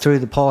 Yeah. Through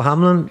the Paul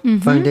Hamlin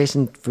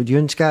Foundation for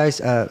you guys,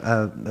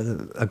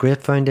 a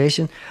great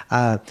foundation,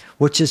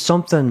 which is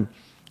something.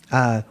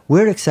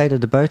 we're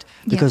excited about,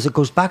 because it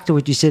goes back to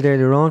what you said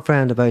earlier on,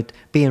 friend, about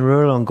being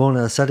rural and going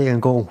to the city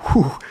and going,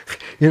 whew,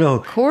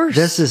 of course,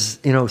 this is,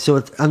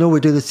 so I know we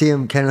do the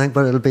same kind of thing,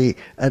 but it'll be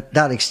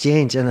that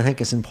exchange, and I think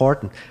it's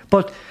important.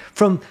 But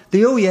from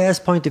the OES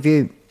point of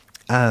view,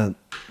 and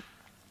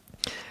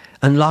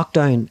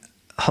lockdown,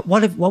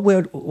 what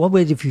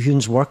way have you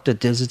worked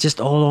it? Is it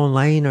just all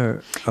online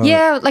or?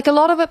 Yeah, like a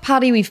lot of it,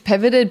 Paddy, we've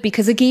pivoted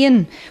because,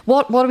 again,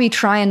 what are we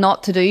trying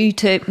not to do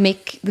to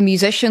make the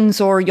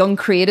musicians or young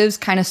creatives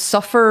kind of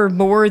suffer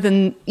more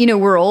than,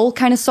 we're all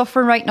kind of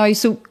suffering right now.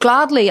 So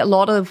gladly, a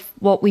lot of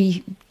what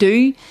we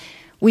do,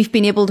 we've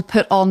been able to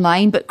put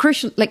online, but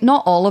crucial, like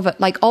not all of it.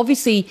 Like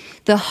obviously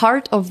the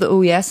heart of the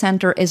OES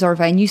Centre is our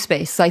venue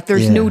space. Like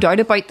there's no doubt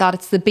about that.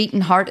 It's the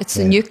beating heart. It's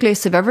the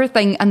nucleus of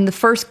everything. And the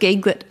first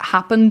gig that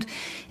happened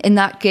in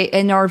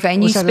our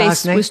venue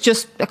space was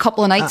just a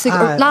couple of nights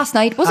ago. Or last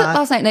night. Was it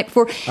last night, night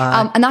before?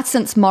 And that's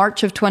since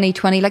March of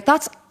 2020. Like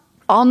that's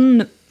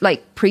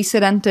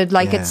unprecedented.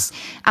 Like it's,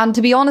 and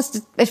to be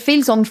honest, it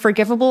feels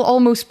unforgivable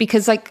almost,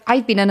 because like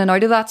I've been in and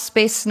out of that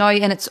space now,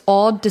 and it's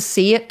odd to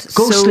see it.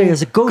 Ghostly,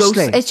 is it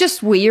ghostly? It's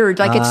just weird.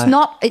 Like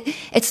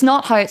it's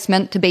not how it's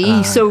meant to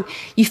be. So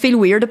you feel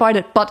weird about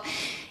it. But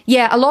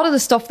yeah, a lot of the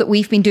stuff that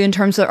we've been doing in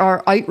terms of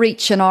our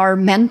outreach and our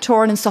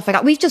mentoring and stuff like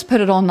that, we've just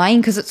put it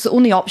online because it's the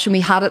only option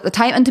we had at the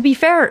time. And to be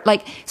fair,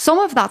 like some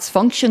of that's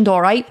functioned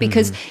all right,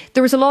 because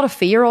there was a lot of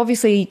fear,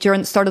 obviously, during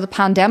the start of the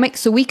pandemic.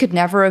 So we could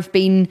never have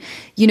been,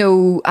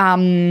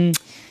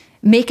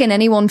 making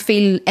anyone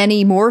feel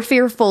any more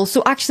fearful.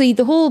 So actually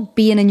the whole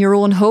being in your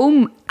own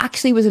home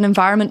actually was an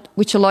environment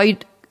which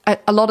allowed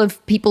a lot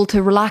of people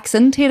to relax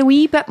into it a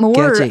wee bit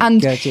more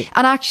and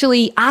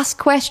actually ask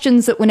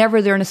questions that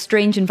whenever they're in a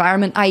strange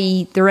environment,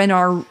 i.e. they're in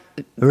our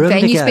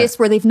venue space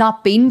where they've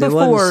not been before.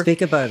 They want to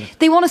speak about it.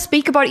 They want to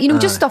speak about it,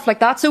 just stuff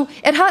like that. So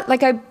it had,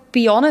 like, I'll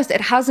be honest,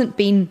 it hasn't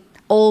been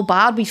all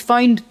bad. We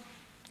found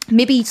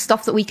maybe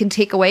stuff that we can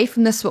take away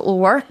from this that will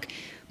work.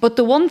 But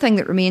the one thing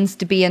that remains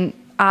to be an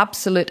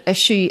absolute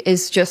issue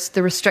is just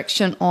the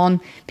restriction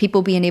on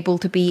people being able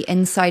to be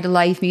inside a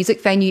live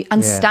music venue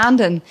and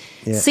standing.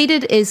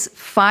 Seated is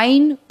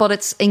fine, but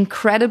it's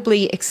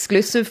incredibly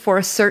exclusive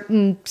for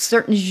certain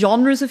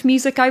genres of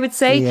music, I would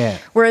say.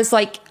 Whereas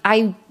like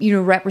I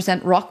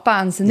represent rock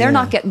bands, and they're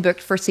not getting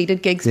booked for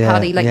seated gigs,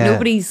 Paddy. Like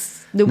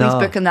nobody's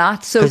booking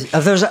that. So if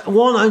there's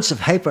 1 ounce of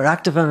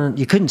hyperactive in it,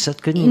 you couldn't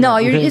sit, couldn't you? No,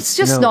 it's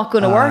just not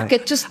going to work.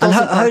 It just doesn't.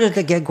 And how did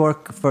the gig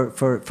work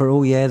for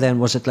Oh Yeah then?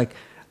 Was it like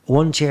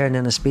one chair and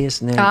then a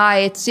space, and then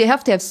you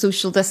have to have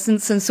social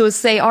distance. And so,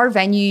 say our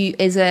venue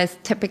is a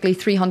typically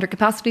 300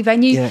 capacity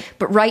venue,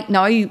 but right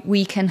now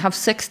we can have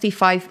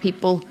 65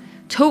 people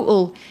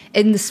total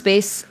in the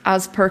space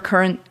as per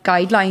current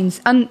guidelines.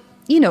 And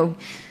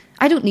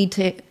I don't need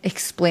to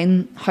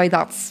explain how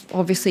that's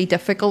obviously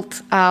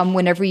difficult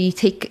whenever you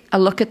take a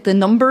look at the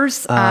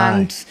numbers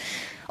and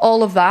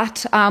all of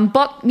that.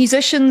 But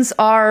musicians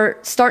are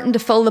starting to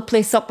fill the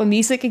place up with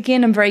music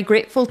again. I'm very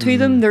grateful to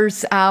them.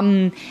 There's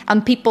and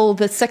people,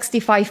 the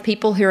 65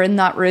 people who are in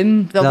that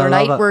room the other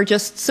night were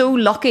just so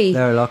lucky.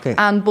 They're lucky.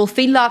 And will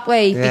feel that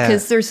way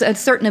because there's a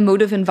certain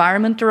emotive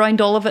environment around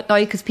all of it now,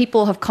 because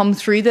people have come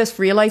through this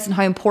realising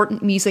how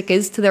important music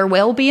is to their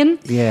well-being.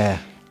 Yeah.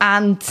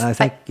 And I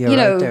think you're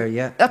right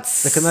there,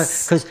 That's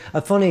because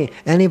funny,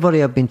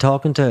 anybody I've been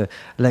talking to,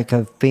 like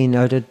I've been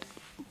out at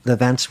the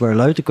events we're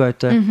allowed to go out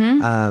there,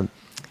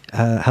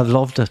 have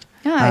loved it.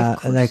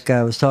 Like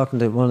I was talking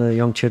to one of the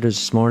young tutors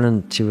this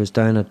morning. She was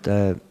down at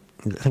I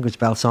think it was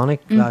Belsonic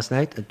last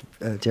night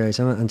at Jerry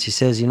Summit, and she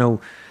says,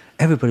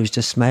 everybody was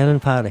just smiling,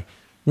 Paddy.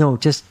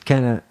 Just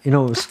kind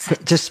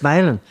of, just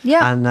smiling.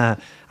 Yeah. And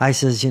I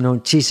says,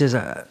 she says,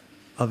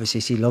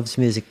 obviously she loves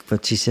music,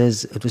 but she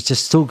says it was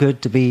just so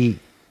good to be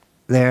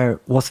there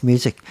with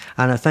music.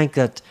 And I think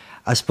that,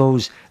 I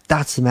suppose,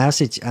 that's the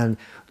message. And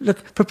look,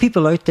 for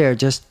people out there,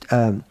 just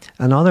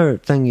another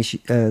thing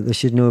they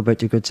should know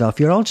about your good self,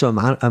 you're also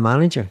a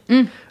manager.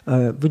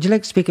 Would you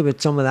like to speak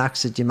about some of the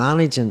acts that you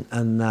manage,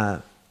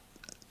 and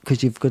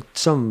because you've got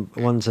some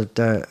ones that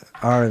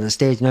are on the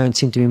stage now and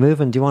seem to be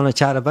moving. Do you want to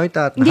chat about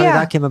that and how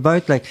that came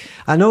about? Like,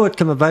 I know it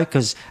came about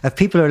because if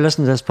people are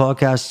listening to this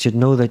podcast, should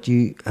know that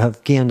you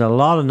have gained a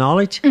lot of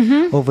knowledge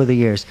over the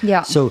years.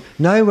 Yeah. So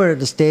now we're at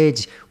the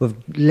stage with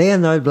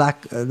laying out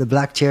the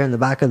black chair in the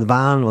back of the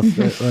van with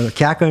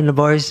Kacker and the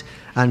boys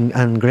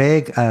and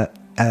Greg.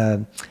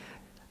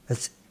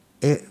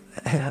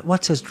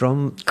 What's his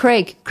drum?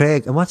 Craig.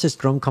 And what's his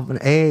drum company?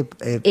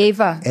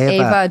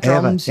 Ava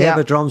Drums.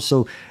 Ava Drums.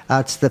 So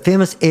it's the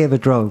famous Ava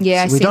Drums.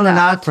 Yeah, we've done an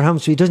ad for him,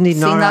 so he doesn't need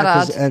an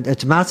ad because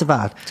it's a massive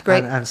ad. It's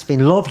great. And it's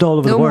been loved all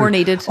over the world. No more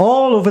needed.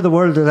 All over the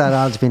world that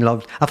ad's been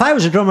loved. If I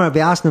was a drummer, I'd be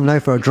asking him now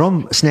for a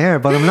drum snare,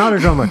 but I'm not a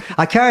drummer.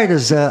 I carried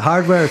his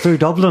hardware through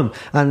Dublin,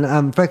 and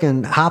I'm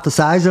freaking half the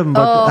size of him,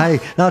 but hey,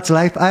 that's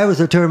life. I was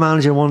a tour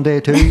manager one day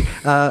too,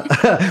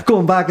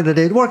 going back in the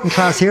day. Working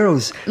Class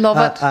Heroes. Love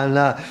it.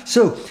 And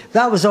so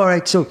that was all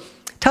right. So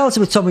Tell us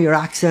about some of your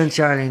accents,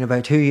 Charlene,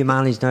 about who you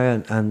manage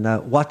now and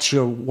what's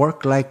your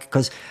work like.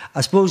 Because I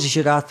suppose you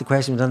should ask the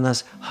question within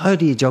this: how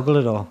do you juggle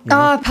it all?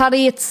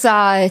 Paddy, it's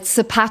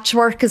a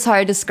patchwork is how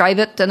I describe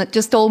it, and it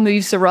just all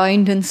moves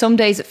around. And some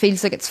days it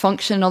feels like it's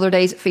functioning, other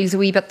days it feels a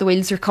wee bit the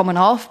wheels are coming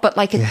off. But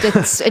like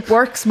it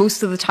works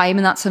most of the time,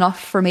 and that's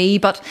enough for me.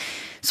 But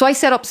so I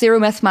set up Zero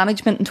Myth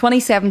Management in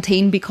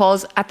 2017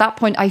 because at that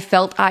point I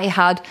felt I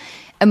had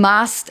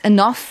amassed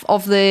enough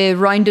of the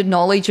rounded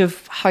knowledge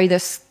of how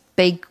this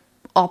big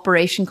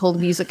operation called the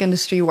music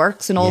industry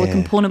works and all the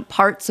component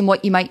parts and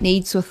what you might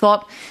need. So I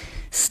thought,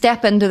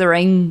 step into the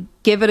ring,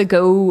 give it a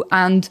go.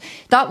 And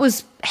that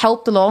was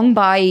helped along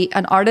by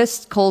an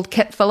artist called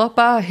Kit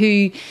Philippa,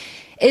 who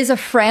is a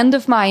friend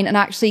of mine. And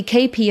actually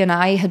KP and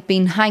I had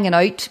been hanging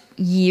out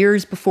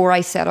years before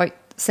I set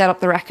up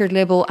the record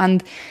label.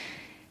 And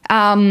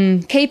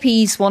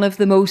KP's one of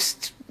the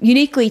most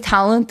uniquely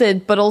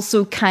talented but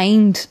also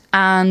kind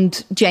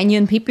and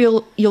genuine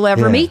people you'll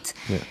ever meet.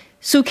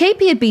 So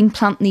KP had been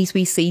planting these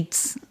wee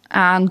seeds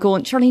and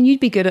going, Charlene,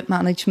 you'd be good at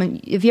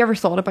management. Have you ever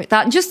thought about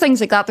that? And just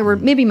things like that were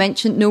maybe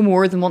mentioned no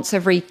more than once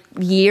every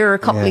year or a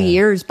couple of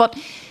years. But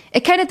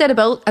it kind of did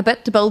a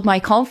bit to build my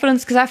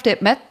confidence, because I have to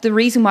admit, the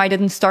reason why I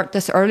didn't start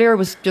this earlier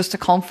was just a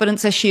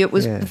confidence issue. It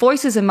was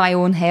voices in my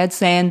own head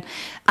saying,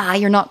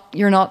 you're not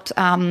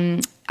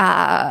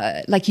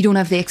like you don't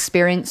have the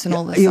experience and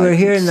all this. You were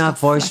hearing that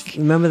voice. Like,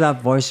 remember that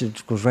voice?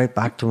 It goes right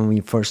back to when we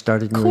first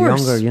started and you were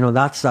younger. You know,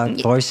 that's that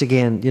voice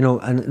again. You know,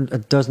 and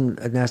it doesn't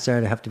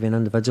necessarily have to be an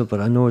individual, but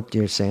I know what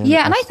you're saying.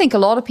 Yeah, and I think a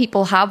lot of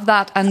people have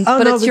that,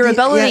 but it's your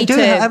ability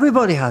to.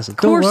 Everybody has it.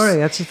 Don't worry,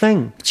 that's the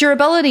thing. It's your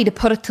ability to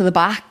put it to the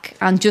back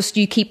and just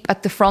you keep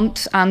at the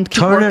front and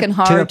keep Turn working it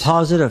hard. to a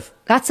positive.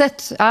 That's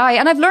it.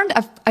 And I've learned,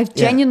 I've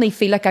genuinely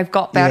feel like I've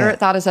got better at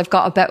that as I've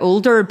got a bit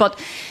older. But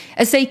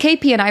I say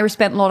KP and I were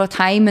spent a lot of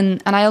time,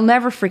 and I'll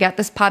never forget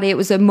this, Paddy. It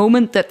was a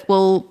moment that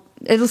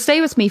it'll stay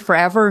with me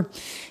forever.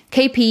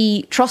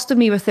 KP trusted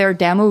me with their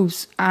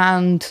demos,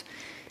 and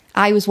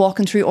I was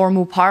walking through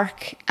Ormeau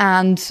Park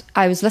and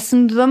I was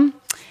listening to them.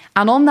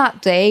 And on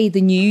that day,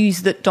 the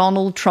news that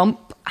Donald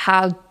Trump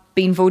had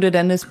been voted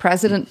in as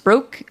president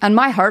broke, and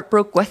my heart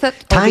broke with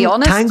it, I'll be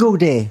honest. Tango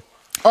Day.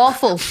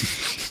 Awful.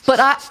 But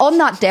on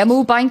that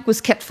demo bank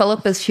was Kit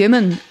Philippa's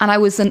Human, and I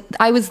was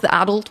the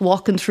adult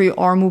walking through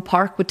Ormeau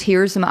Park with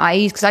tears in my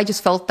eyes because I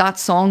just felt that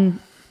song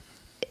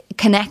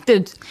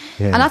connected.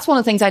 And that's one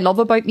of the things I love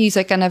about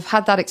music, and I've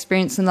had that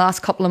experience in the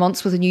last couple of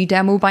months with a new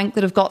demo bank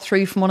that I've got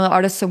through from one of the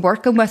artists I'm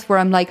working with, where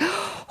I'm like,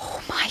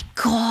 oh my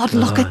God,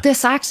 look at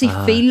this. I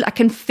actually I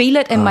can feel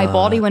it in my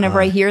body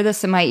whenever I hear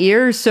this in my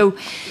ears. So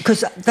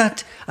because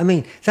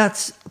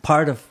that's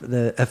part of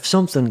if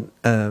something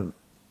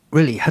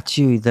really hits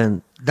you,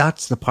 then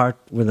that's the part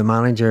where the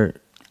manager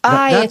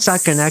that's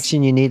that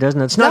connection you need, isn't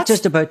it? It's not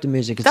just about the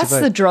music, it's that's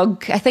about the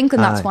drug, I think,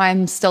 and that's why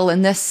I'm still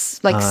in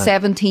this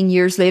 17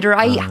 years later.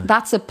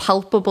 That's a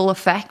palpable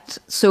effect.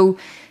 So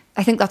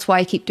I think that's why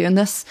I keep doing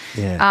this.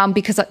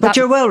 But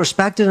you're well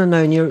respected, and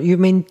now,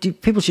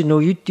 and people should know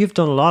you've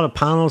done a lot of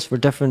panels for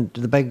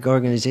the big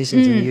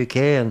organisations in the UK,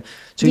 and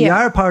so you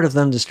are part of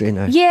the industry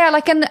now. Yeah,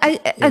 and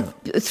I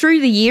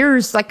through the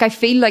years, I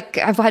feel like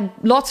I've had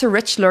lots of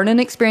rich learning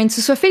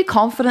experiences, so I feel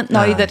confident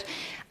now that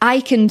I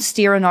can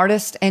steer an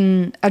artist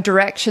in a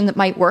direction that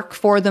might work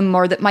for them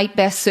or that might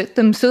best suit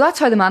them. So that's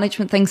how the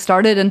management thing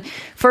started. And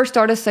first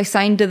artist I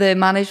signed to the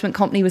management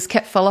company was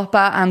Kit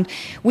Philippa, and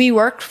we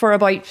worked for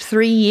about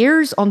 3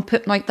 years on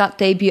putting out that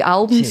debut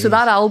album. Jeez. So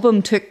that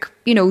album took,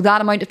 that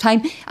amount of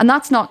time, and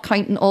that's not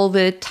counting all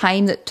the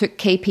time that took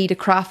KP to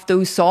craft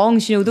those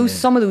songs.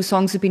 Some of those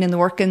songs have been in the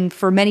working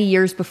for many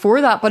years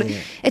before that, but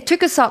it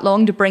took us that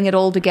long to bring it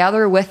all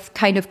together with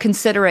kind of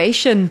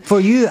consideration for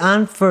you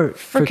and for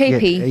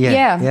KP.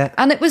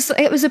 And it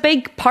was a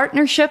big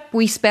partnership.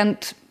 We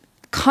spent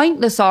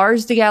countless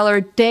hours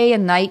together, day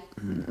and night.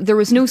 There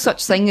was no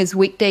such thing as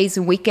weekdays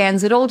and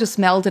weekends. It all just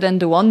melded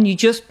into one.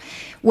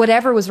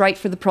 Whatever was right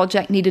for the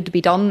project needed to be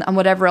done, and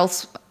whatever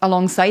else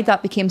alongside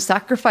that became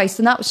sacrificed.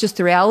 And that was just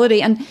the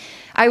reality. And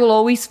I will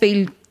always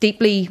feel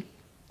deeply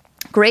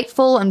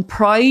grateful and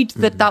proud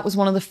that that was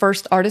one of the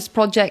first artist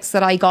projects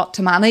that I got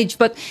to manage.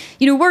 But,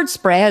 word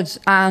spread,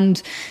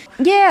 and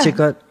So you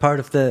got part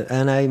of the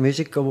NI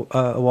Music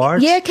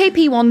Awards? Yeah,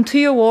 KP won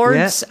 2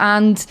 awards,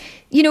 and,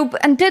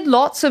 and did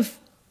lots of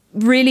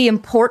really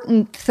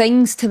important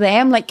things to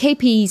them. Like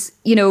KP's,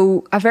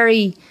 a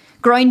very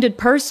grounded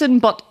person,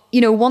 but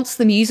wants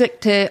the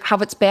music to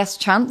have its best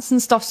chance and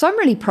stuff. So I'm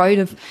really proud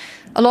of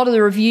a lot of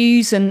the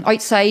reviews and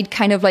outside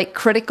kind of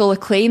critical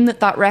acclaim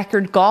that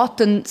record got.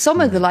 And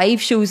some of the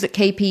live shows that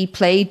KP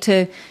played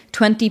to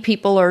 20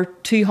 people or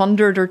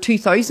 200 or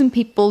 2,000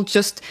 people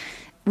just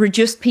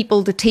reduced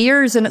people to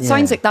tears. And it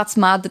sounds like that's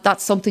mad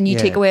that's something you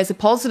take away as a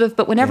positive.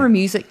 But whenever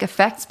music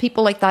affects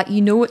people like that,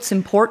 it's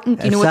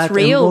important, it's that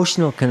real.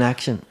 Emotional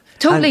connection.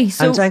 Totally.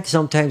 And I think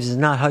sometimes it's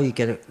not how you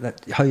get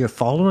it, how your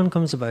following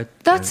comes about.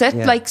 That's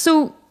it.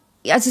 So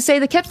as I say,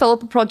 the Kit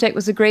Philippa project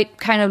was a great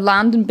kind of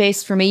landing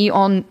base for me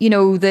on, you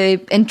know,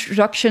 the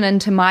introduction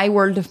into my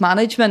world of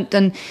management.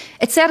 And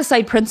it set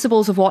aside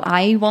principles of what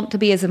I want to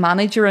be as a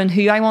manager and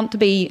who I want to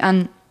be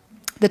and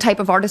the type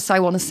of artists I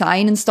want to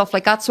sign and stuff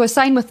like that. So I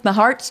sign with my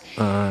heart.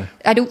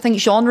 I don't think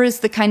genre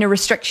is the kind of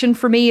restriction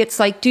for me. It's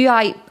like,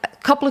 a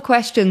couple of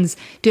questions.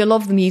 Do I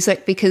love the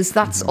music? Because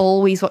that's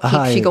always what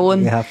keeps you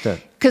going. You have to.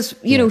 Because,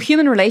 you know,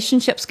 human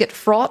relationships get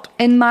fraught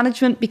in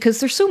management because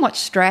there's so much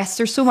stress,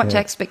 there's so much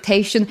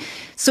expectation.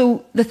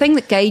 So the thing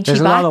that guides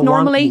you back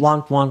normally...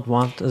 want,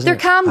 there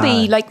can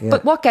be,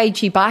 but what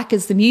guides you back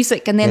is the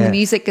music, and then the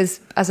music is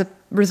as a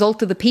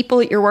result of the people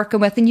that you're working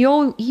with, and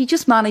you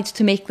just manage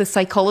to make the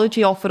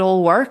psychology of it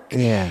all work.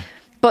 Yeah.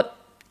 But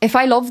if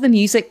I love the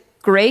music,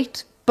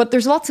 great. But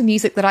there's lots of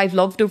music that I've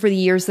loved over the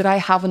years that I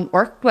haven't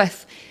worked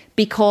with.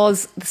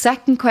 Because the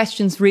second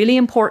question is really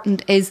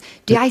important is,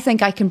 do I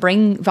think I can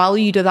bring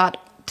value to that?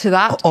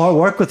 Or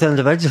work with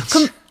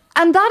individuals.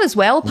 And that as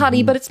well,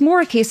 Paddy, but it's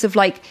more a case of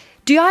like,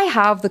 do I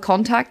have the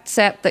contact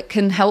set that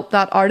can help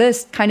that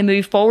artist kind of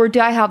move forward? Do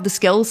I have the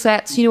skill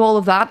sets, you know, all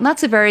of that? And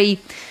that's a very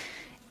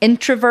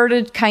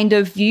introverted kind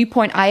of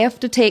viewpoint I have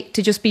to take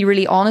to just be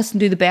really honest and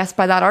do the best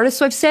by that artist.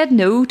 So I've said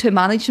no to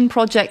managing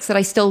projects that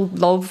I still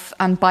love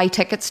and buy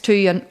tickets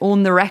to and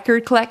own the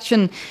record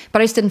collection,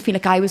 but I just didn't feel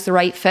like I was the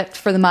right fit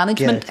for the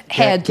management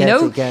head, you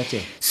know?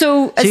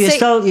 So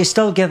you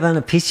still give in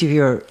a piece of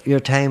your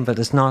time, but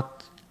it's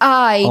not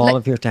all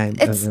of your time.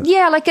 It's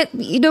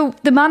you know,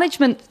 the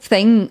management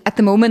thing at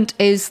the moment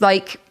is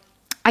like,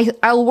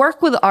 I'll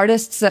work with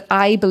artists that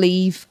I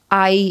believe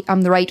I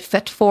am the right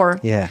fit for.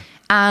 Yeah.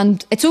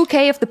 And it's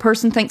okay if the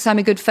person thinks I'm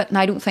a good fit and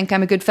I don't think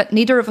I'm a good fit.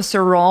 Neither of us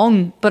are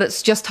wrong, but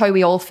it's just how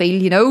we all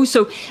feel, you know?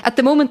 So at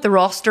the moment, the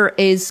roster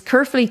is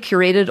carefully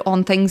curated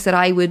on things that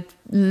I would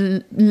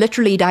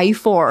literally die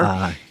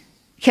for.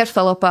 Kit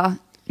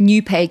Philippa,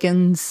 New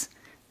Pagans,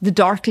 The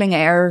Darkling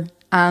Air,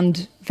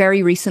 and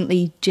very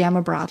recently,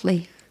 Gemma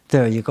Bradley.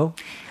 There you go.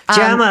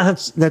 Gemma,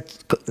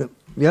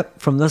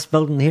 from this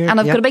building here. And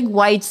I've got a big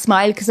wide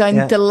smile because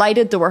I'm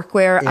delighted to work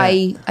where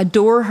I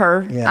adore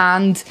her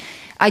and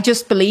I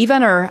just believe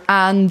in her,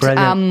 and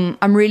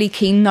I'm really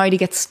keen now to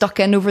get stuck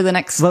in over the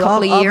next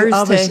couple of years.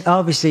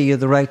 Obviously, you're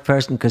the right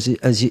person because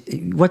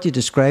what you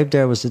described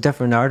there was the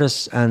different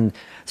artists, and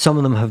some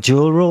of them have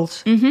dual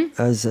roles.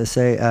 As I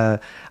say,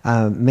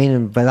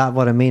 meaning by that,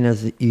 what I mean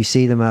is that you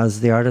see them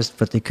as the artist,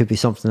 but they could be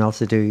something else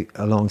to do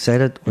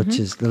alongside it, which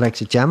is the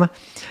likes of Gemma,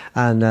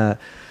 and.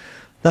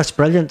 That's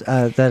brilliant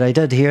that I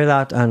did hear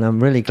that, and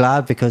I'm really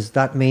glad because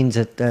that means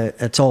that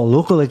it's all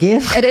local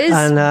again. It is,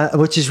 and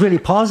which is really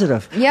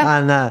positive. Yeah.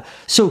 And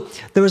so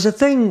there was a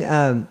thing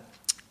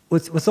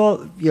with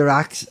all your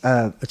acts.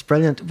 It's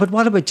brilliant. But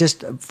what about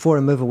just before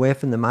I move away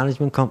from the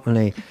management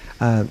company,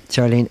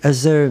 Charlene?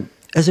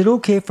 Is it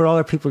okay for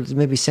other people to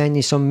maybe send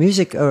you some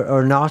music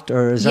or not?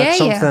 Or is that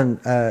something,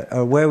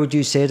 or where would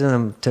you say to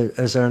them,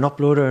 is there an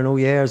uploader and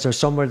is there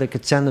somewhere that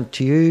could send them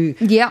to you?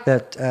 Yeah.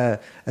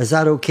 Is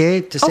that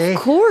okay to say?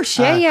 Of course,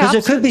 Because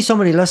there could be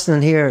somebody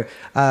listening here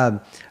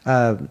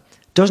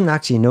doesn't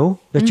actually know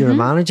that you're a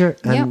manager,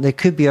 and they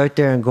could be out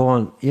there and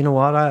going, you know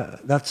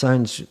what, that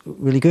sounds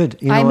really good.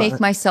 You know, I make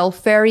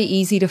myself very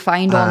easy to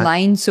find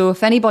online. So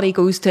if anybody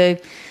goes to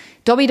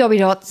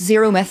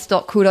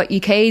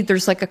www.zeromyth.co.uk,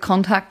 there's like a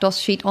contact us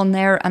sheet on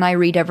there, and I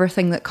read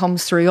everything that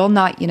comes through on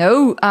that, you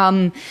know.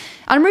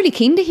 I'm really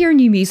keen to hear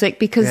new music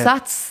because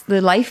that's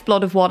the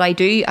lifeblood of what I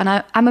do,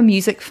 and I'm a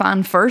music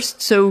fan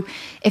first, so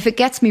if it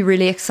gets me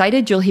really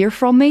excited, you'll hear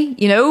from me,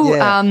 you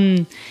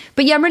know.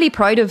 But I'm really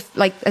proud of,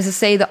 like, as I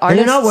say, the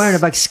artists. And you're not wearing a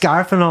big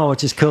scarf and all,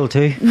 which is cool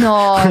too.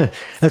 No,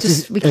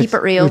 we keep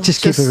it real.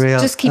 Just keep it real.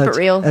 Just keep it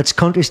real. It's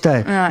country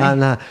style.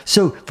 And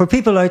so for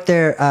people out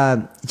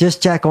there,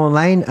 just check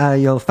online.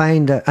 You'll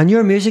find, and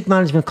your music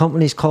management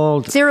company is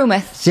called Zero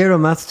Myth. Zero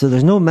Myth. So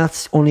there's no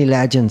myths, only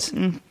legends.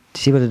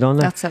 See what I've done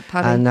there? That's it,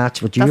 Paddy. And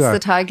that's what you are.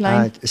 That's the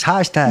tagline. It's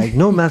hashtag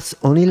no myths,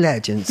 only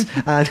legends.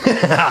 And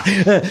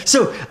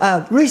so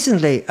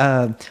recently,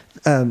 friend,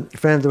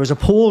 there was a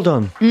poll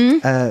done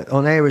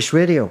on Irish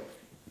radio,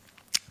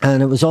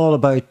 and it was all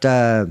about,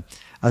 I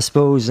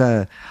suppose,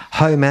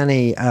 how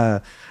many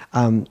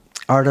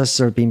artists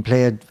are being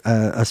played,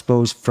 I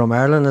suppose, from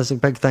Ireland is a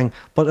big thing.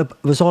 But it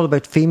was all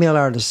about female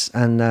artists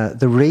and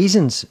the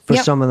reasons for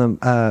some of them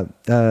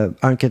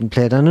aren't getting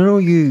played. And I know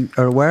you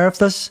are aware of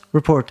this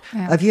report.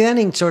 Yeah. Have you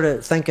any sort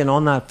of thinking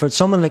on that? For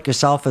someone like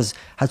yourself has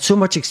had so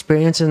much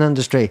experience in the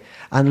industry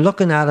and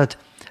looking at it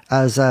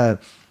as a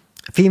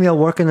female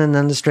working in the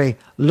industry,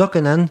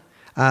 looking in,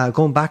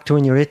 going back to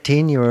when you were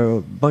 18, you were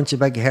a bunch of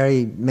big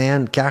hairy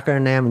men,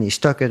 cackering them, and you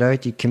stuck it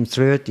out, you came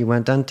through it, you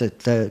went into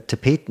to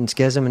Pete and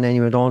Schism, and then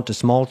you went on to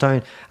Small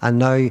Town, and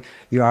now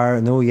you are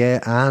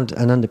and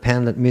an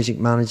independent music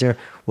manager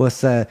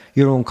with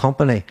your own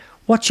company.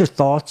 What's your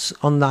thoughts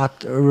on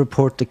that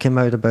report that came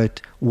out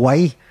about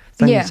why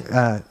things...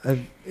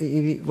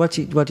 What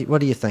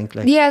do you think?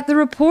 Like? Yeah, the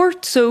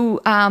report, so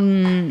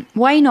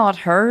Why Not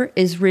Her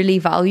is really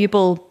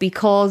valuable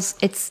because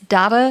it's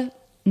data,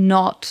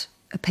 not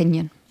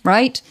opinion,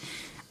 right?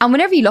 And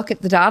whenever you look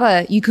at the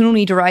data, you can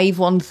only derive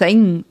one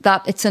thing,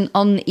 that it's an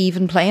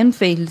uneven playing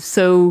field.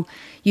 So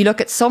you look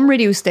at some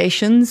radio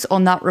stations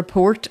on that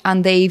report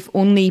and they've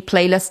only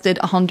playlisted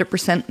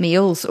 100%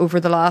 males over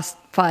the last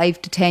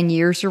 5 to 10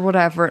 years or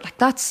whatever. Like,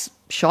 that's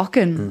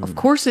shocking. Of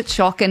course it's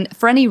shocking.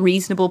 For any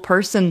reasonable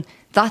person,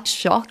 that's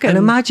shocking. And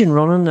imagine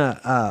running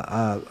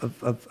a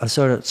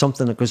sort of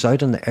something that goes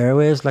out on the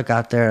airways like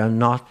that there and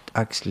not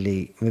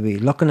actually maybe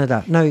looking at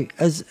that. Now,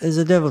 as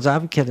a devil's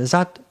advocate, is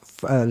that,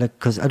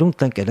 because I don't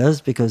think it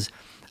is, because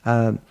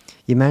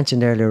you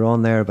mentioned earlier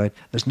on there about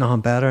there's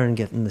nothing better than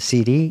getting the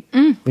CD.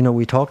 You know,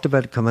 we talked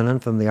about it coming in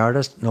from the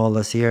artist and all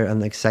this here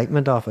and the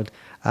excitement of it.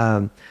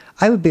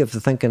 I would be able to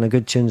think a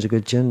good tune's a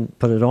good tune,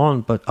 put it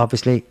on, but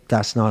obviously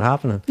that's not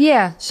happening.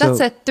 Yeah, so,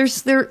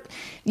 that's it.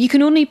 You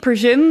can only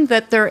presume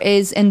that there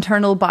is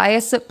internal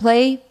bias at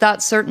play,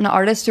 that certain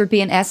artists are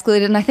being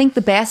escalated. And I think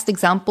the best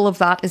example of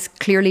that is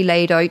clearly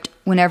laid out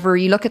whenever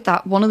you look at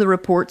that, one of the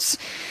reports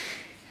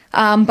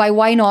by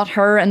Why Not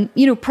Her. And,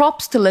 you know,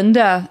 props to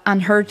Linda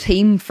and her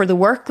team for the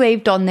work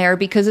they've done there,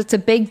 because it's a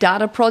big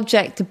data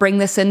project to bring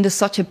this into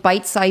such a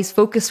bite-sized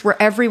focus where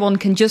everyone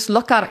can just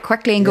look at it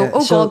quickly and go,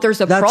 God,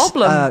 there's a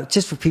problem.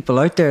 Just for people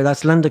out there,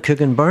 that's Linda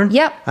Coogan-Byrne.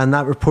 Yep. And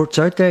that report's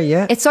out there,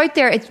 yeah. It's out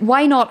there. It's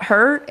Why Not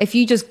Her. If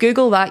you just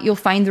Google that, you'll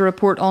find the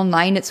report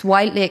online. It's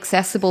widely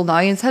accessible now.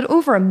 It's had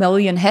over 1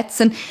 million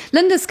hits. And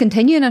Linda's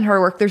continuing in her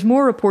work. There's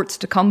more reports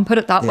to come, put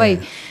it that way.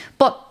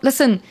 But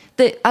listen,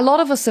 a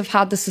lot of us have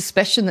had the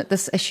suspicion that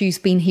this issue's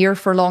been here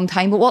for a long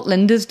time. But what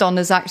Linda's done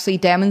is actually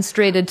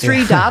demonstrated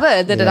through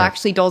data that it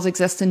actually does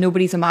exist and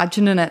nobody's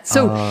imagining it.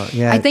 So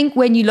I think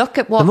when you look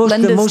at what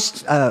the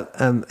most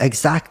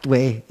exact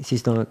way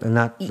she's done it, and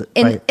that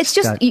it's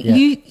just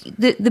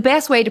the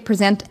best way to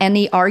present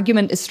any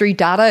argument is through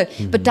data.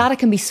 But data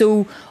can be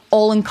so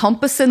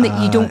all-encompassing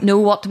that you don't know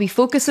what to be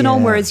focusing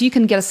on. Whereas you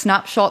can get a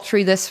snapshot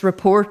through this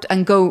report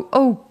and go,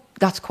 oh,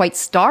 that's quite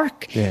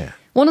stark. Yeah.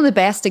 One of the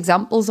best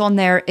examples on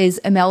there is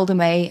Imelda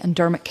May and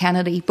Dermot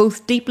Kennedy,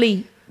 both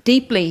deeply,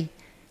 deeply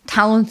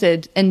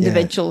talented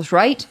individuals,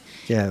 right?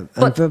 Yeah.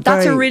 But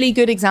that's a really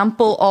good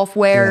example of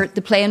where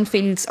the playing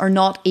fields are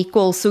not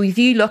equal. So if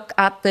you look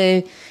at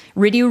the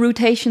radio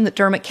rotation that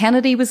Dermot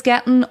Kennedy was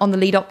getting on the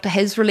lead up to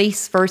his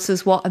release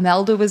versus what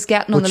Imelda was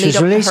getting on the lead up to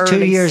her release. Which was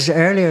released 2 years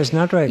earlier, isn't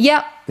that right?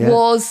 Yeah,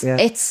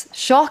 it's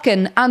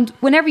shocking. And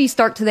whenever you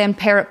start to then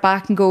pare it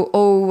back and go,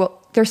 oh,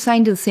 they're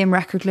signed to the same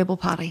record label,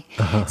 Paddy.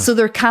 So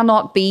there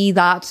cannot be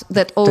that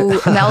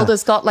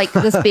Imelda's got like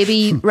this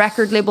baby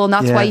record label and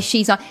that's why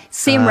she's on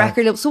same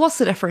record label. So what's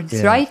the difference,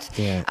 right?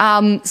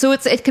 Yeah. So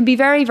it can be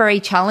very,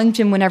 very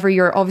challenging whenever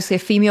you're obviously a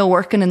female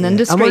working in the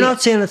industry. And we're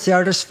not saying it's the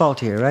artist's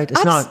fault here, right?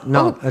 It's not.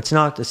 No, it's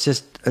not. It's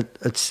just,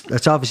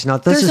 it's obviously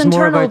not. This is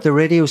more about the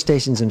radio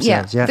stations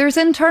themselves. Yeah, there's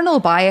internal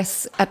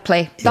bias at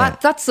play.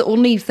 That's the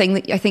only thing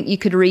that I think you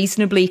could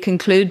reasonably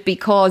conclude,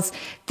 because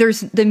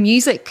there's the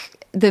music.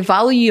 The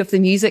value of the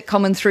music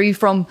coming through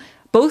from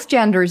both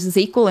genders is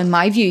equal in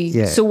my view.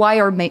 Yeah. So why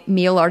are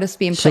male artists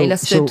being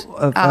playlisted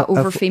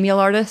over female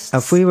artists?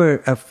 If we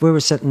were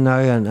sitting now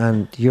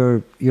and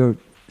you're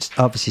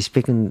obviously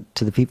speaking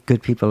to the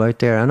good people out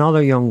there and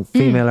other young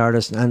female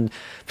artists, and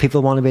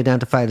people want to be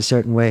identified a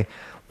certain way,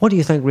 what do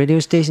you think radio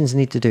stations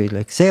need to do?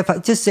 Like, say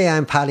say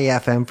I'm Paddy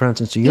FM, for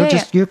instance. So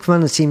you're coming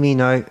to see me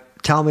now.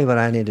 Tell me what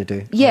I need to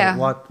do. Yeah.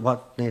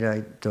 What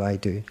do I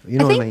do? You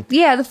know what I mean?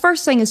 Yeah, the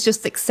first thing is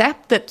just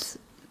accept that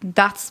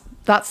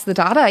that's the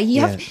data.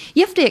 You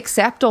have to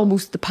accept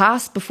almost the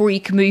past before you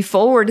can move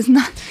forward, isn't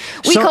that?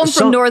 We come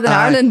from Northern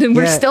Ireland and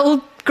we're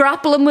still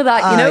grappling with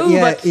that, you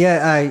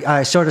know.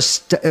 I sort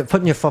of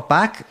putting your foot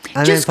back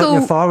and just then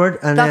putting you forward,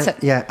 and that's then,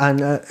 it. Yeah,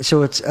 and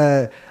so it's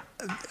and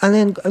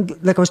then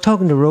like I was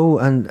talking to Ro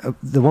and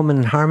the woman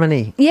in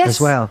Harmony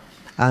as well.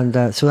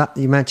 And so that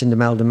you mentioned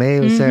Imelda May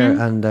was there,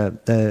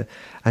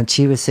 and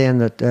she was saying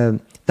that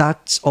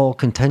that's all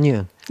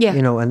continuing. Yeah,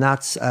 you know, and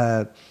that's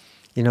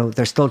you know,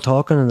 they're still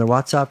talking on their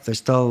WhatsApp. They're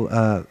still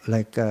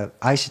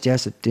I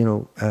suggested, you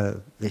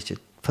know, they should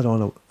put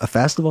on a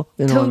festival.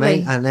 You know what I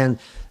mean? And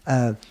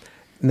then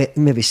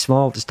maybe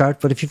small to start,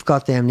 but if you've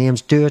got them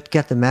names, do it.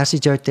 Get the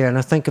message out there. And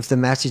I think if the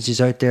message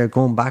is out there,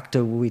 going back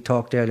to what we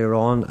talked earlier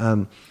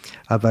on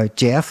about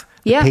Jeff.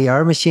 The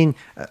PR machine,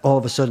 all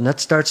of a sudden it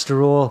starts to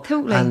roll,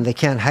 and they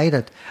can't hide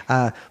it.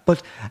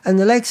 But in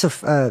the likes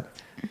of,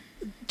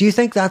 do you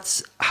think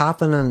that's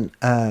happening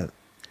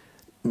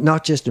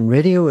not just in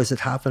radio? Is it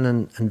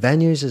happening in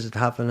venues? Is it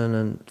happening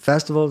in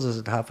festivals? Is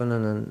it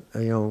happening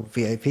in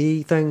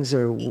VIP things,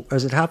 or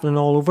is it happening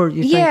all over?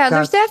 You think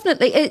there's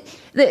definitely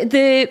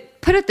the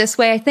put it this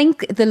way. I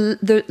think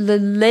the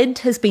lid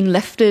has been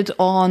lifted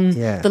on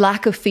the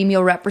lack of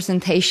female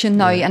representation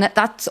now, and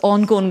that's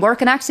ongoing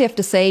work. And actually, I have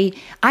to say,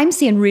 I'm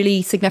seeing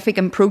really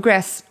significant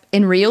progress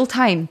in real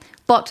time.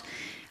 But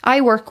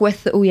I work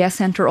with the OES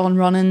Centre on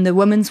running the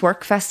Women's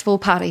Work Festival,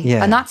 Paddy.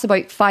 Yeah. And that's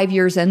about 5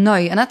 years in now.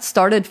 And that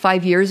started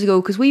 5 years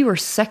ago because we were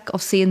sick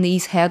of seeing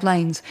these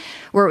headlines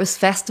where it was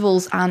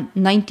festivals and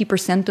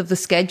 90% of the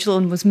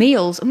scheduling was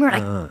males. And we were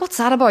like, what's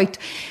that about?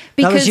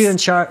 That was you and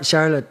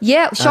Charlotte.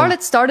 Yeah,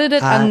 Charlotte started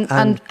it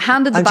and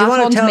handed the baton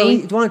on to me.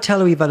 Do you want to tell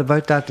a wee bit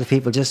about that to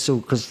people, just so,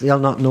 because they'll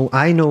not know,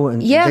 I know,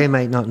 and they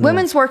might not know.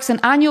 Women's Work's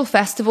an annual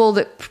festival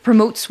that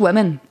promotes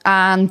women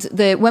and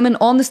the women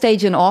on the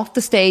stage and off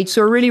the stage.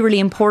 So really, really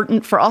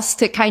important for us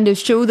to kind of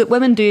show that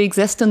women do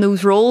exist in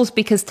those roles,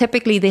 because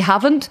typically they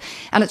haven't.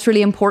 And it's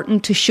really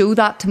important to show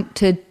that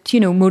to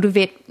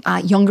motivate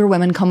younger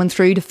women coming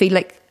through to feel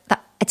like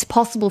that it's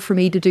possible for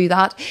me to do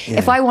that. Yeah.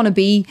 If I want to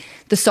be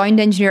the sound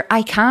engineer,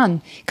 I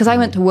can, because I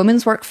went to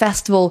Women's Work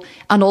Festival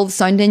and all the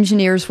sound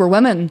engineers were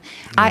women.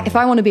 If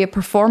I want to be a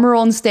performer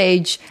on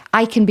stage,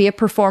 I can be a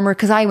performer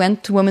because I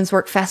went to Women's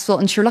Work Festival,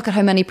 and sure, look at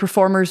how many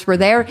performers were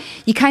there.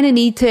 You kind of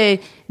need to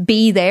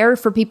be there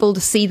for people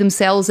to see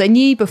themselves in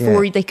you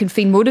before they can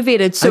feel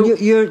motivated. So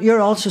and you're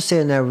also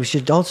saying there, we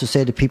should also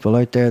say to people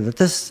out there that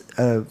this,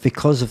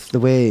 because of the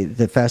way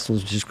the festival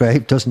is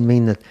described, doesn't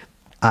mean that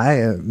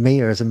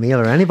me or as a male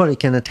or anybody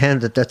can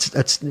attend it.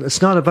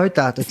 It's not about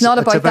that. It's not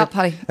about that,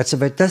 Paddy. It's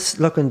about this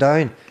looking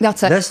down.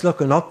 That's it. This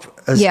looking up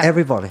as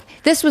everybody.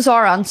 This was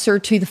our answer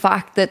to the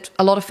fact that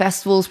a lot of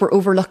festivals were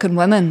overlooking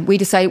women. We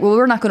decided, well,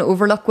 we're not going to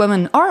overlook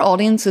women. Our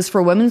audiences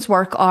for women's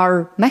work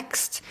are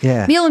mixed,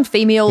 male and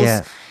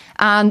females,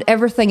 and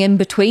everything in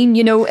between.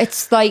 You know,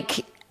 it's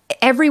like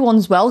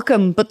everyone's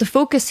welcome, but the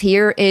focus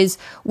here is,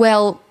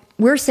 well,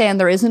 we're saying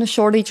there isn't a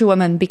shortage of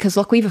women because,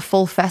 look, we have a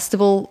full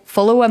festival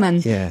full of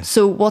women. Yeah.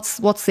 So what's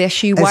the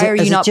issue? Why are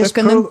you not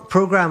booking them?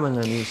 Programming,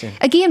 then, you say?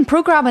 Again,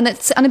 programming.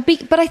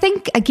 But I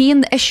think,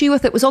 again, the issue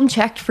with it was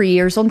unchecked for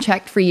years,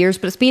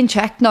 but it's being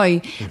checked now.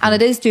 And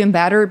it is doing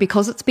better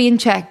because it's being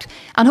checked.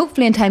 And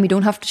hopefully in time you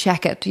don't have to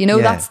check it. You know,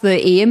 that's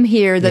the aim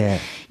here,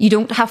 that you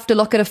don't have to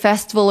look at a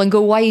festival and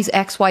go, why is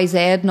X, Y,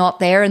 Z not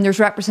there? And there's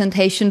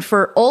representation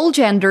for all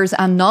genders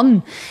and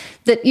none.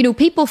 That, you know,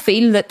 people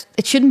feel that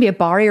it shouldn't be a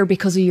barrier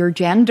because of your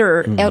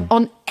gender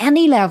on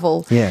any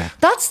level. Yeah,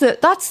 that's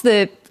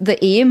the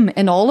aim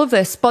in all of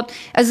this. But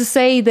as I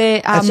say,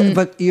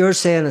 but you're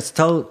saying it's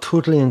still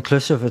totally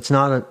inclusive. It's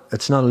not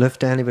a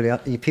lift to anybody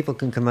else. People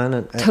can come in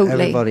and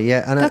everybody.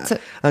 Yeah, and that's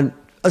it. And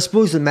I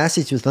suppose the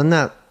message within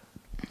that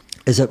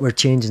is that we're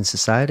changing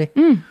society.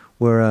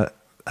 We're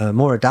a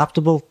more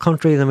adaptable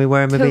country than we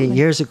were maybe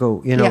years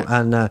ago. You know,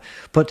 and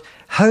but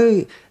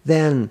how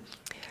then?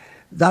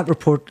 That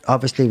report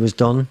obviously was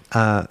done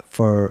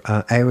for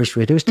Irish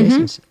radio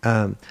stations.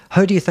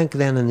 How do you think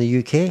then in the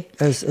UK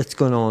as it's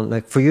going on?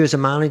 Like for you as a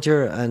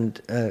manager, and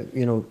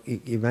you know,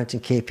 you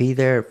mentioned KP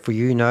there. For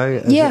you now,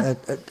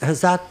 has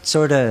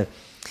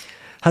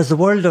the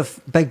world of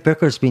big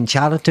bookers been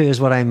chatted to? Is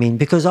what I mean,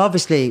 because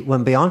obviously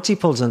when Beyonce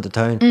pulls into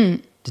town,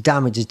 the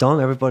damage is done.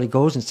 Everybody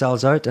goes and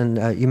sells out.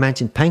 And you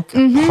mentioned Pink,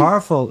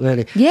 powerful,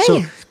 really. Yeah.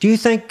 So do you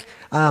think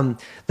the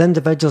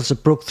individuals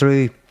that broke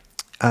through?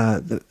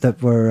 That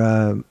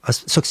were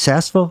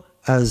successful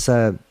as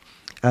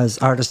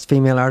artists,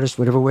 female artists,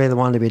 whatever way they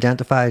want to be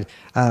identified.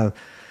 For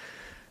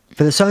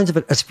the sounds of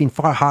it, it's been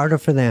far harder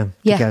for them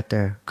to get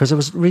there. Because I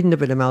was reading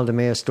about Imelda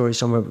May's story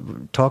somewhere,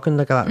 talking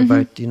like that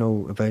about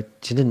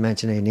she didn't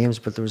mention any names,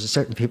 but there was a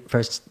certain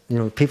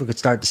people could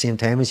start at the same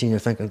time as you, and you're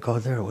thinking,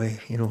 God, they're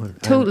away, you know.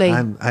 And totally.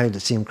 I had the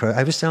same crowd.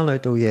 I was selling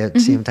out at the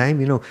same time,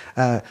 you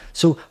know.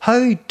 So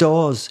how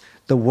does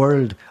the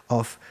world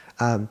of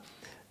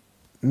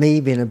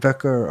me being a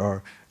booker,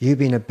 or you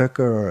being a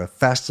booker, or a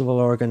festival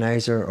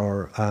organizer,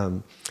 or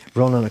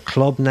running a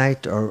club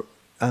night, or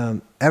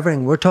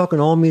everything. We're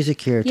talking all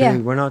music here too. Yeah.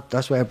 We're not.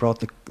 That's why I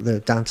brought the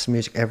dance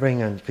music,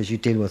 everything, and because you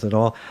deal with it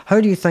all. How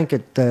do you think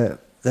that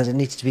it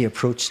needs to be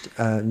approached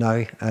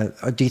now?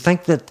 Or do you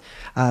think that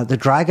the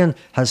dragon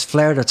has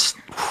flared its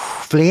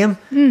flame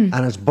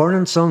and is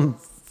burning some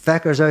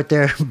feckers out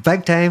there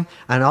big time,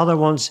 and other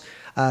ones?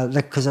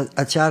 Because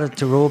I chatted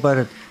to Ro about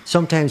it.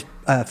 Sometimes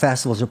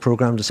festivals are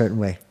programmed a certain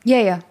way.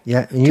 Yeah.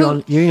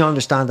 And you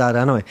understand that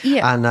anyway.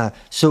 Yeah. And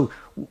so,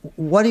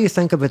 what do you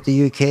think about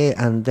the UK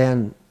and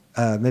then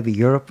maybe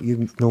Europe?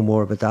 You know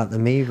more about that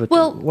than me. But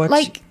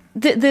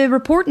the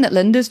reporting that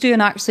Linda's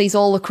doing actually is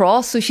all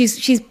across. So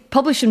she's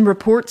publishing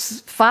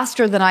reports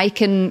faster than I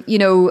can. You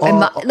know,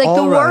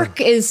 the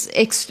work is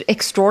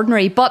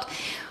extraordinary, but.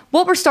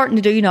 What we're starting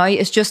to do now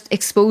is just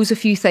expose a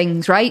few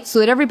things, right? So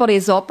that everybody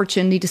has the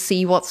opportunity to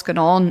see what's going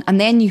on.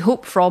 And then you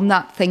hope from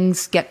that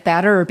things get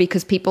better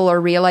because people are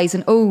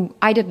realising, oh,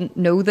 I didn't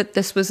know that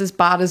this was as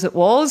bad as it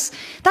was.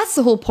 That's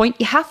the whole point.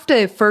 You have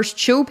to first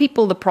show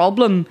people the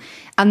problem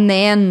and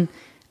then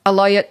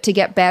allow it to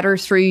get better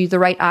through the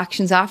right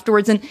actions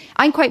afterwards. And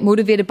I'm quite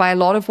motivated by a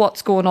lot of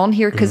what's going on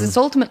here because it's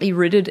ultimately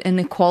rooted in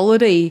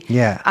equality,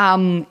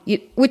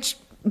 which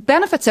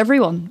benefits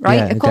everyone,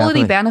 right?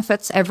 Equality definitely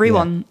benefits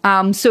everyone.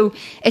 So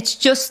it's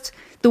just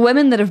the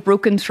women that have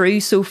broken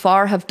through so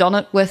far have done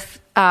it with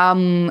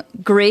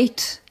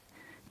great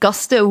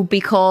gusto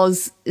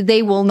because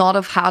they will not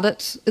have had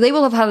it. They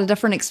will have had a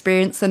different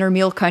experience than their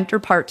male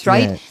counterparts,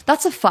 right? Yeah.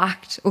 That's a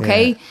fact,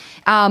 okay?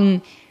 Yeah.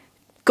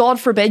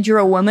 God forbid you're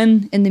a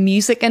woman in the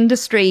music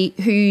industry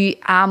who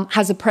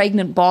has a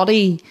pregnant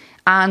body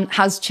and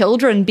has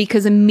children,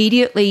 because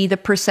immediately the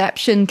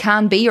perception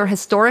can be, or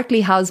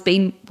historically has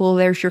been, well,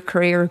 there's your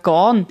career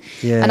gone.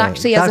 Yeah. And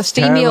actually, as a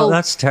female... Terrible.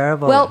 That's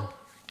terrible. Well,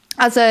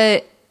 as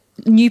a...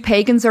 New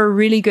Pagans are a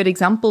really good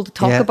example to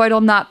talk about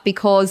on that,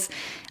 because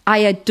I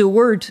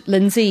adored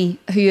Lindsay,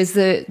 who is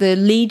the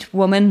lead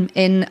woman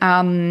in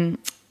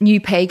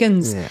New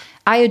Pagans. Yeah.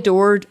 I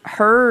adored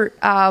her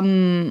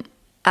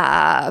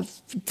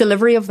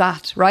delivery of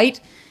that, right?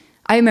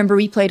 I remember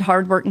we played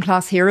Hard Working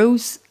Class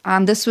Heroes,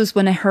 and this was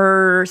when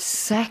her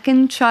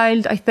second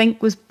child, I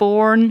think, was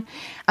born.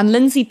 And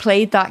Lindsay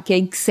played that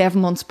gig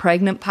 7 months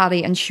pregnant,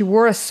 Paddy, and she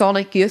wore a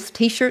Sonic Youth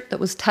t-shirt that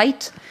was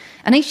tight.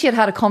 And I think she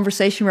had a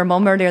conversation with her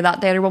mum earlier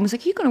that day, and her mum was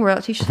like, "Are you going to wear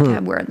that t-shirt?" "Yeah,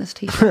 I'm wearing this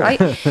t-shirt,"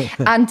 right?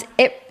 And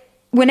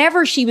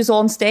whenever she was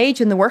on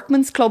stage in the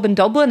Workman's Club in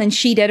Dublin and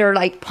she did her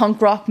like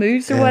punk rock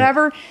moves or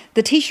whatever,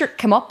 the t-shirt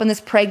came up and this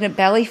pregnant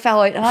belly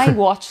fell out, and I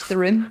watched the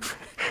room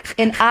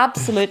in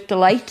absolute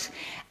delight.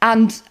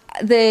 And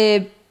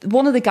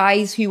one of the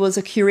guys who was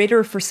a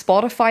curator for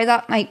Spotify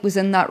that night was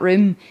in that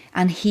room,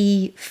 and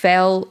he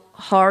fell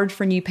hard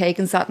for New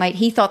Pagans that night.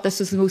 He thought this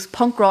was the most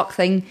punk rock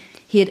thing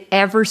he had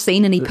ever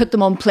seen, and he put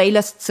them on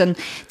playlists and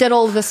did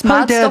all of this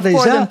mad stuff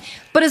for them.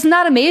 But isn't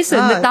that amazing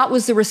that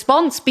was the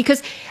response?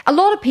 Because a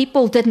lot of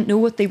people didn't know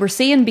what they were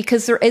seeing,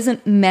 because there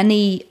isn't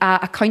many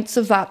accounts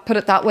of that, put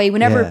it that way.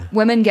 Whenever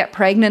women get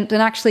pregnant,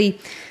 and actually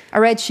I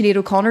read Sinead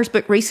O'Connor's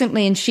book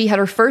recently, and she had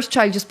her first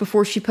child just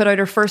before she put out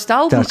her first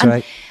album. That's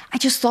right. I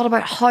just thought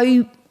about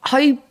how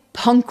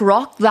punk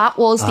rock that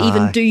was to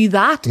even do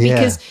that,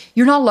 because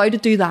you're not allowed to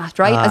do that,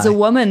 right? As a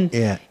woman,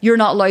 you're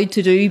not allowed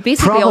to do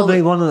basically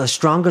probably one of the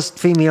strongest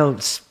female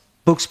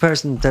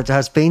spokesperson that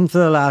has been for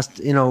the last,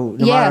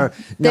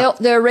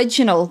 the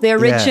original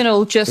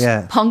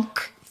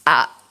punk.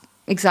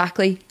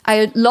 Exactly.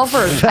 I love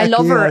her. I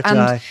love her.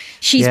 And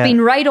she's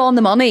been right on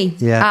the money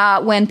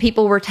when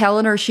people were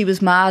telling her she was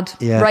mad.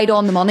 Right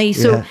on the money.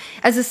 So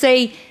as I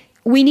say,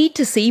 we need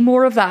to see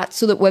more of that,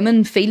 so that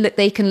women feel that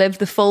they can live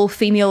the full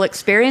female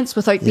experience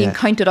without being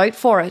counted out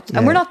for it.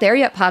 And we're not there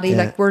yet, Paddy.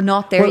 Like, we're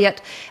not there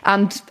yet.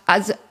 And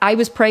as I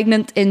was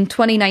pregnant in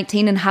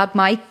 2019 and had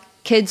my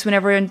kids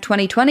whenever in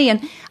 2020,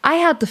 and I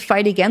had to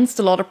fight against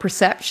a lot of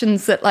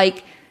perceptions that,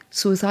 like,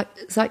 so is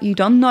that you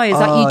done now? Is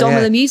that you done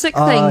with the music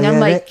thing?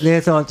 And like, they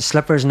thought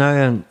slippers now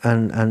and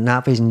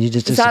nappies, and you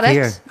just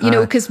disappear. Is that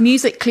it? Because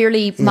music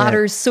clearly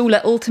matters so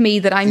little to me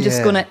that I'm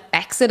just going to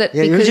exit it.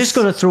 Yeah, you're just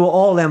going to throw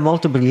all them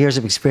multiple years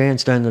of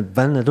experience down the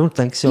bin. I don't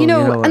think so.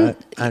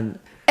 And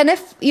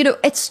if,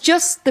 it's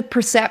just the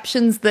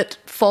perceptions that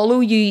follow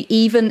you,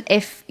 even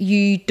if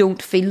you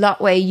don't feel that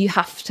way, you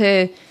have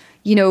to,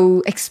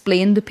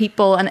 explain to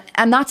people.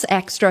 And that's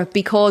extra,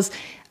 because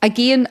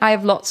again, I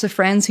have lots of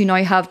friends who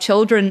now have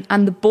children,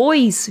 and the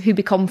boys who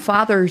become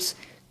fathers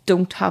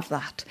don't have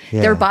that.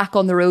 They're back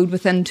on the road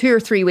within 2 or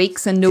 3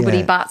 weeks, and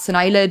nobody bats an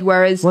eyelid.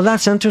 Whereas, well,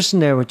 that's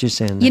interesting there, what you're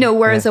saying.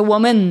 Whereas a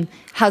woman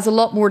has a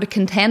lot more to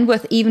contend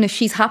with, even if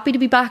she's happy to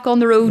be back on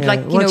the road.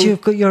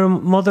 You've got your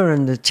mother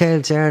and the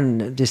child's there,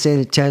 and they say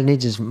the child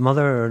needs his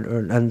mother,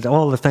 and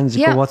all the things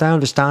that go with it. I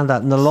understand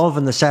that, and the love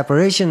and the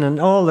separation and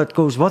all that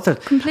goes with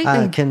it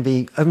can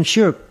be, I'm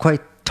sure,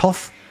 quite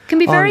tough. Can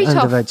be very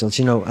tough. Individuals,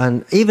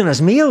 and even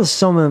as males,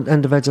 some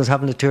individuals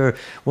having to tour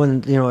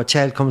when a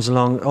child comes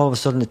along, all of a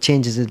sudden it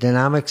changes the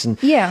dynamics, and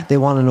they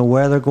want to know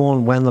where they're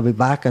going, when they'll be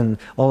back, and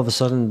all of a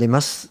sudden they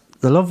miss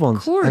the loved ones.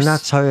 Of course. And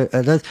that's how it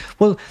is.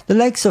 Well, the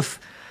likes of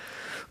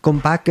going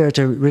back there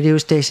to radio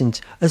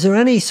stations, is there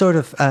any sort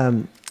of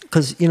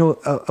because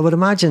I would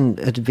imagine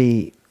it'd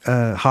be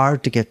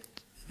hard to get.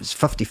 It's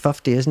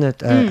 50-50, isn't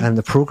it? And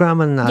the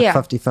programming at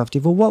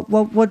 50-50. Well,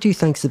 what do you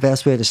think is the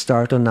best way to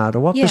start on that? Or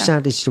what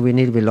percentage do we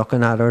need to be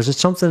looking at? Or is it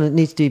something that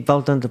needs to be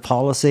built into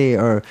policy?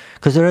 Or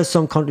because there is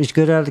some countries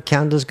good at it,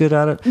 Canada's good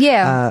at it.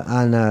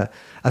 And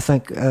I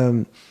think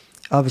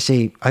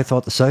obviously I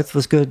thought the South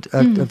was good,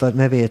 but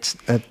maybe it's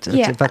a bit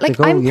to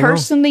go. I'm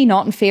personally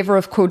not in favour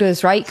of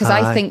quotas, right? Because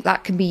I think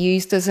that can be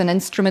used as an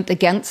instrument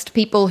against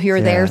people who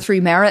are there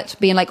through merit,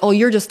 being like, oh,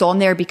 you're just on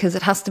there because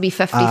it has to be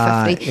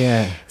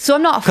 50-50. So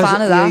I'm not a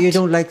fan of that. You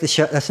don't like the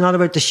shout. It's not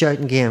about the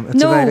shouting game.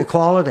 It's about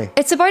equality.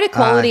 It's about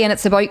equality, and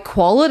it's about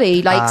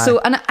quality.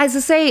 And as I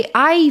say,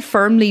 I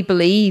firmly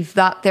believe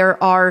that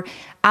there are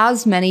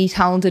as many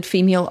talented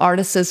female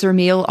artists as there are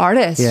male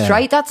artists,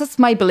 right? That's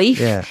my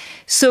belief.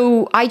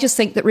 So I just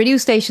think that radio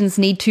stations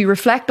need to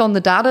reflect on the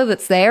data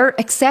that's there,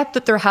 accept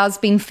that there has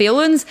been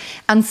failings,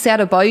 and set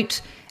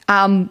about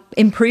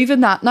improving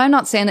that. Now, I'm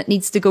not saying it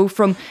needs to go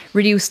from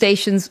radio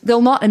stations.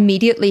 They'll not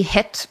immediately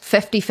hit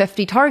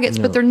 50-50 targets,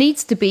 but there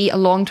needs to be a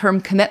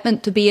long-term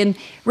commitment to being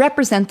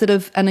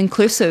representative and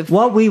inclusive.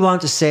 What we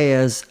want to say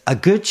is a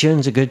good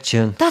tune's a good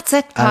tune. That's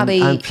it,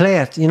 Paddy. And play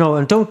it,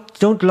 and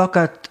don't look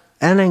at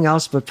anything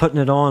else but putting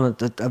it on.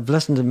 I've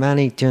listened to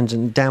many tunes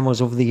and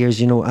demos over the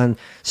years, you know, and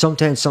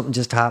sometimes something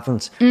just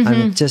happens,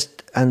 and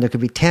there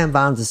could be 10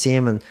 bands the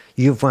same, and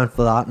you've went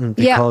for that, and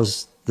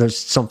because there's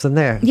something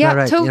there. Is that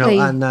right? Totally. You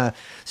know, and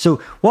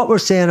so what we're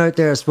saying out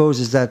there, I suppose,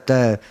 is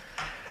that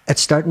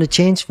it's starting to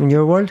change in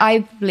your world. I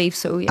believe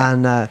so, yeah.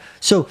 And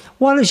so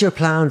what is your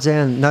plans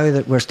then, now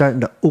that we're starting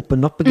to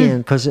open up again?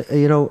 Because,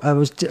 you know,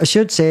 I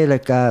should say,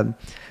 like,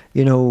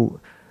 you know,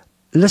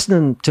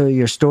 listening to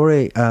your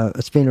story,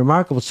 it's been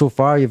remarkable so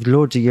far. You've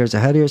loads of years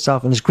ahead of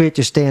yourself, and it's great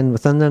you're staying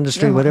within the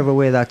industry, whatever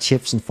way that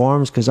shifts and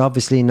forms, because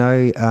obviously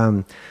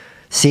now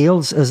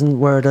sales isn't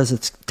where it is.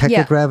 It's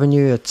ticket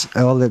revenue, it's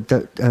all the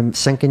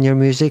syncing your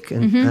music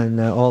and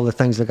all the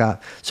things like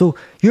that. So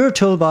your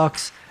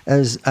toolbox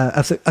is,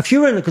 if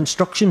you were in a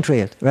construction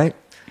trade, right,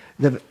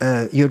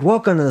 you'd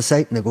walk onto the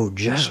site and they go,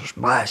 Jesus,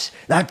 boss,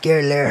 that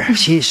girl there,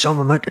 she's some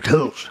amount of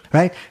tools,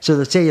 right? So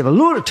they'd say you have a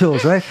load of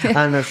tools, right?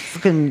 And there's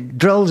fucking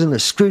drills and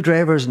there's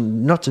screwdrivers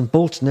and nuts and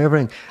bolts and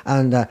everything.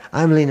 And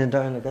I'm leaning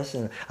down like this,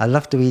 and I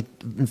love to eat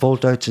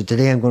bolt out. So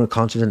today I'm going to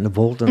concentrate on the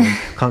bolt and I'm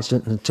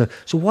concentrating.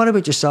 So what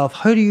about yourself?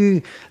 How do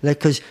you, like,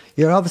 because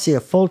you're obviously a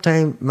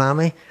full-time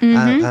mammy,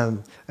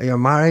 you're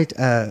married,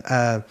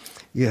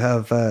 you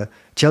have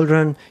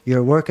children,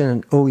 you're working,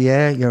 and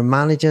you're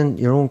managing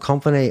your own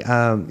company.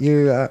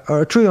 You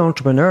are a true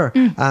entrepreneur.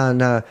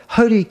 And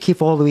how do you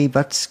keep all the wee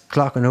bits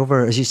clocking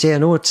over? As you say, I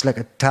know it's like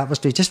a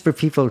tapestry, just for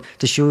people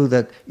to show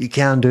that you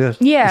can do it.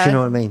 Yeah, if you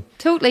know what I mean.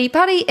 Totally,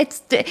 Paddy.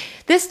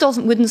 This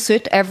wouldn't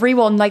suit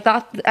everyone like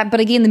that. But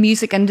again, the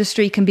music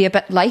industry can be a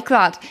bit like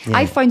that. Yeah.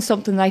 I found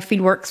something that I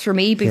feel works for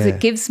me because it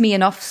gives me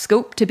enough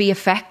scope to be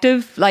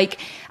effective. Like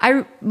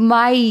the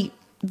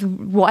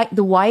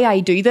why I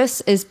do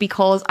this is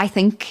because I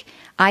think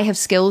I have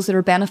skills that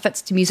are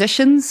benefits to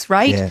musicians,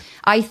 right? Yeah.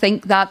 I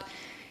think that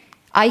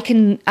I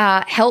can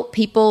help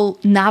people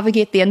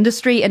navigate the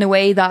industry in a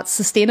way that's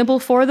sustainable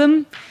for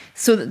them,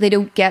 so that they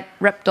don't get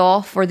ripped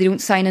off or they don't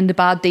sign into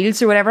bad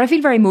deals or whatever. I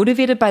feel very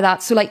motivated by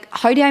that. So, like,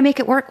 how do I make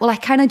it work? Well, I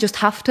kind of just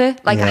have to.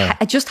 Like,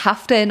 I just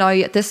have to now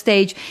at this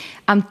stage.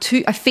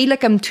 I feel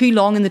like I'm too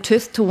long in the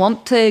tooth to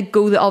want to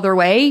go the other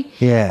way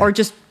or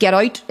just get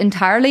out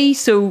entirely.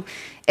 So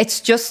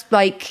it's just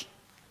like,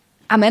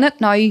 I'm in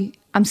it now.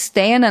 I'm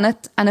staying in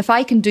it, and if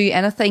I can do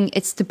anything,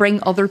 it's to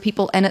bring other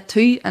people in it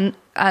too. And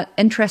an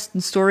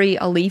interesting story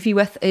I'll leave you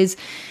with is,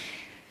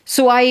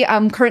 so I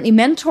am currently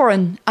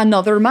mentoring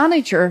another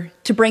manager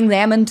to bring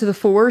them into the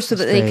fore so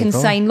that they can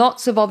sign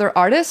lots of other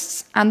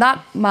artists. And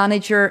that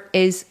manager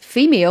is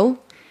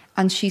female,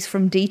 and she's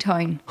from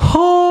D-Town.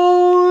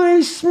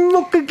 Holy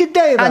smoking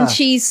gadaba! And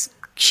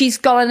she's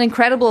got an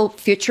incredible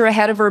future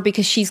ahead of her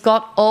because she's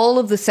got all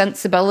of the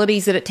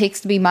sensibilities that it takes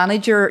to be a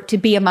manager.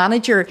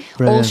 Brilliant.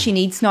 All she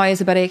needs now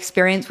is a bit of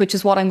experience, which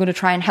is what I'm going to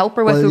try and help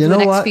her with over the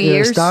next few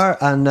years. You're a star,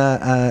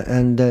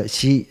 and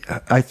she,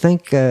 I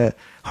think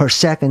her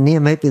second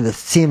name might be the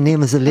same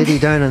name as the lady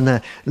down in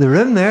the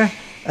room there,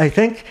 I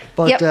think.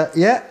 But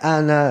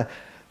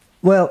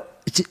well,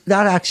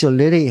 that actual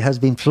lady has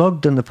been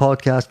plugged in the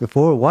podcast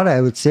before. What I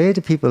would say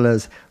to people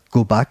is,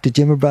 go back to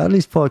Jimmy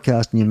Bradley's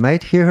podcast and you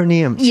might hear her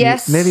name. She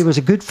maybe was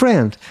a good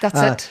friend. That's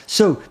it.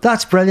 So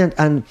that's brilliant.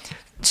 And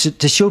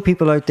to show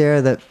people out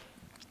there that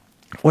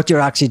what you're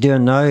actually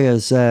doing now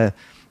is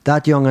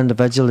that young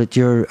individual that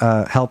you're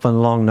helping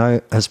along now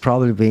has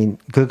probably been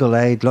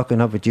Google-eyed looking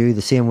up at you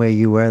the same way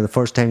you were the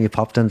first time you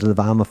popped into the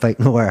van with Fight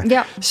Nowhere.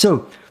 Yeah.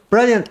 So,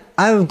 brilliant.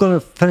 I'm going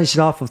to finish it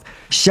off with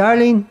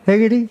Charlene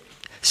Hegarty,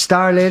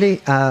 Star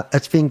Lady.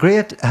 It's been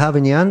great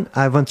having you in.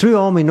 I went through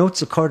all my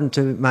notes according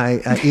to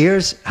my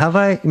ears. Have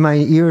I? My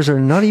ears are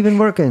not even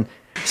working.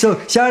 So,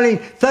 Charlene,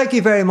 thank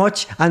you very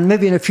much. And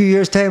maybe in a few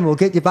years' time, we'll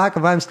get you back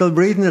if I'm still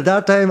breathing at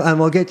that time, and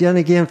we'll get you in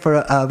again for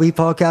a wee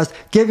podcast.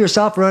 Give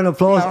yourself a round of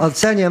applause. I'll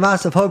send you a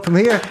massive hug from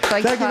here.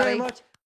 Thank you very much.